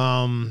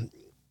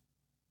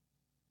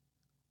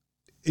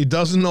 He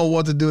doesn't know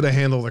what to do to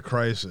handle the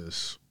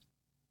crisis.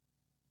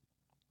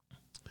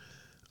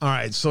 All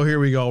right, so here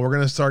we go. We're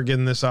going to start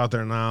getting this out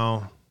there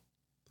now.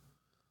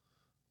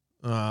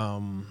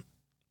 And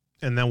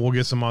then we'll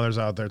get some others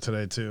out there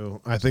today too.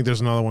 I think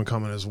there's another one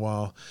coming as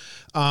well.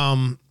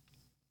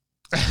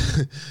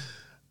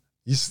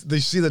 They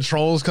see the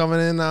trolls coming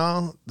in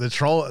now.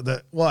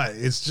 What?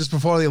 It's just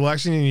before the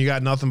election, and you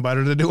got nothing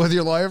better to do with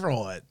your life, or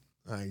what?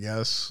 I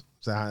guess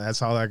that's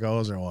how that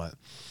goes, or what?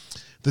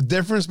 The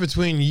difference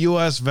between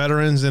U.S.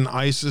 veterans and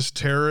ISIS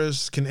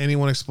terrorists. Can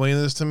anyone explain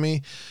this to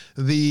me?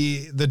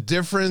 The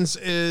difference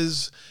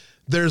is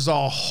there's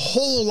a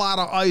whole lot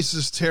of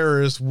ISIS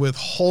terrorists with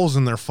holes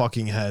in their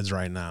fucking heads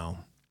right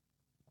now.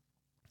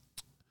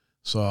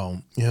 So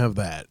you have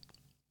that.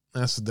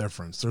 That's the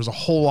difference. There's a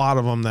whole lot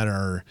of them that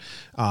are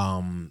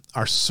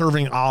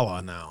serving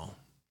Allah now.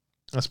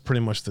 That's pretty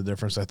much the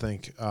difference, I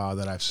think,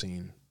 that I've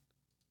seen.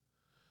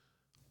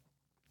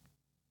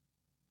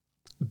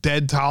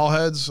 Dead towel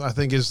heads, I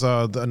think, is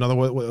another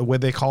way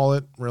they call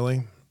it,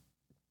 really.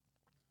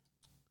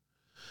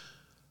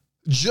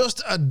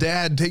 Just a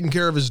dad taking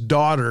care of his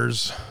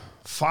daughters.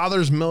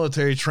 Father's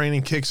military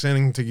training kicks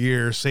into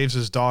gear, saves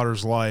his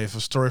daughter's life.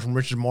 A story from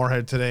Richard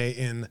Moorhead today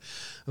in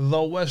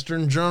the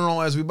Western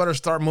Journal, as we better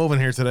start moving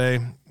here today.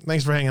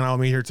 Thanks for hanging out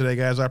with me here today,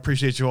 guys. I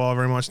appreciate you all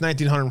very much.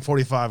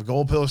 1,945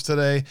 gold pills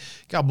today.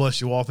 God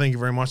bless you all. Thank you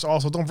very much.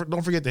 Also,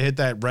 don't forget to hit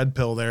that red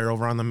pill there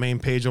over on the main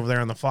page over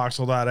there on the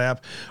Foxhole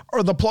app,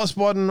 or the plus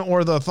button,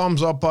 or the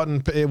thumbs up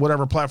button,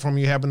 whatever platform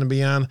you happen to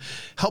be on.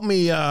 Help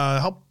me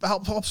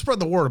help spread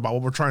the word about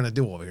what we're trying to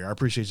do over here. I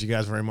appreciate you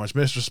guys very much.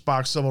 Mr.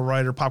 Spock, Civil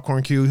Writer,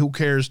 Popcorn Q, Who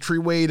Cares, Tree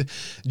Wade,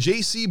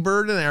 JC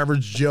Bird, and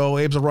Average Joe.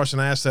 Abe's a Russian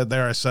asset.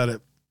 There, I said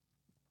it.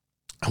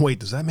 Wait,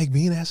 does that make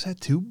me an asset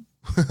too?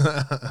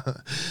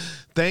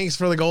 Thanks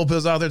for the gold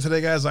pills out there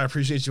today, guys. I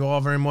appreciate you all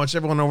very much.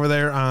 Everyone over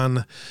there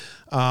on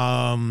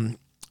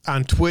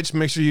Twitch,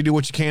 make sure you do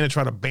what you can to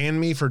try to ban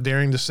me for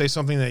daring to say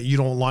something that you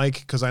don't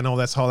like, because I know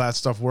that's how that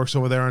stuff works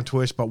over there on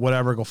Twitch. But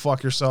whatever, go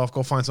fuck yourself.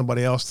 Go find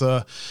somebody else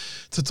to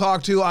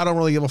talk to. I don't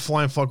really give a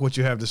flying fuck what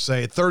you have to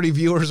say. 30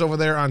 viewers over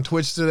there on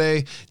Twitch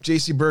today.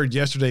 JC Bird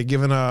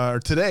giving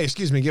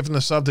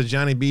a sub to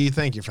Johnny B.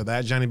 Thank you for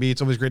that, Johnny B.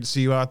 It's always great to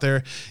see you out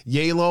there.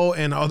 Yalo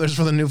and others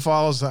for the new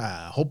follows.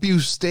 Hope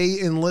you stay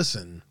and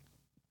listen.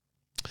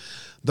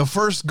 The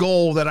first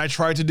goal that I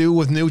try to do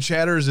with new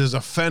chatters is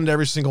offend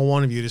every single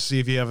one of you to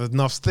see if you have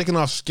thick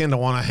enough skin to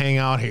want to hang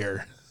out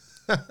here.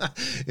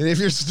 And if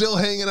you're still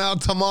hanging out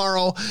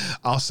tomorrow,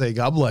 I'll say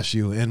God bless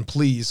you. And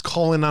please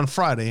call in on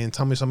Friday and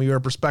tell me some of your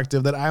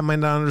perspective that I might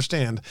not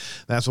understand.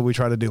 That's what we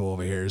try to do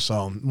over here.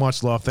 So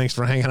much love. Thanks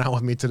for hanging out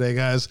with me today,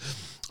 guys.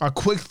 A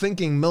quick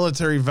thinking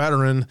military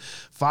veteran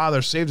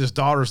father saved his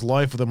daughter's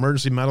life with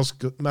emergency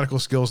medical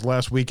skills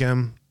last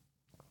weekend.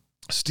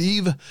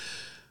 Steve...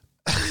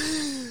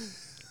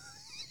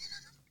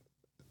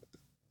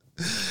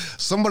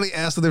 Somebody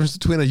asked the difference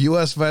between a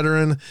U.S.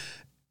 veteran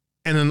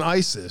and an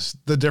ISIS.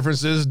 The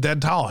difference is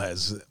dead towel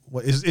heads.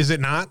 Is it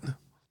not?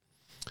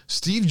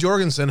 Steve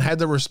Jorgensen had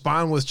to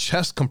respond with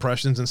chest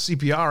compressions and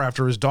CPR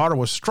after his daughter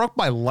was struck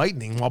by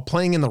lightning while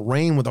playing in the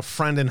rain with a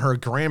friend in her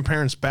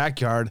grandparents'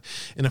 backyard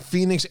in a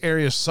Phoenix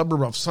area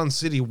suburb of Sun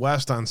City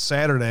West on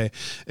Saturday.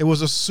 It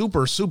was a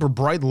super, super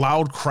bright,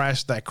 loud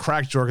crash that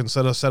cracked,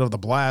 Jorgensen said of the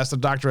blast. The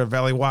doctor at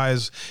Valley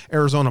Wise,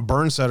 Arizona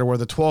Burn Center, where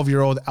the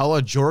 12-year-old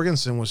Ella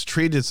Jorgensen was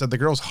treated, said the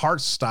girl's heart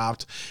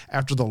stopped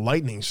after the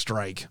lightning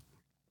strike.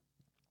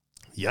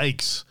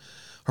 Yikes.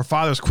 Her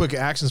father's quick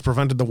actions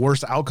prevented the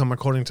worst outcome,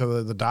 according to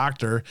the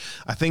doctor.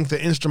 I think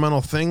the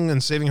instrumental thing in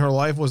saving her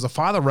life was the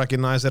father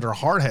recognized that her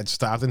heart had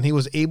stopped, and he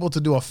was able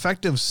to do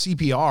effective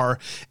CPR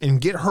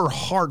and get her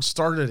heart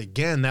started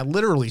again. That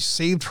literally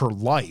saved her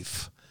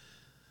life.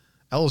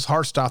 Ella's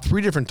heart stopped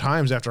 3 different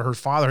times after her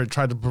father had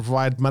tried to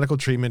provide medical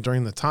treatment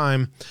during the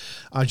time.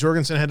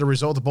 Jorgensen had to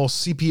resort to both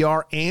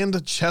CPR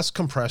and chest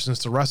compressions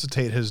to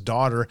resuscitate his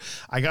daughter.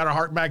 I got her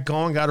heart back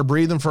going, got her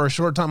breathing for a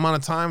short amount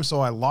of time, so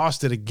I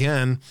lost it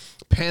again.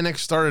 Panic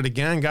started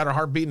again, got her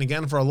heart beating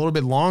again for a little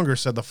bit longer,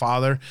 said the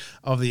father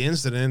of the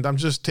incident. I'm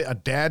just a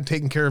dad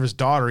taking care of his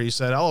daughter. He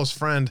said Ella's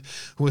friend,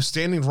 who was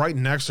standing right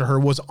next to her,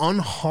 was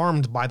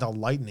unharmed by the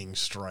lightning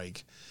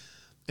strike.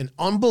 And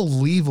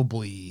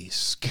unbelievably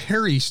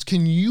scary.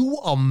 Can you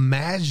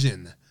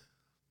imagine?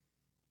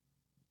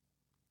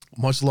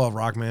 Much love,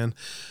 Rockman.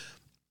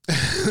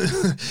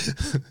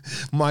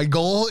 My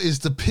goal is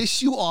to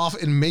piss you off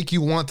and make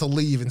you want to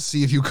leave and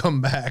see if you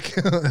come back.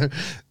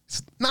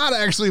 It's not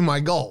actually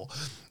my goal,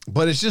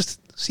 but it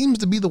just seems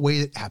to be the way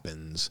it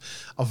happens.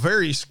 A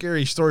very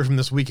scary story from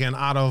this weekend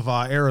out of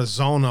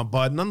Arizona,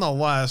 but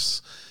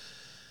nonetheless,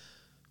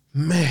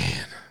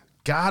 man,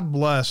 God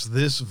bless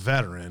this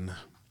veteran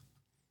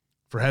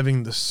for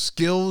having the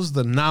skills,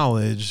 the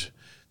knowledge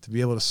to be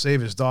able to save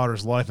his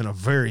daughter's life in a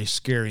very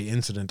scary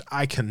incident.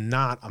 I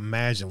cannot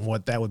imagine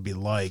what that would be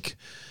like.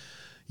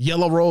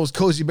 Yellow Rose,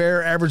 Cozy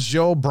Bear, Average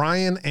Joe,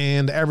 Brian,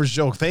 and Average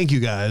Joe. Thank you,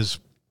 guys.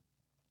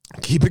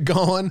 Keep it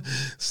going.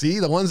 See,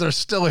 the ones that are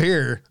still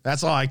here,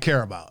 that's all I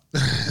care about.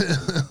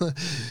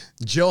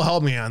 Joe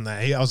helped me on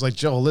that. I was like,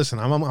 Joe, listen,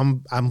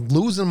 I'm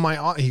losing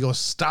my. He goes,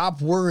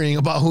 stop worrying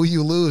about who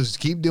you lose.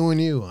 Keep doing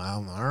you.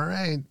 I'm all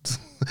right.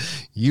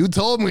 You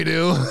told me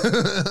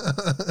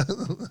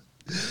to.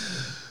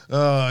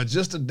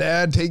 Just a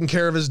dad taking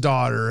care of his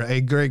daughter. A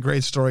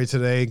great story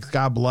today.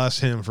 God bless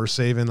him for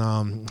saving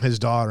his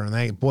daughter. And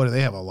they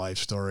have a life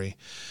story.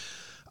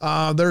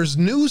 There's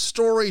news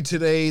story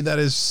today that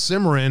is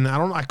simmering. I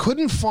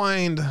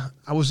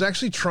was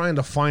actually trying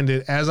to find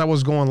it as I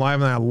was going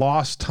live and I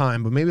lost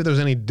time, but maybe there's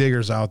any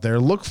diggers out there.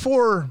 Look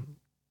for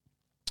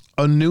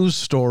a news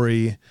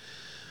story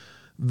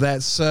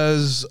that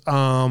says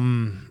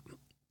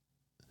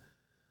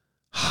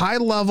high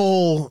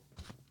level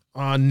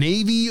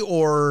Navy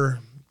or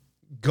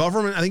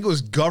government, I think it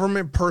was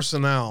government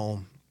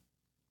personnel,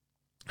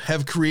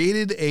 have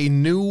created a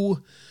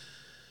new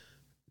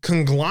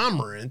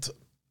conglomerate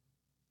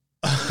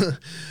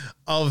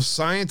of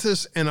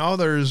scientists and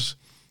others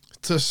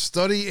to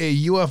study a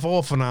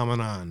UFO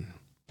phenomenon.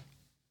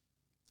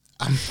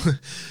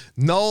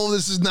 No,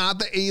 this is not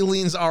the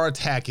aliens are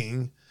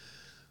attacking,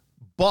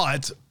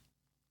 but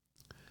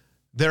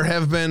there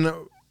have been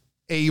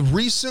a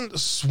recent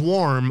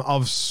swarmed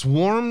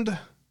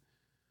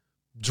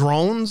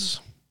drones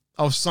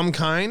of some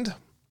kind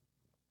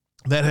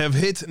that have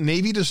hit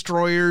Navy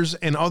destroyers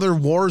and other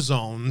war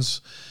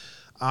zones.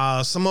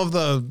 Some of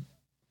the,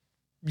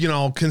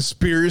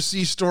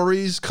 conspiracy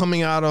stories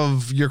coming out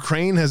of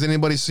Ukraine. Has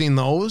anybody seen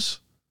those?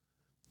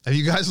 Have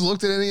you guys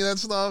looked at any of that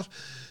stuff?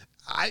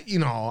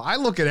 I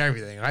look at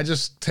everything. I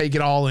just take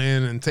it all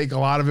in and take a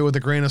lot of it with a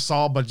grain of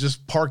salt, but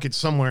just park it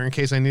somewhere in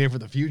case I need it for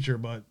the future.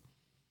 But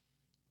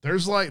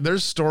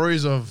there's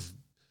stories of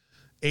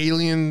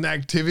alien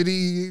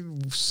activity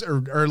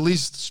or at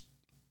least,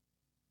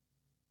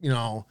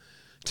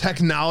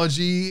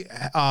 technology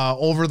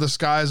over the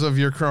skies of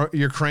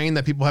Ukraine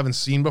that people haven't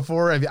seen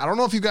before. I don't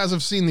know if you guys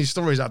have seen these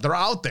stories out. They're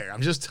out there.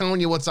 I'm just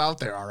telling you what's out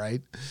there. All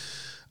right.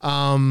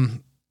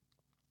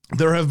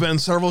 There have been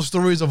several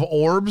stories of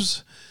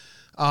orbs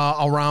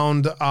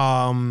around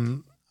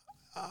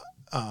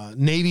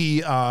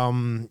Navy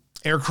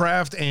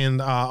aircraft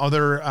and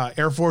other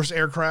Air Force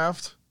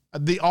aircraft.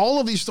 All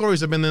of these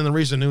stories have been in the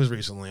recent news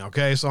recently,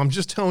 okay? So I'm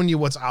just telling you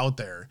what's out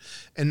there.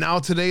 And now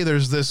today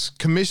there's this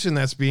commission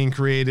that's being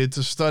created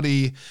to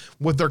study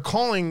what they're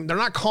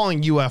not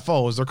calling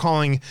UFOs, they're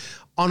calling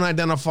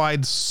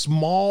unidentified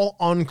small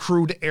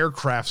uncrewed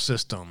aircraft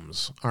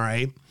systems, all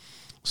right?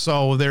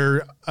 So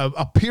there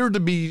appear to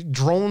be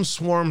drone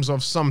swarms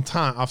of some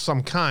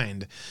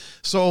kind.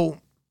 So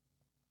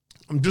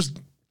I'm just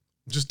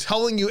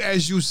telling you,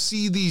 as you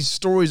see these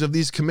stories of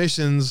these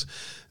commissions,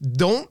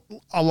 don't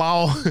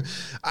allow,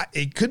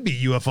 it could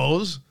be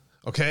UFOs,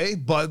 okay?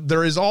 But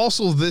there is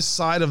also this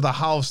side of the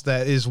house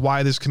that is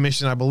why this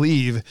commission, I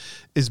believe,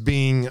 is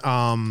being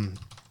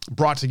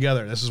brought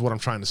together. This is what I'm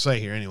trying to say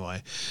here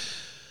anyway.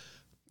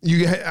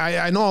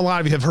 I know a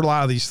lot of you have heard a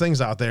lot of these things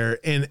out there.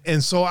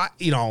 And so,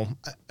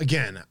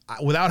 again,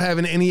 without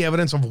having any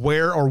evidence of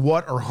where or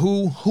what or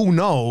who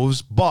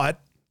knows, but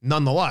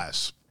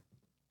nonetheless,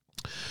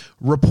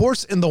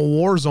 reports in the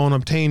war zone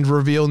obtained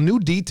reveal new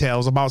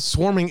details about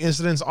swarming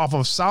incidents off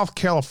of Southern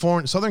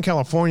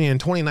California in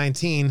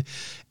 2019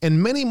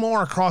 and many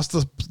more across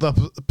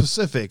the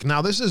Pacific.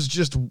 Now, this is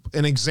just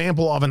an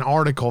example of an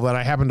article that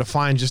I happened to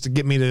find just to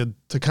get me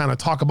to kind of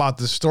talk about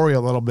this story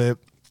a little bit.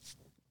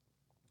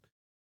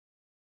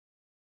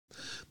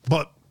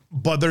 But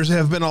there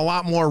have been a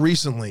lot more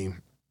recently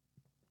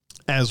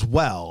as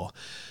well.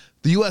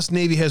 The U.S.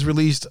 Navy has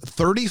released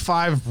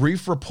 35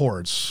 brief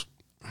reports.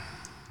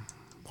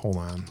 Hold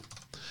on.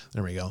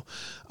 There we go.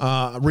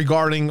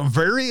 Regarding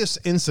various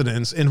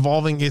incidents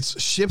involving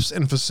its ships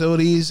and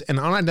facilities and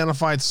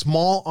unidentified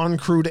small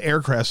uncrewed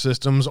aircraft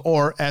systems,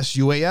 or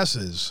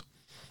SUASs,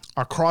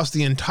 across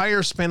the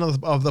entire span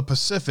of the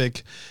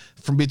Pacific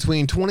from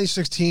between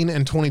 2016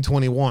 and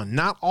 2021.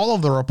 Not all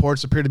of the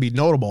reports appear to be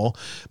notable,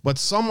 but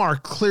some are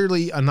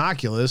clearly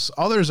innocuous.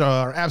 Others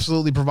are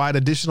absolutely provide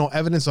additional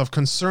evidence of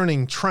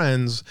concerning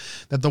trends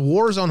that the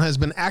war zone has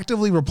been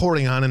actively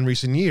reporting on in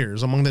recent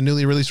years. Among the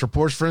newly released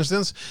reports, for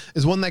instance,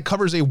 is one that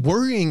covers a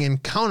worrying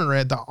encounter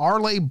at the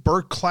Arleigh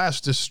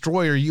Burke-class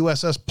destroyer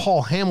USS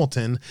Paul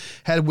Hamilton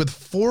had with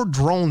 4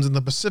 drones in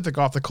the Pacific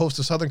off the coast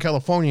of Southern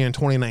California in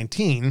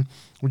 2019,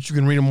 which you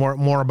can read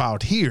more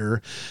about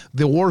here.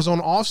 The war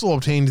zone also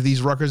obtained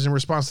these records in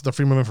response to the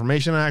Freedom of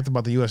Information Act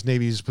about the U.S.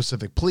 Navy's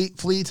Pacific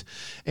Fleet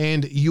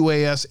and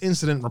UAS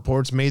incident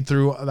reports made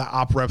through the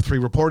OPREP 3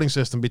 reporting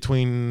system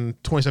between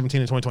 2017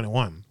 and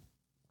 2021.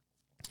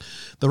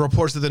 The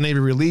reports that the Navy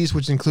released,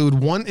 which include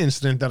one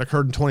incident that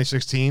occurred in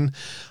 2016,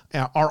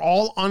 are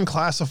all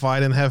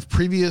unclassified and have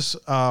previous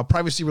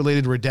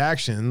privacy-related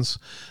redactions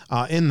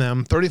in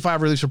them.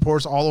 35 release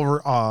reports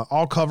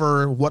all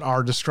cover what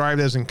are described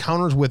as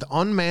encounters with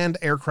unmanned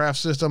aircraft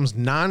systems,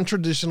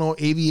 non-traditional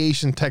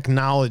aviation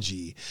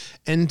technology.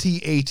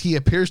 NTAT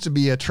appears to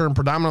be a term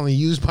predominantly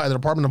used by the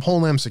Department of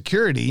Homeland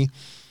Security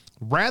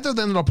rather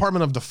than the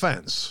Department of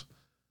Defense.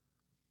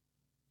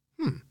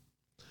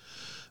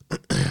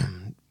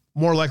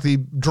 More likely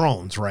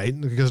drones, right?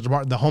 Because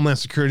the Homeland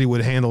Security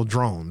would handle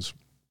drones.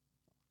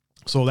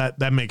 So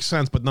that makes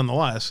sense, but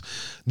nonetheless,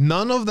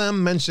 none of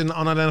them mention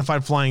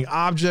unidentified flying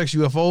objects,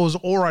 UFOs,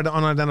 or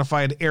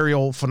unidentified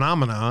aerial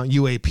phenomena,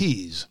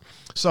 UAPs.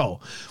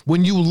 So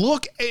when you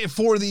look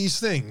for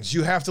these things,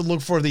 you have to look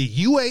for the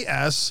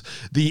UAS,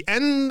 the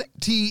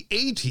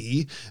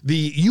NTAT,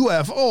 the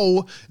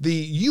UFO,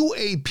 the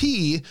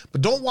UAP,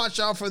 but don't watch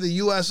out for the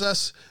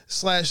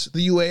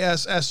USS/the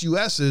UAS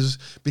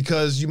SUSs,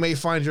 because you may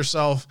find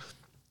yourself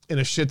in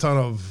a shit ton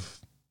of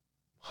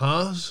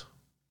huhs.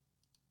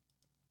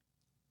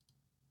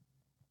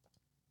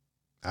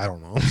 I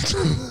don't know.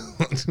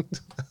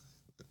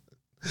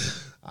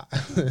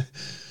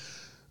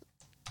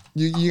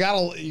 you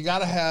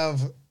gotta have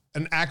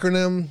an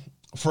acronym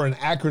for an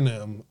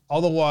acronym.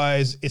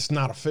 Otherwise, it's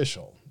not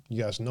official.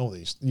 You guys know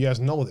these. You guys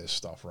know this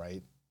stuff,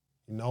 right?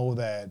 You know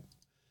that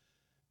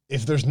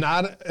if there's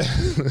not.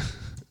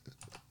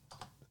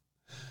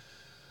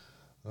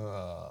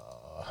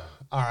 All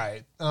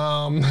right.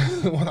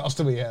 What else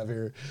do we have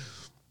here?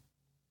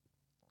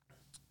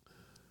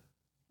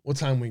 What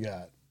time we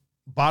got?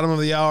 Bottom of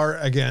the hour.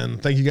 Again,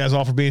 thank you guys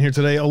all for being here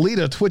today.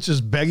 Alita, Twitch is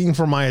begging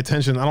for my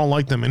attention. I don't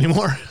like them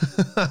anymore.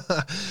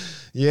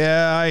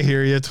 Yeah, I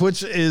hear you.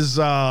 Twitch is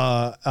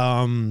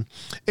an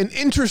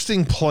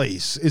interesting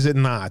place, is it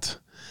not?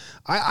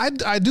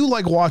 I do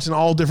like watching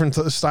all different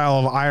style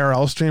of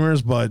IRL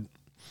streamers, but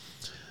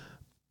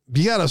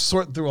you got to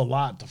sort through a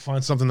lot to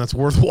find something that's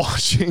worth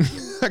watching.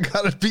 I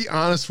got to be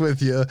honest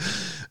with you,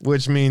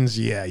 which means,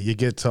 yeah, you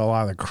get to a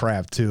lot of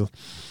crap too.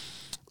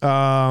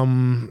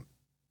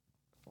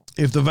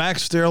 If the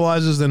vax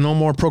sterilizes, then no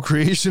more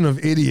procreation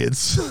of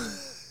idiots.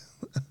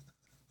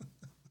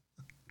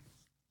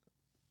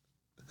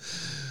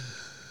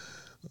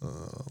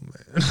 Oh,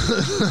 man.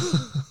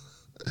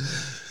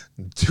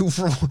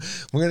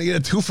 We're going to get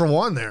a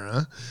 2-for-1 there,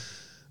 huh?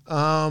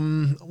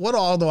 What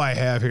all do I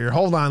have here?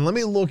 Hold on. Let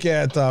me look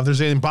at if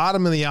there's any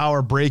bottom of the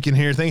hour break in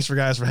here. Thanks for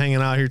hanging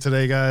out here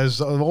today,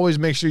 guys. Always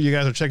make sure you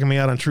guys are checking me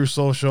out on True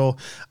Social.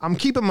 I'm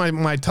keeping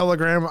my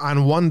Telegram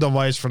on one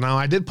device for now.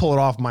 I did pull it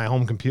off my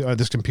home computer,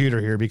 this computer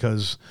here,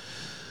 because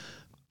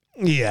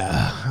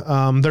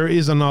there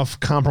is enough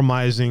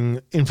compromising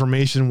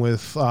information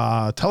with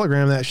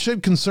Telegram that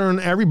should concern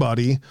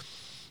everybody.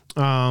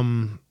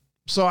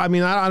 So, I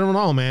mean, I don't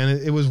know, man.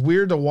 It was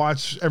weird to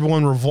watch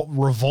everyone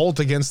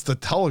revolt against the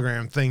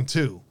Telegram thing,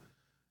 too.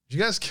 Did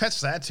you guys catch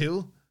that,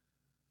 too?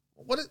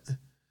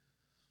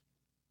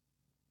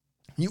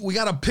 We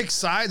got to pick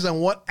sides on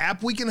what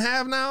app we can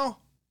have now?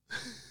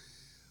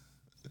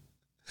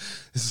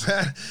 Is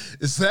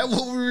that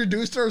what we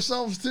reduced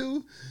ourselves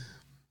to?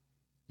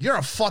 You're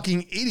a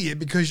fucking idiot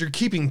because you're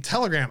keeping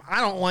Telegram. I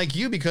don't like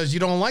you because you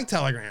don't like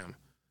Telegram.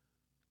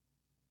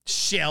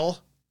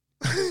 Shell.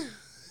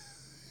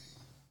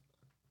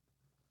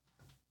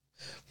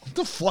 What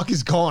the fuck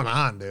is going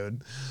on,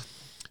 dude?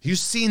 You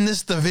seen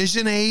this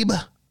division, Abe?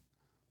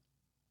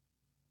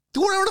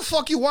 Do whatever the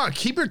fuck you want.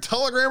 Keep your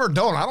Telegram or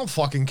don't. I don't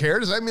fucking care.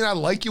 Does that mean I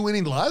like you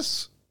any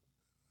less?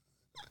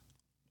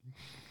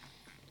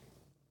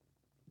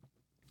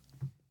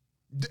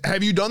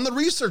 Have you done the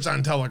research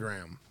on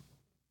Telegram?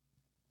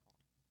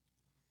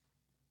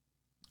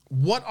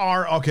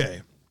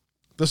 The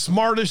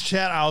smartest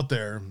chat out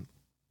there?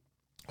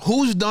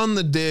 Who's done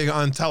the dig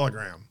on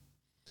Telegram?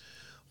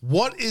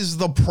 What is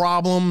the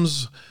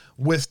problems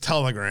with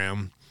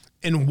Telegram,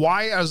 and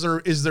why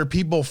is there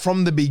people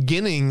from the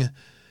beginning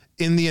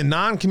in the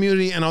Anon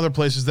community and other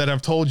places that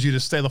have told you to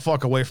stay the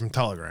fuck away from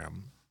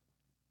Telegram?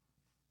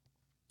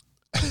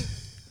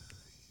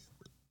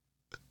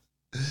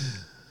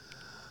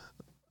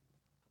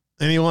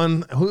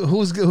 Anyone?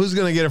 Who's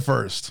going to get it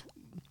first?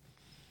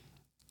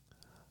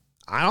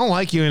 I don't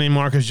like you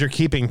anymore because you're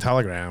keeping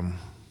Telegram.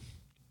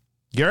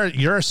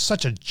 You're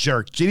such a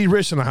jerk. JD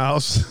Rich in the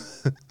house.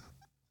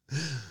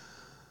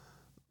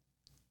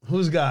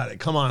 Who's got it?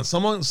 Come on,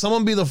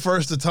 someone be the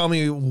first to tell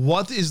me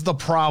what is the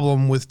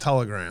problem with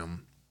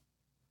Telegram.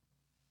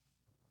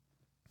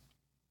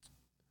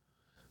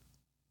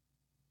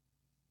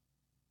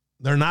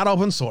 They're not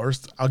open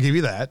sourced. I'll give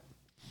you that.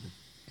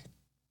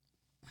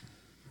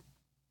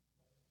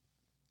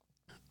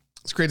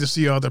 It's great to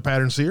see you out there,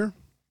 Pattern Seer.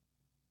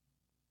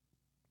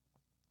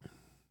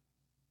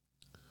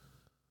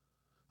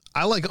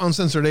 I like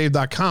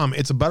uncensoredabe.com.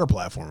 It's a better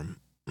platform.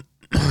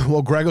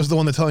 Well, Greg was the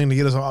one that's telling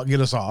you to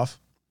get us off.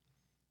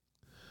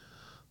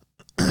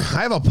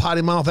 I have a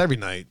potty mouth every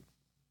night.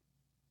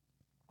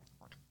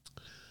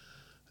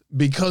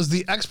 Because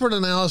the expert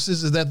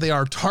analysis is that they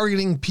are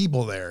targeting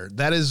people there.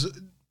 That is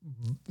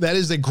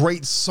a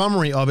great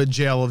summary of it,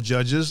 Jail of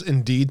Judges.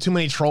 Indeed. Too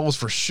many trolls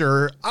for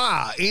sure.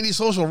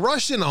 Anti-social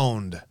Russian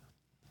owned.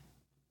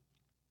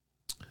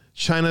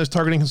 China is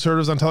targeting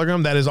conservatives on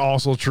Telegram. That is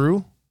also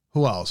true.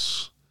 Who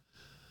else?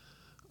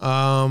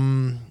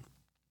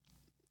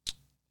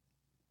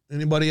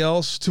 Anybody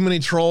else? Too many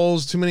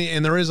trolls,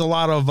 and there is a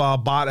lot of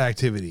bot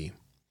activity,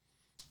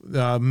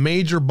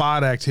 major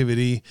bot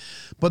activity.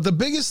 But the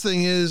biggest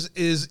thing is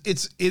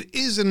it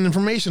is an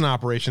information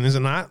operation, is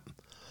it not?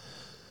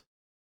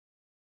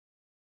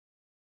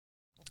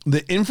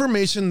 The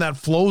information that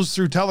flows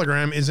through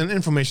Telegram is an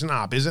information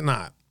op, is it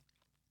not?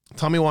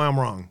 Tell me why I'm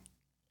wrong.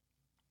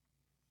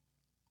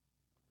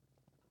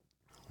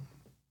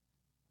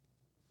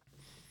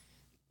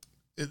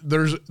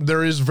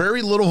 There is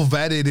very little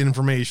vetted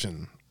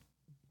information.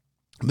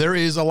 There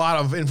is a lot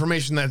of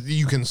information that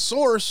you can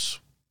source,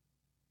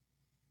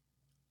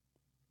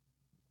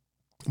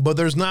 but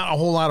there's not a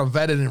whole lot of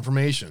vetted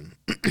information.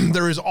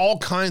 There is all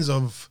kinds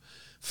of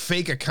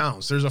fake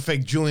accounts. There's a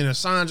fake Julian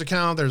Assange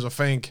account. There's a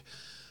fake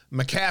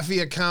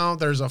McAfee account.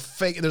 There's a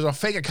fake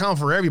account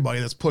for everybody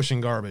that's pushing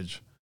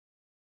garbage.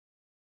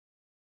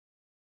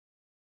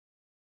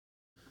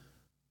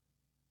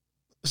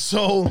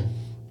 So,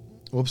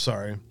 whoops,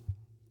 sorry.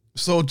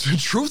 So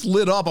truth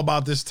lit up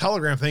about this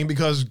Telegram thing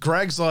because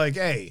Greg's like,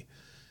 hey,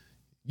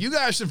 you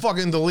guys should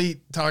fucking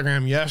delete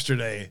Telegram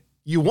yesterday.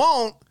 You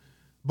won't,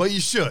 but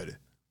you should.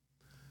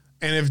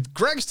 And if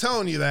Greg's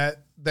telling you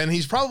that, then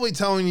he's probably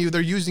telling you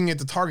they're using it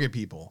to target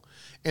people.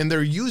 And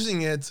they're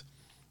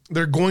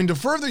going to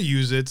further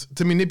use it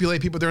to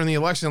manipulate people during the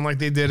election like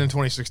they did in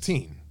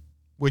 2016,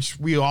 which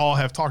we all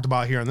have talked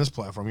about here on this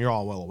platform. You're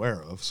all well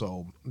aware of.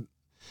 So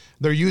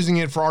they're using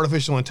it for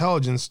artificial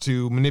intelligence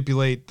to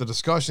manipulate the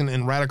discussion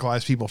and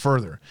radicalize people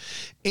further.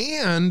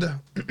 And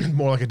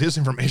more like a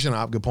disinformation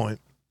op, good point.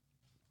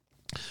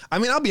 I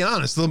mean, I'll be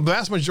honest, the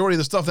vast majority of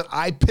the stuff that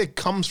I pick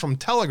comes from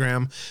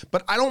Telegram,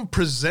 but I don't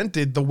present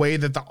it the way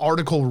that the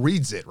article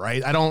reads it,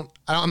 right?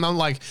 I'm not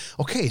like,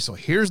 okay, so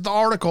here's the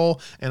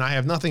article and I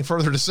have nothing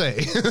further to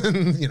say.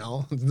 You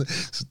know,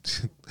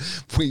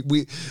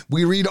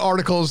 we read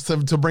articles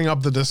to bring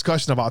up the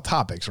discussion about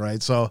topics,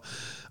 right? So,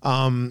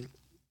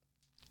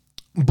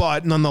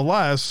 but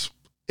nonetheless,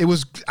 I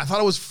thought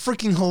it was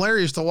freaking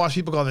hilarious to watch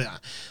people go,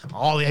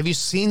 oh, have you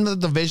seen the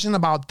division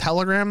about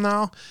Telegram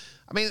now?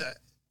 I mean,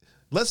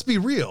 let's be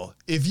real.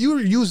 If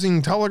you're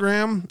using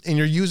Telegram and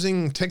you're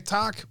using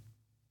TikTok,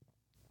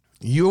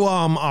 you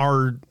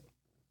are,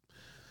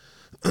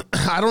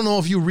 I don't know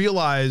if you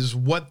realize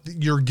what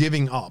you're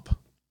giving up,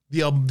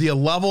 the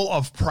level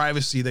of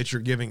privacy that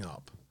you're giving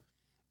up.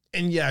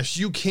 And yes,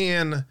 you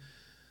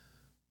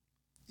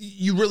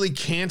really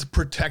can't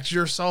protect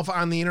yourself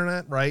on the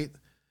internet, right?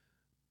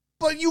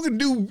 But you can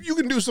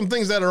do some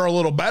things that are a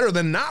little better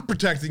than not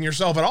protecting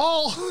yourself at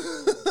all.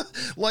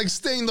 Like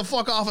staying the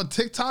fuck off of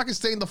TikTok and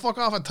staying the fuck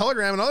off of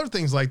Telegram and other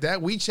things like that,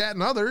 WeChat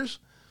and others.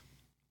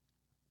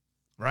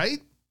 Right?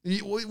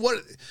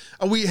 What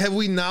have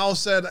we now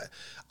said?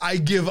 I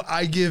give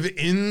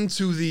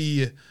into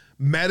the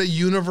meta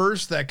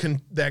universe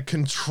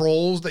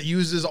that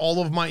uses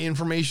all of my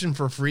information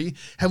for free.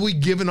 Have we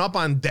given up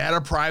on data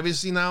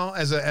privacy now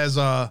as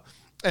a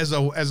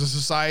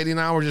society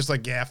now? We're just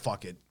like, yeah,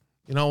 fuck it.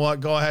 You know what?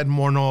 Go ahead and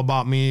more know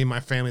about me and my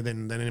family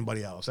than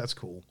anybody else. That's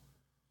cool.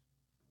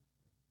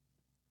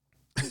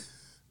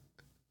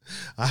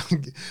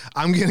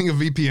 I'm getting a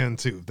VPN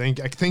too.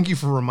 Thank you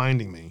for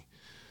reminding me.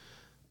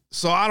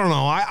 So I don't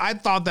know. I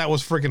thought that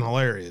was freaking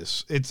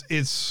hilarious.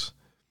 It's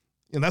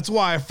and that's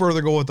why I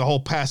further go with the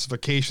whole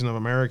pacification of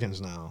Americans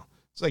now.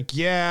 It's like,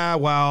 yeah,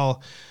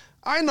 well,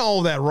 I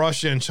know that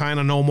Russia and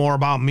China know more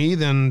about me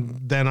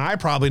than I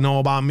probably know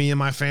about me and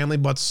my family,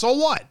 but so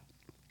what?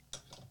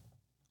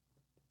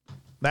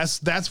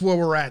 That's where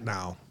we're at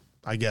now,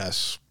 I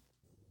guess.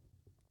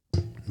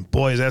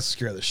 Boy, that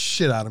scared the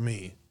shit out of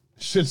me.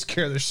 Should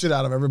scare the shit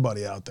out of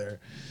everybody out there.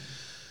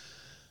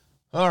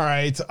 All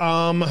right.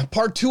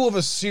 Part 2 of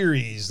a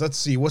series. Let's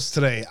see. What's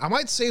today? I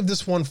might save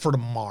this one for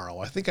tomorrow.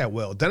 I think I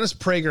will. Dennis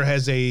Prager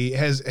has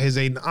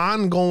an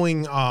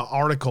ongoing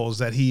articles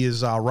that he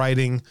is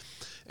writing,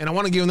 and I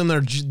want to give them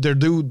their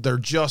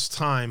just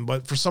time.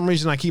 But for some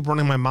reason, I keep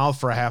running my mouth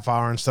for a half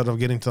hour instead of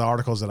getting to the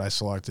articles that I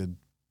selected.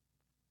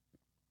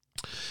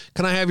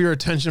 Can I have your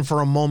attention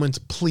for a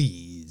moment,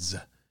 please?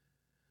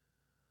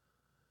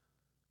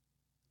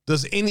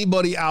 Does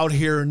anybody out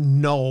here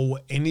know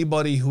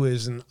anybody who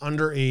is an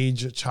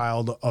underage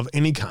child of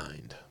any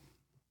kind?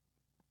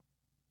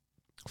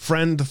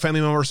 Friend,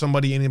 family member,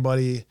 somebody,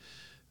 anybody?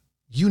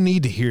 You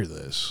need to hear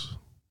this.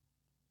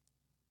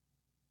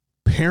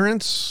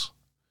 Parents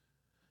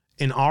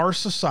in our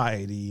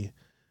society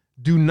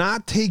do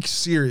not take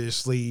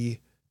seriously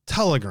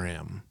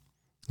Telegram,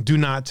 do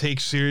not take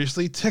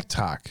seriously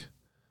TikTok,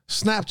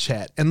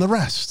 Snapchat, and the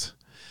rest.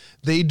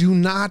 They do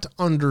not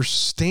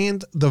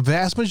understand, the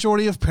vast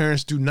majority of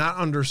parents do not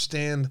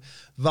understand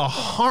the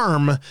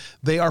harm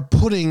they are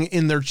putting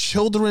in their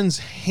children's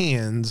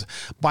hands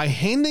by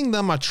handing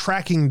them a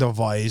tracking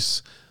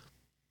device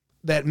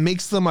that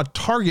makes them a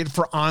target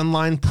for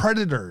online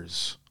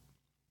predators.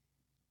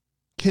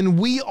 Can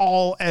we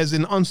all, as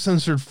an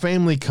uncensored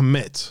family,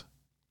 commit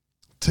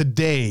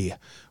today,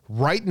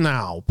 right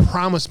now,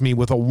 promise me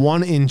with a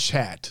 1 in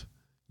chat,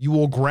 you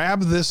will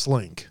grab this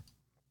link.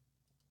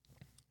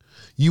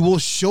 You will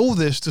show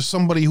this to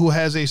somebody who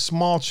has a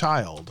small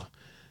child,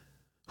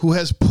 who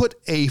has put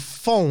a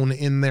phone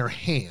in their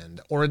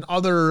hand or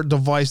another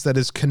device that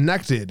is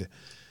connected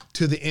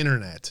to the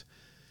internet.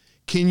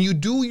 Can you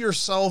do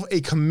yourself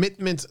a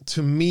commitment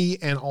to me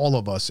and all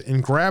of us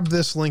and grab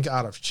this link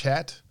out of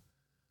chat?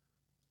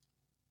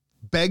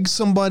 beg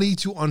somebody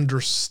to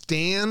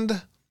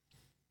understand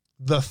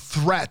the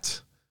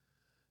threat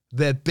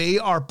that they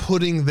are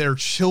putting their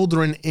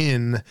children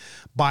in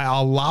by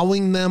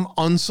allowing them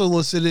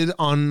unsolicited,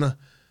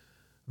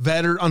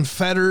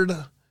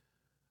 unfettered,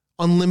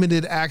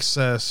 unlimited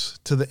access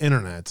to the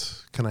internet.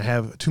 Can I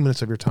have 2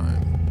 minutes of your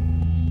time?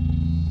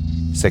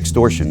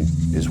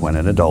 Sextortion is when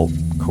an adult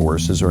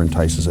coerces or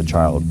entices a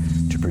child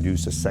to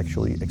produce a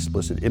sexually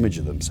explicit image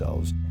of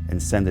themselves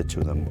and send it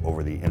to them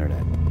over the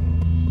internet.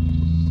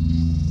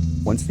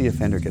 Once the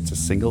offender gets a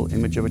single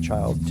image of a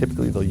child,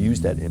 typically they'll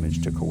use that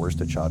image to coerce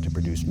the child to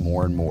produce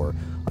more and more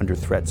under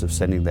threats of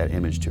sending that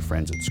image to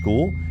friends at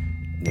school,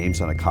 names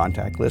on a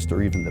contact list,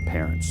 or even the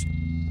parents.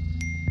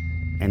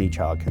 Any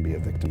child can be a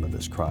victim of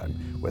this crime,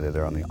 whether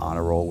they're on the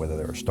honor roll, whether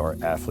they're a star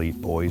athlete,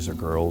 boys or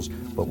girls,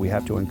 but we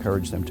have to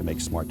encourage them to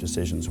make smart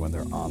decisions when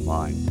they're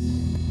online.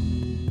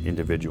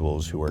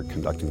 Individuals who are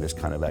conducting this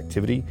kind of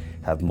activity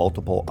have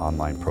multiple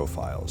online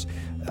profiles.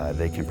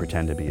 They can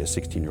pretend to be a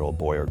 16-year-old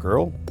boy or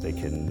girl. They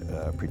can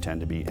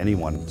pretend to be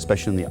anyone,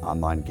 especially in the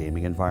online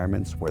gaming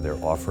environments where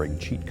they're offering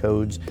cheat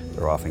codes,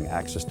 they're offering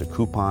access to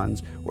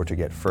coupons, or to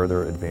get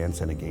further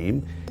advanced in a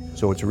game.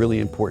 So it's really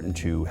important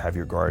to have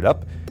your guard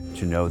up,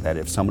 to know that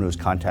if someone who's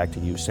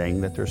contacting you saying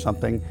that there's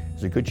something,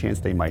 there's a good chance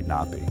they might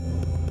not be.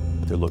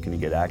 They're looking to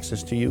get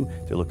access to you,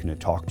 they're looking to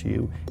talk to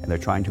you, and they're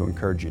trying to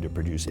encourage you to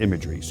produce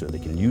imagery so they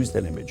can use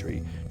that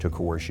imagery to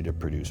coerce you to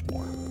produce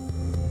more.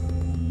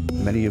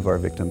 Many of our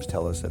victims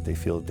tell us that they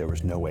feel that there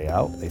was no way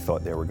out. They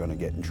thought they were going to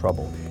get in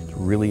trouble. It's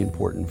really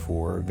important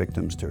for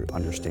victims to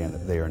understand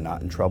that they are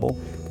not in trouble.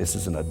 This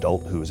is an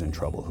adult who is in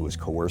trouble, who is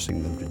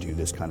coercing them to do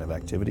this kind of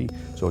activity.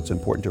 So it's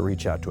important to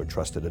reach out to a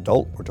trusted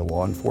adult or to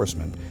law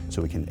enforcement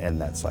so we can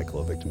end that cycle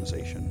of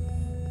victimization.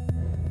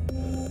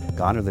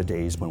 Gone are the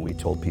days when we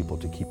told people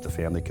to keep the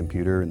family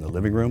computer in the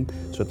living room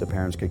so that the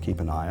parents could keep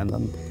an eye on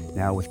them.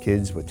 Now with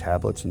kids with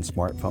tablets and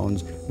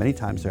smartphones, many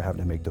times they're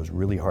having to make those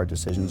really hard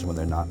decisions when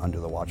they're not under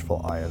the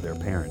watchful eye of their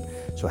parent.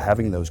 So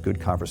having those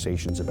good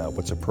conversations about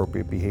what's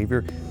appropriate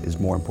behavior is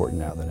more important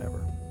now than ever.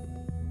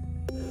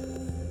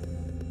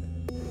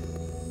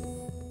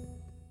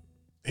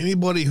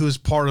 Anybody who's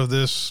part of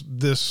this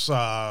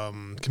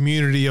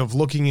community of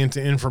looking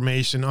into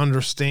information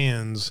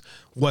understands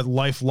what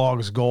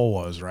LifeLog's goal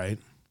was, right?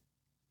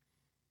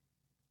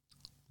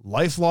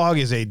 LifeLog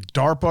is a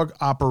DARPA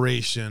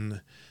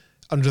operation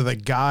under the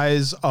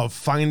guise of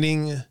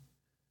finding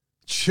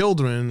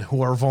children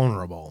who are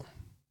vulnerable.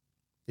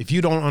 If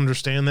you don't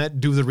understand that,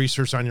 do the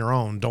research on your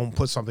own. Don't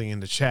put something in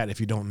the chat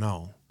if you don't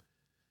know.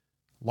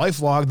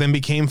 LifeLog then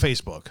became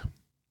Facebook,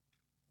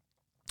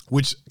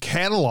 which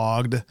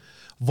cataloged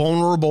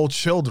vulnerable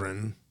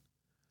children,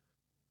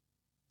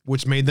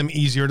 which made them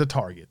easier to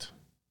target.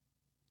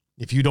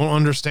 If you don't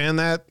understand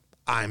that,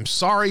 I'm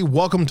sorry.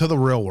 Welcome to the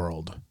real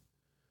world.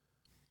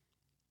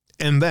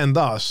 And then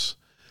thus,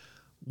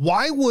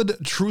 why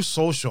would True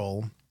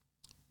Social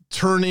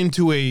turn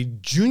into a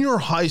junior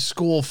high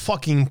school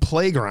fucking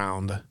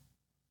playground,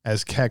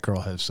 as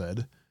Catgirl has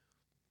said?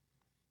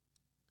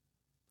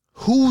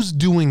 Who's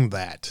doing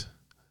that?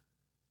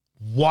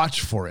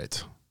 Watch for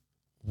it.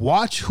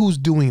 Watch who's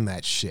doing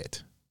that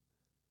shit.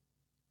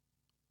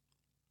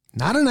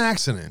 Not an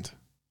accident.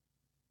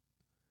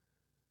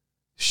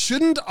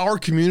 Shouldn't our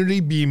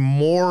community be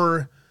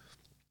more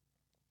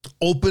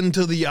open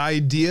to the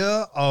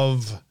idea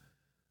of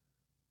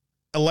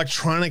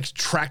electronic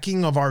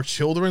tracking of our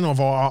children, of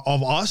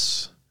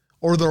us,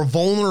 or their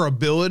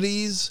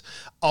vulnerabilities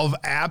of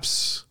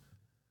apps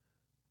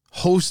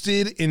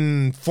hosted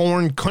in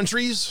foreign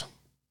countries?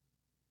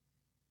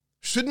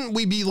 Shouldn't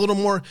we be a little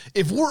more,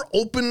 if we're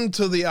open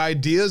to the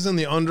ideas and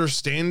the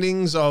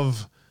understandings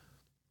of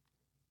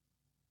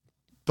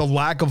the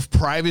lack of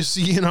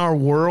privacy in our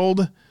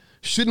world,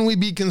 shouldn't we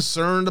be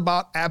concerned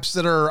about apps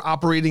that are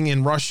operating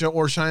in Russia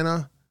or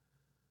China?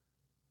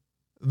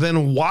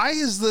 Then why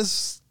is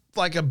this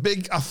like a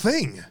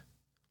thing?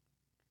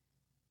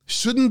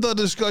 Shouldn't the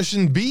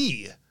discussion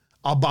be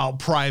about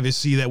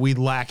privacy that we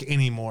lack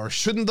anymore?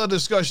 Shouldn't the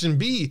discussion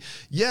be,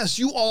 yes,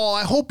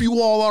 I hope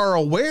you all are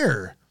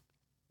aware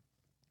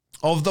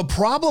of the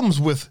problems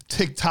with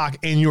TikTok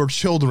and your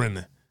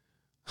children.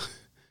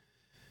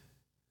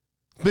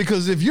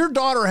 Because if your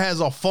daughter has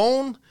a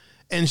phone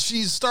and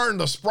she's starting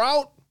to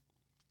sprout,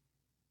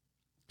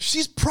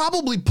 she's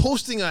probably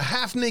posting a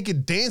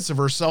half-naked dance of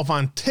herself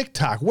on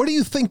TikTok. Where do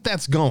you think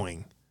that's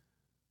going?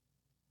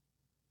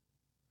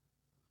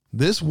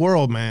 This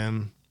world,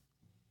 man,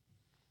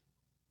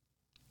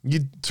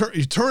 you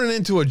turn it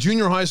into a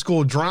junior high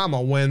school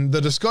drama when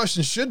the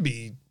discussion should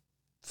be,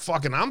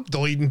 fucking, I'm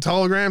deleting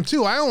Telegram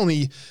too. I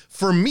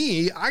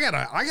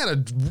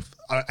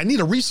need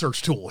a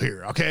research tool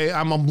here, okay?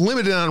 I'm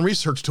limited on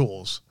research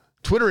tools.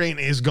 Twitter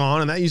is gone,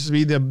 and that used to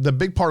be the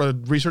big part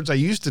of research I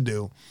used to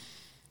do.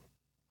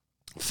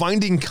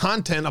 Finding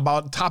content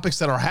about topics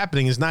that are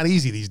happening is not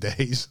easy these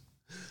days.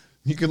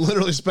 You could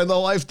literally spend a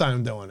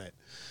lifetime doing it.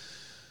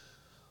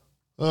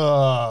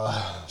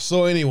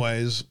 So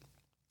anyways,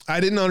 I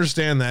didn't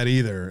understand that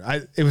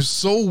either. It was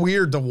so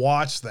weird to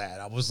watch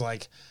that. I was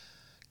like,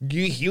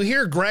 You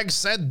hear Greg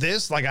said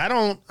this? Like,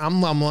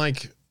 I'm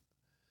like,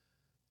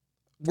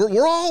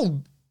 we're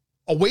all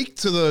awake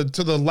to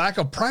the lack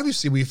of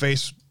privacy we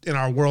face in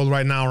our world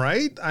right now,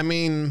 right? I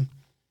mean,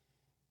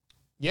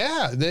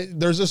 yeah,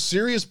 there's a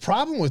serious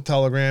problem with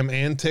Telegram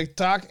and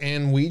TikTok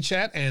and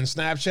WeChat and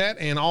Snapchat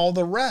and all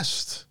the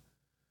rest.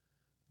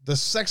 The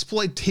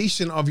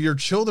sexploitation of your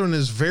children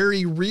is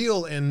very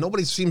real, and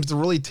nobody seems to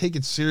really take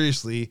it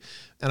seriously.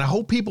 And I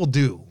hope people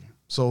do.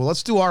 So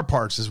let's do our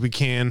parts as we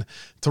can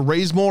to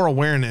raise more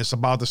awareness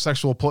about the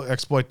sexual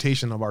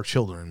exploitation of our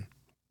children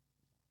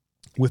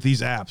with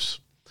these apps.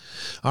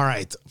 All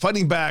right.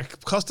 Fighting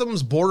back,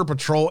 Customs, Border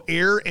Patrol,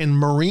 Air, and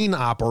Marine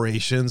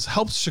operations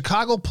helped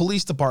Chicago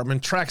Police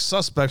Department track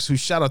suspects who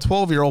shot a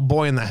 12-year-old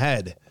boy in the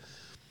head.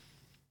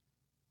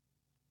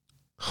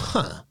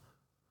 Huh.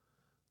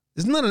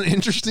 Isn't that an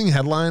interesting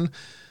headline?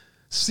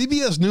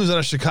 CBS News out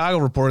of Chicago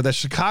reported that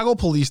Chicago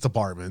Police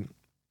Department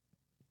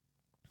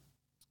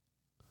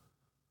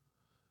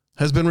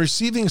has been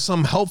receiving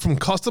some help from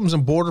Customs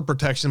and Border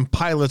Protection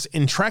pilots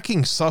in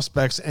tracking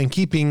suspects and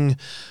keeping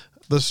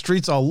the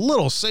streets a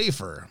little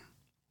safer.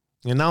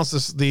 He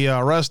announced the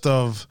arrest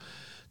of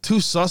two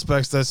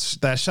suspects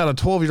that shot a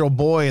 12-year-old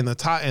boy in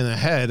the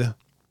head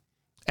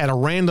at a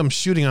random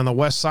shooting on the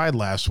west side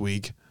last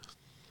week.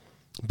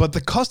 But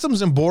the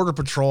Customs and Border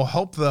Patrol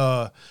helped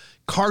the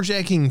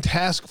carjacking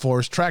task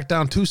force track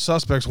down two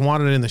suspects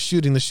wanted in the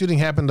shooting. The shooting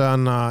happened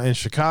in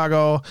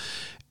Chicago.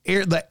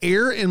 The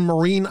Air and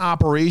Marine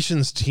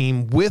operations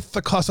team with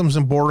the Customs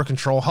and Border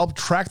Control helped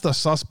track the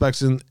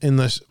suspects in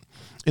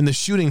the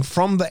shooting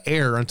from the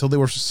air until they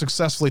were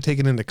successfully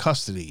taken into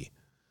custody.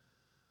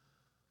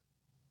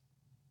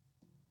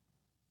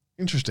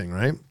 Interesting,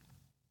 right?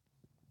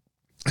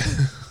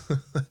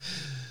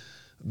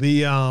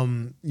 The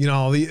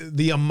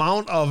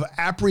amount of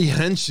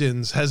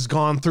apprehensions has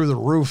gone through the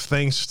roof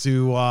thanks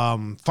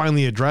to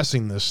finally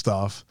addressing this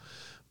stuff.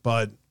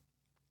 But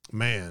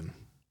man.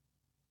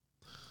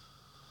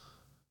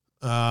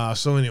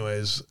 So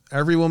anyways,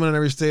 every woman in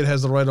every state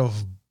has the right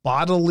of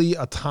bodily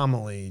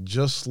autonomy,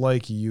 just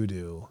like you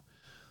do.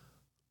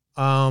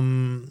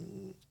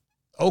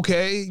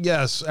 Okay,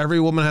 yes, every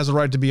woman has a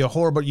right to be a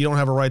whore, but you don't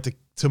have a right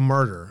to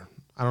murder.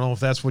 I don't know if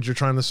that's what you're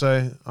trying to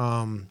say.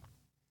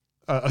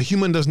 A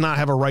human does not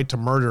have a right to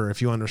murder,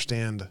 if you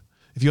understand.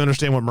 If you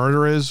understand what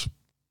murder is,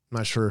 I'm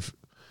not sure if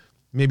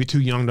maybe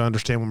too young to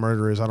understand what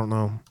murder is. I don't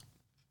know.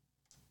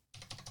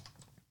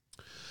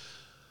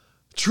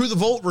 True the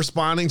Vote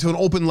responding to an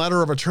open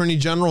letter of Attorney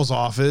General's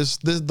office.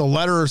 The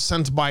letter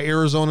sent by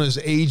Arizona's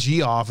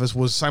AG office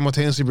was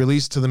simultaneously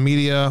released to the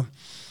media,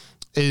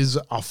 is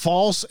a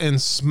false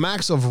and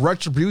smacks of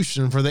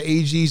retribution for the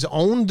AG's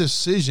own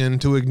decision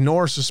to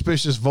ignore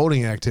suspicious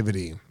voting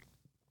activity.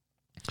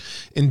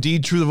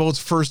 Indeed, True the Vote's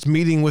first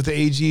meeting with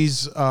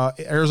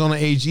the Arizona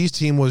AG's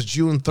team was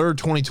June 3rd,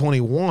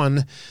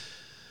 2021.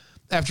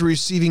 After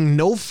receiving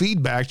no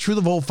feedback, True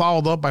the Vote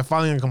followed up by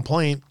filing a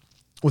complaint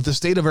with the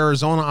state of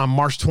Arizona on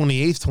March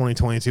 28th,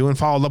 2022, and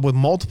followed up with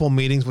multiple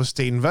meetings with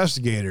state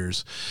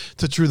investigators.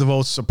 To True the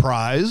Vote's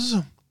surprise,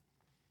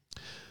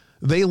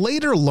 they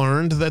later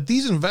learned that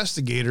these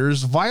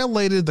investigators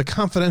violated the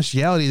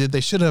confidentiality that they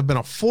should have been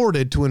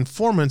afforded to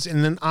informants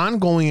in an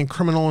ongoing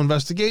criminal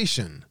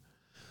investigation.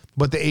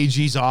 But the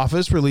AG's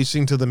office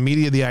releasing to the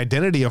media the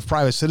identity of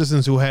private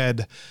citizens who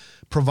had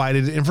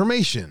provided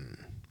information.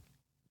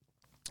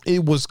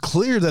 It was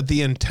clear that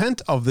the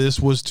intent of this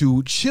was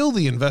to chill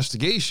the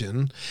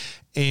investigation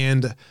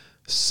and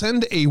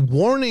send a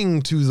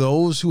warning to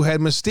those who had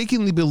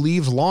mistakenly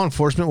believed law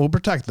enforcement will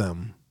protect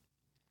them.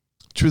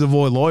 True the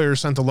Vote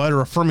lawyers sent a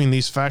letter affirming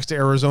these facts to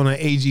Arizona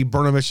AG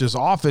Brnovich's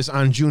office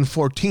on June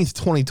 14th,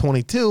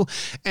 2022,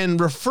 and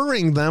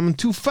referring them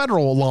to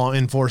federal law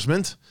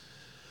enforcement,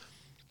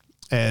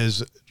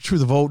 as True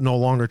the Vote no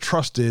longer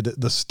trusted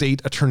the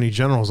state attorney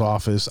general's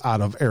office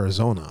out of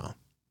Arizona.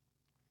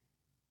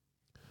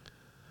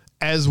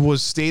 As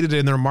was stated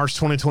in their March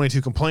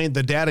 2022 complaint,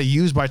 the data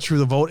used by True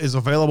the Vote is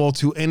available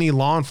to any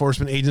law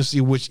enforcement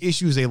agency which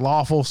issues a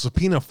lawful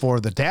subpoena for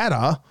the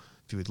data.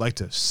 If you would like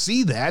to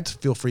see that,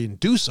 feel free to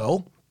do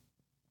so.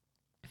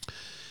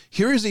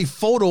 Here is a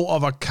photo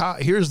of a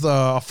copy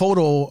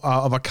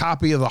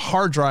of the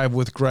hard drive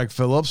with Greg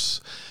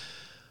Phillips.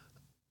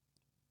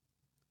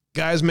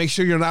 Guys, make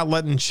sure you're not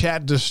letting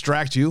chat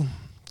distract you.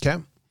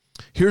 Okay.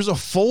 Here's a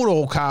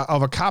photo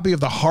of a copy of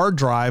the hard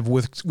drive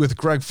with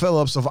Greg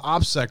Phillips of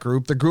OPSEC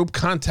Group, the group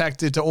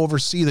contacted to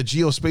oversee the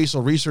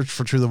geospatial research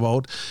for True the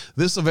Vote.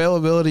 This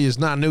availability is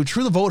not new.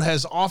 True the Vote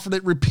has offered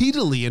it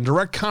repeatedly in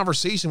direct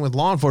conversation with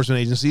law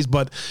enforcement agencies,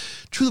 but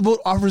True the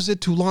Vote offers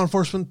it to law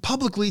enforcement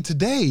publicly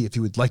today, if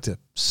you would like to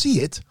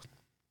see it.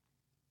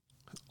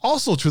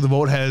 Also, True the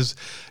Vote has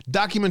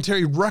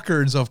documentary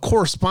records of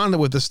correspondence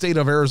with the state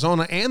of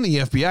Arizona and the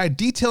FBI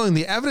detailing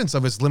the evidence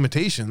of its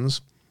limitations.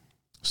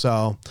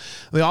 So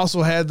they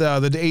also had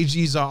the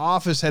AG's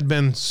office had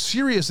been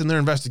serious in their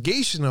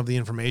investigation of the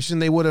information.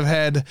 They would have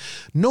had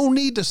no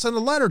need to send a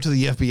letter to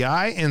the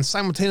FBI and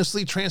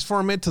simultaneously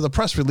transform it to the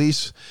press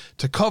release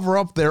to cover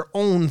up their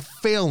own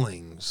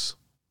failings.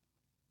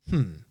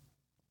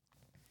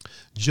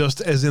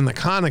 Just as in the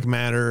conic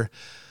matter,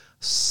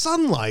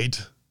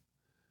 sunlight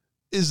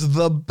is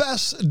the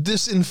best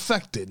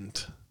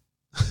disinfectant.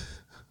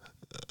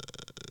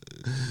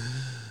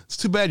 It's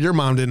too bad your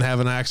mom didn't have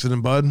an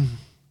accident, bud.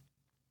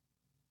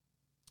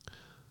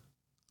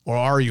 Or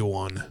are you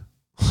one?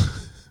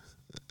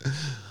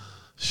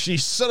 She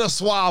should have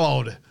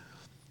swallowed.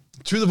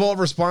 To the Vault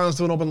responds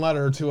to an open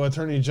letter to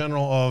Attorney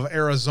General of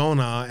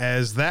Arizona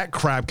as that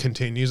crap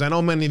continues. I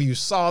know many of you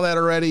saw that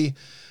already.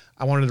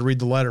 I wanted to read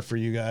the letter for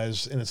you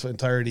guys in its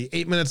entirety.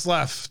 8 minutes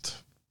left.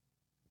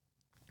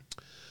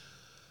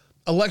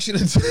 Election.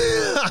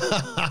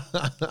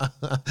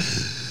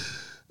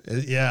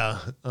 Yeah.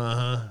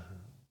 Uh-huh.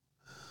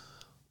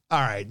 All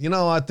right. You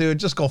know what, dude?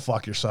 Just go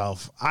fuck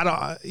yourself.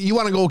 You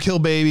want to go kill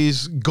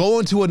babies? Go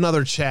into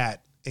another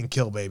chat and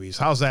kill babies.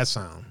 How's that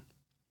sound?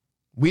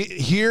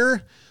 We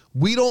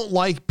don't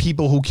like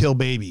people who kill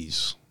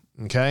babies.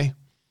 Okay?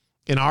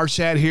 In our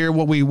chat here,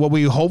 what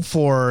we hope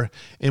for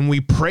and we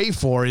pray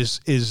for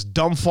is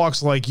dumb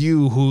fucks like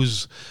you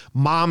whose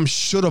mom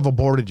should have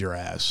aborted your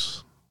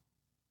ass.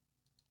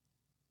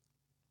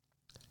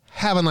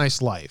 Have a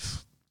nice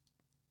life.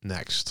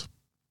 Next.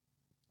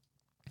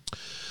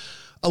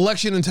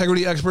 Election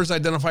integrity experts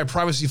identify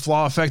privacy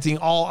flaw affecting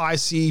all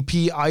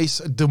ICP ICE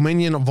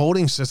Dominion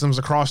voting systems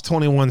across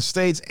 21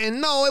 states. And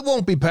no, it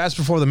won't be passed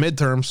before the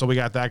midterm, so we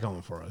got that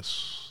going for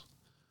us.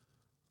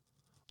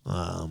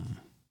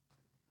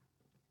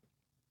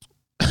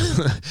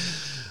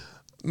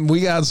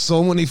 We got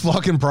so many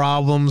fucking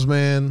problems,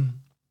 man.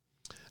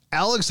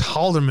 Alex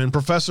Halderman,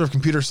 professor of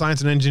computer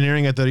science and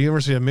engineering at the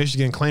University of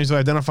Michigan, claims to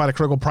have identified a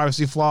critical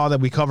privacy flaw that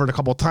we covered a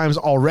couple times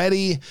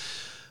already.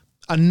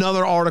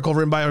 Another article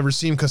written by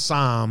Rasim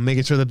Kassam,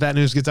 making sure that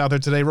news gets out there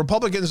today.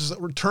 Republicans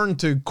return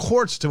to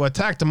courts to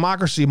attack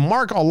democracy.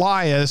 Mark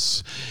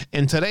Elias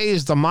in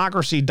today's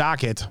Democracy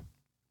docket.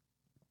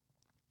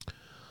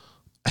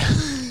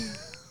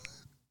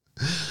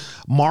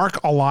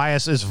 Mark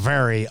Elias is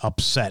very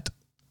upset.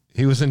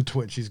 He was in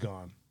Twitch. He's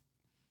gone.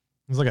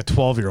 He's like a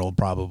 12-year-old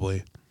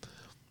probably.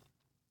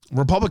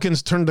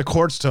 Republicans turn to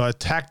courts to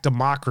attack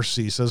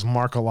democracy, says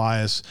Mark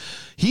Elias.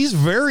 He's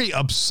very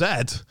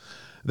upset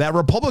that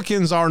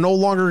Republicans are no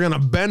longer going to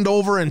bend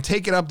over and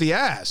take it up the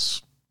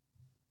ass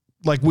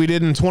like we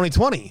did in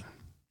 2020.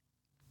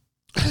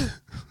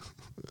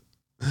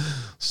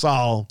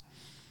 So,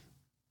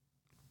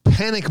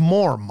 panic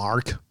more,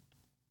 Mark.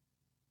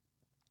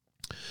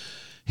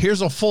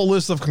 Here's a full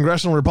list of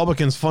congressional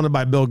Republicans funded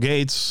by Bill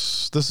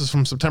Gates. This is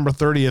from September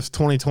 30th,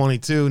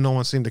 2022. No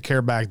one seemed to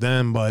care back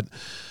then, but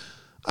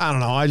I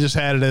don't know. I just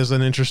had it as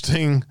an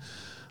interesting,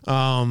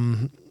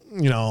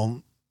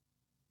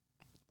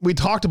 we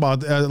talked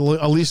about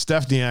Elise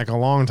Stefaniak a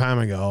long time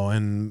ago,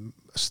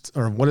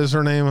 or what is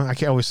her name? I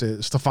can't always say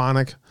it.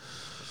 Stefanik.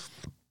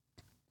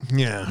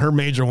 Yeah, her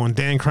major one.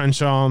 Dan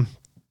Crenshaw,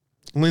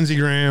 Lindsey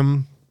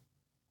Graham,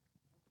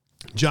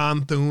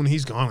 John Thune.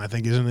 He's gone, I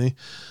think, isn't he?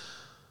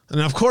 And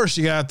of course,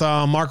 you got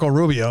Marco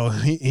Rubio.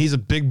 He's a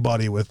big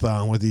buddy with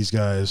these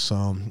guys.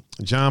 So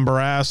John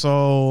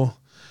Barrasso.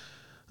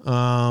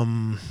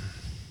 Of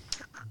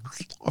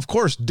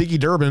course, Dickie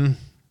Durbin,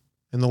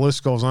 and the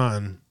list goes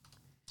on.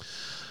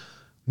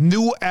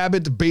 New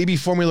Abbott baby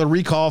formula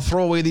recall.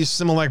 Throw away these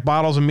Similac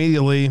bottles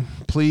immediately.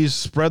 Please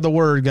spread the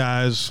word,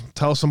 guys.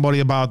 Tell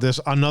somebody about this.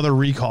 Another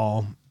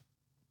recall.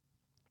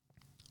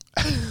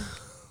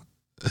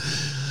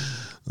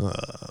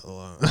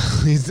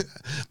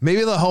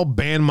 Maybe they'll help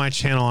ban my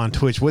channel on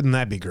Twitch. Wouldn't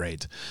that be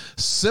great?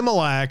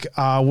 Similac,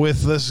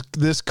 with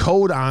this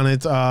code on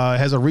it,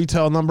 has a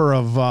retail number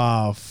of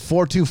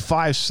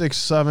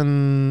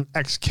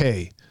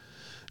 42567XK.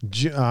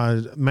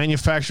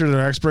 Manufactured at an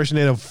expiration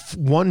date of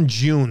 1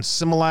 June.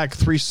 Similac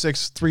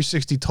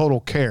 360 Total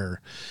Care.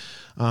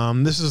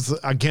 This is,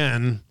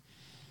 again,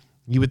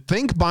 you would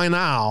think by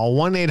now,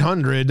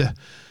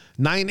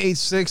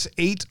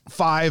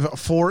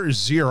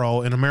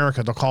 1-800-986-8540 in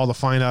America to call to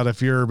find out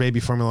if your baby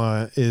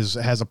formula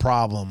has a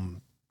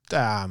problem.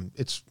 I'm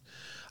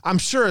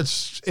sure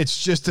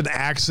it's just an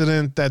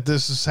accident that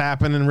this is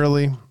happening,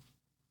 really. I'm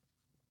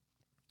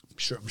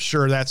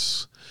sure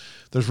there's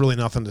really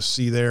nothing to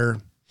see there.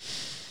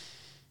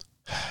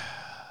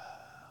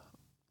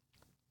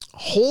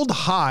 Hold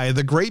high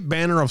the great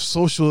banner of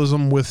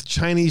socialism with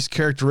Chinese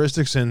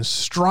characteristics and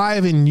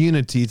strive in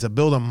unity to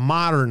build a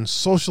modern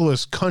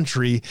socialist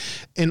country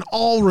in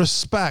all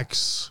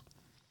respects.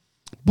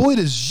 Boy,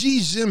 does Xi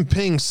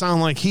Jinping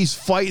sound like he's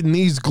fighting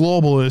these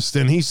globalists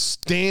and he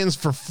stands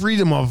for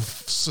freedom of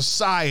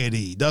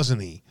society, doesn't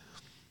he?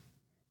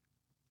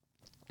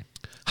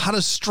 How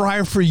to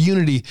strive for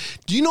unity.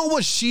 Do you know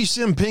what Xi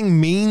Jinping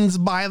means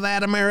by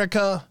that,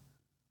 America?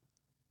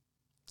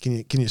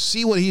 Can you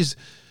see what you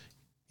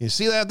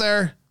see that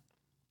there?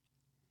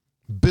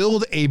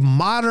 Build a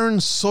modern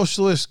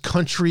socialist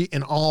country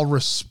in all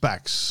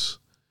respects.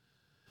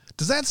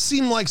 Does that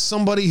seem like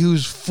somebody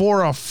who's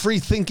for a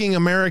free-thinking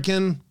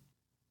American?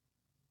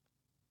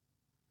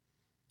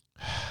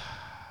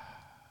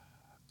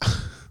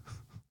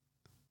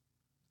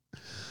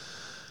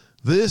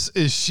 This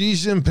is Xi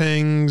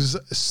Jinping's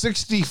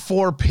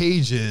 64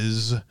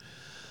 pages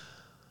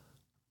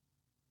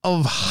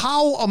of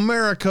how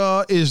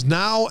America is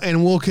now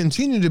and will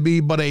continue to be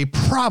but a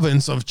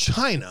province of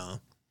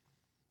China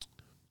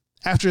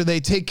after they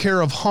take care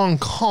of Hong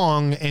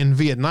Kong and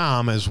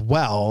Vietnam as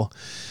well.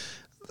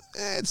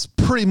 It's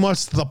pretty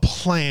much the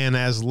plan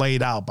as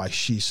laid out by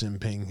Xi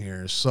Jinping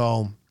here.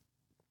 So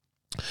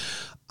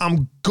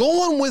I'm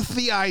going with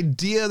the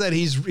idea that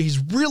he's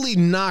really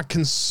not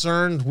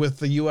concerned with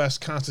the U.S.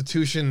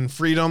 Constitution and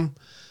freedom,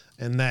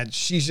 and that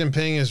Xi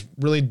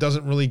Jinping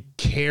doesn't really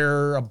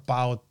care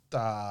about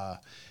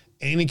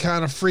any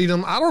kind of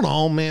freedom. I don't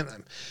know, man.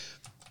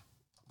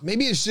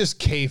 Maybe it's just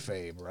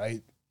kayfabe,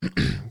 right?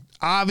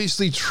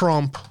 Obviously,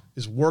 Trump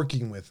is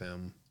working with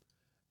him.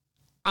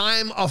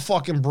 I'm a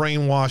fucking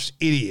brainwashed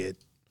idiot.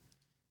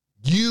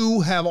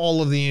 You have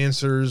all of the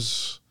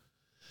answers,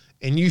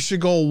 and you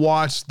should go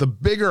watch the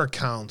bigger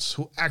accounts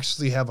who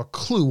actually have a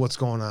clue what's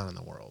going on in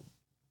the world.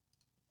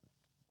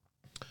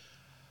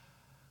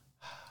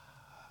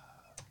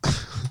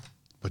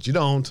 But you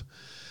don't.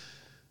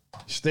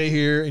 You stay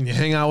here and you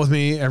hang out with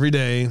me every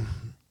day.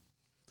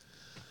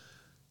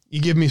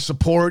 You give me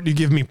support. You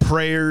give me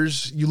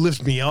prayers. You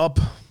lift me up.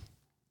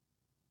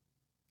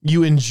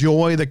 You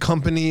enjoy the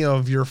company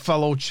of your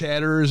fellow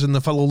chatters and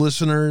the fellow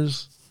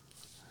listeners.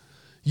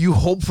 You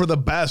hope for the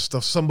best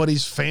of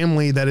somebody's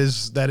family that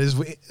is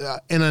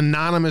an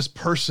anonymous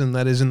person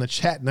that is in the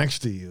chat next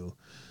to you.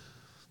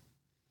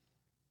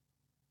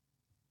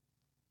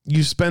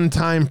 You spend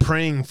time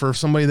praying for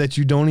somebody that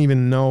you don't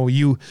even know.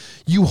 You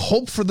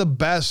hope for the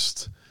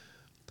best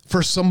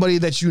for somebody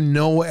that you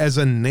know as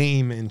a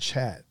name in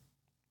chat.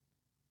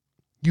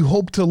 You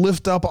hope to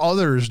lift up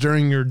others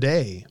during your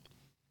day.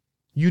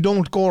 You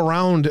don't go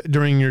around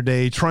during your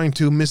day trying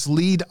to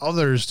mislead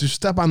others, to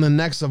step on the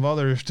necks of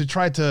others, to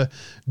try to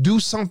do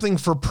something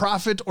for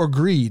profit or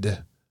greed.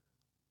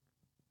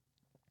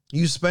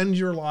 You spend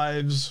your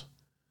lives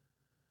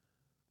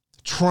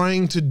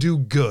trying to do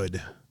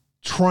good,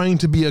 trying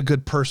to be a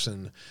good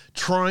person,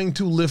 trying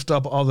to lift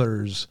up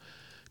others,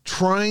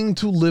 trying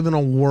to live in a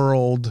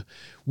world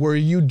where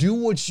you do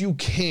what you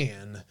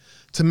can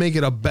to make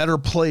it a better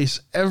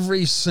place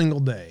every single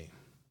day.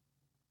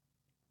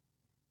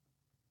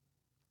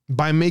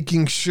 By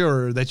making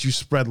sure that you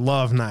spread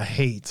love, not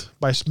hate.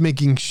 By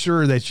making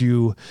sure that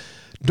you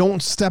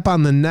don't step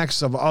on the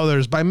necks of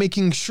others. By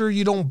making sure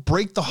you don't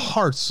break the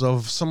hearts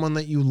of someone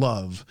that you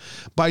love.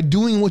 By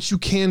doing what you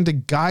can to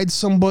guide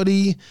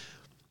somebody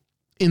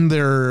in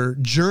their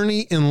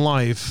journey in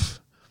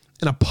life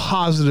in a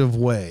positive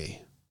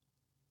way.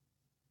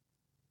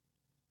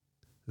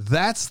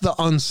 That's the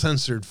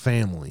Uncensored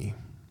family.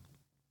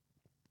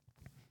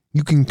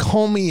 You can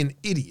call me an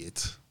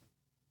idiot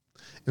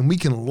and we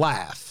can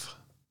laugh.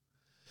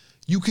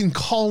 You can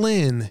call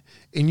in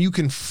and you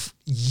can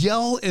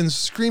yell and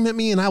scream at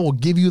me and I will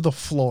give you the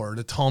floor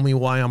to tell me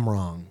why I'm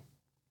wrong.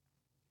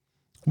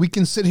 We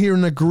can sit here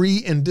and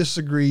agree and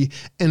disagree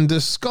and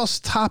discuss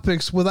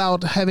topics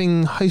without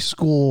having high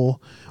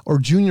school or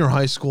junior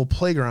high school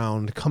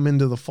playground come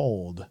into the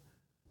fold.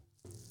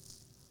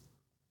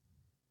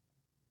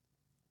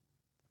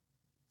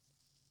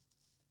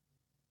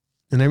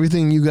 And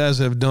everything you guys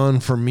have done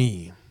for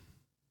me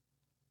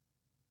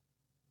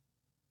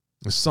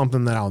is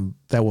something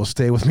that will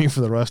stay with me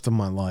for the rest of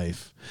my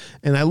life.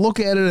 And I look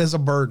at it as a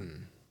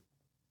burden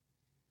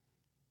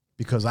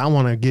because I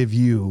want to give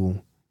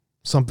you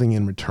something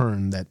in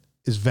return that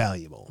is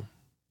valuable.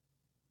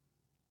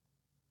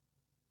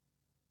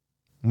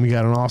 We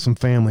got an awesome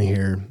family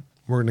here.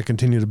 We're going to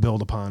continue to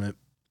build upon it.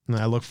 And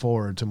I look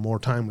forward to more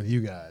time with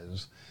you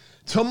guys.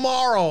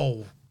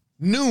 Tomorrow,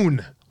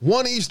 noon,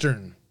 1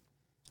 Eastern,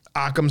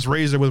 Occam's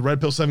Razor with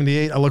Red Pill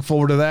 78. I look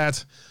forward to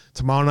that.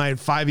 Tomorrow night,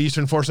 5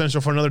 Eastern, 4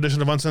 Central for another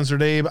edition of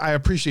Uncensored Abe. I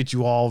appreciate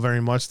you all very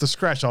much. The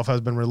scratch-off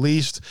has been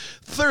released.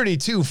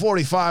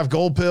 3245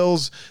 gold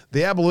pills.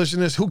 The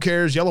Abolitionist, Who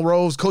Cares, Yellow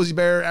Rose, Cozy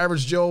Bear,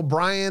 Average Joe,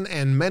 Brian,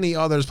 and many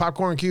others.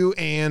 Popcorn Q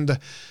and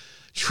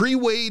Tree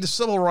Wade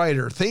Civil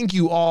Writer. Thank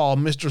you all,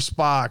 Mr.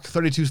 Spock.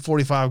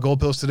 3245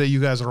 gold pills today.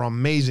 You guys are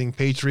amazing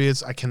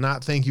patriots. I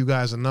cannot thank you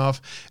guys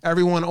enough.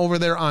 Everyone over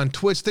there on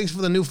Twitch, thanks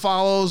for the new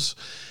follows.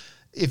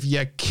 If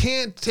you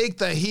can't take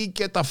the heat,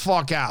 get the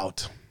fuck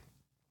out.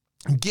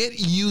 Get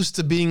used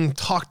to being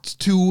talked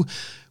to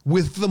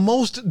with the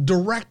most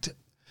direct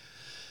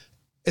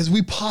as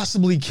we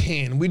possibly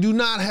can. We do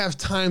not have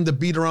time to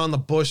beat around the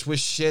bush with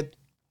shit.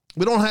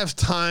 We don't have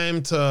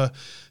time to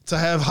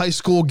have high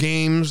school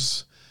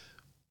games.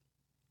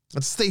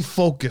 Let's stay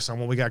focused on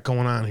what we got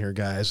going on here,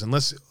 guys. And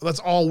let's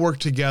all work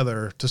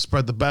together to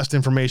spread the best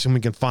information we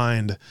can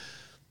find.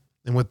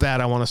 And with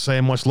that, I want to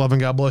say much love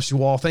and God bless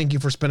you all. Thank you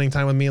for spending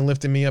time with me and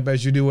lifting me up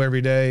as you do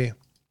every day.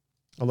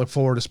 I look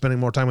forward to spending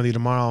more time with you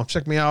tomorrow.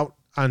 Check me out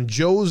on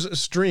Joe's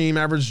stream,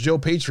 Average Joe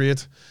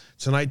Patriot,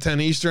 tonight,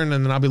 10 Eastern,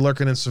 and then I'll be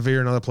lurking in Severe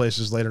and other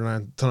places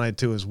later tonight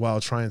too as well,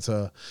 trying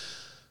to,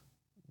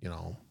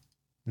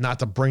 not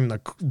to bring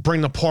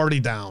the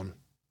party down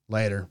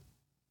later.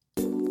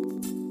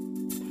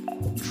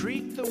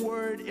 Treat the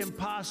word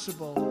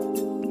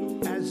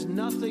impossible as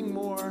nothing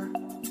more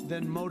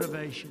than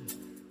motivation.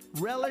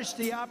 Relish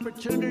the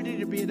opportunity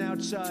to be an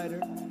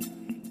outsider.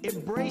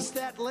 Embrace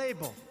that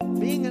label.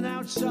 Being an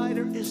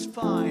outsider is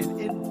fine.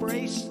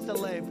 Embrace the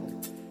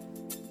label.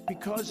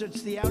 Because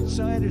it's the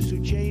outsiders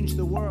who change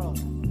the world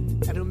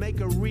and who make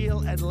a real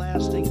and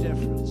lasting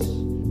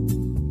difference.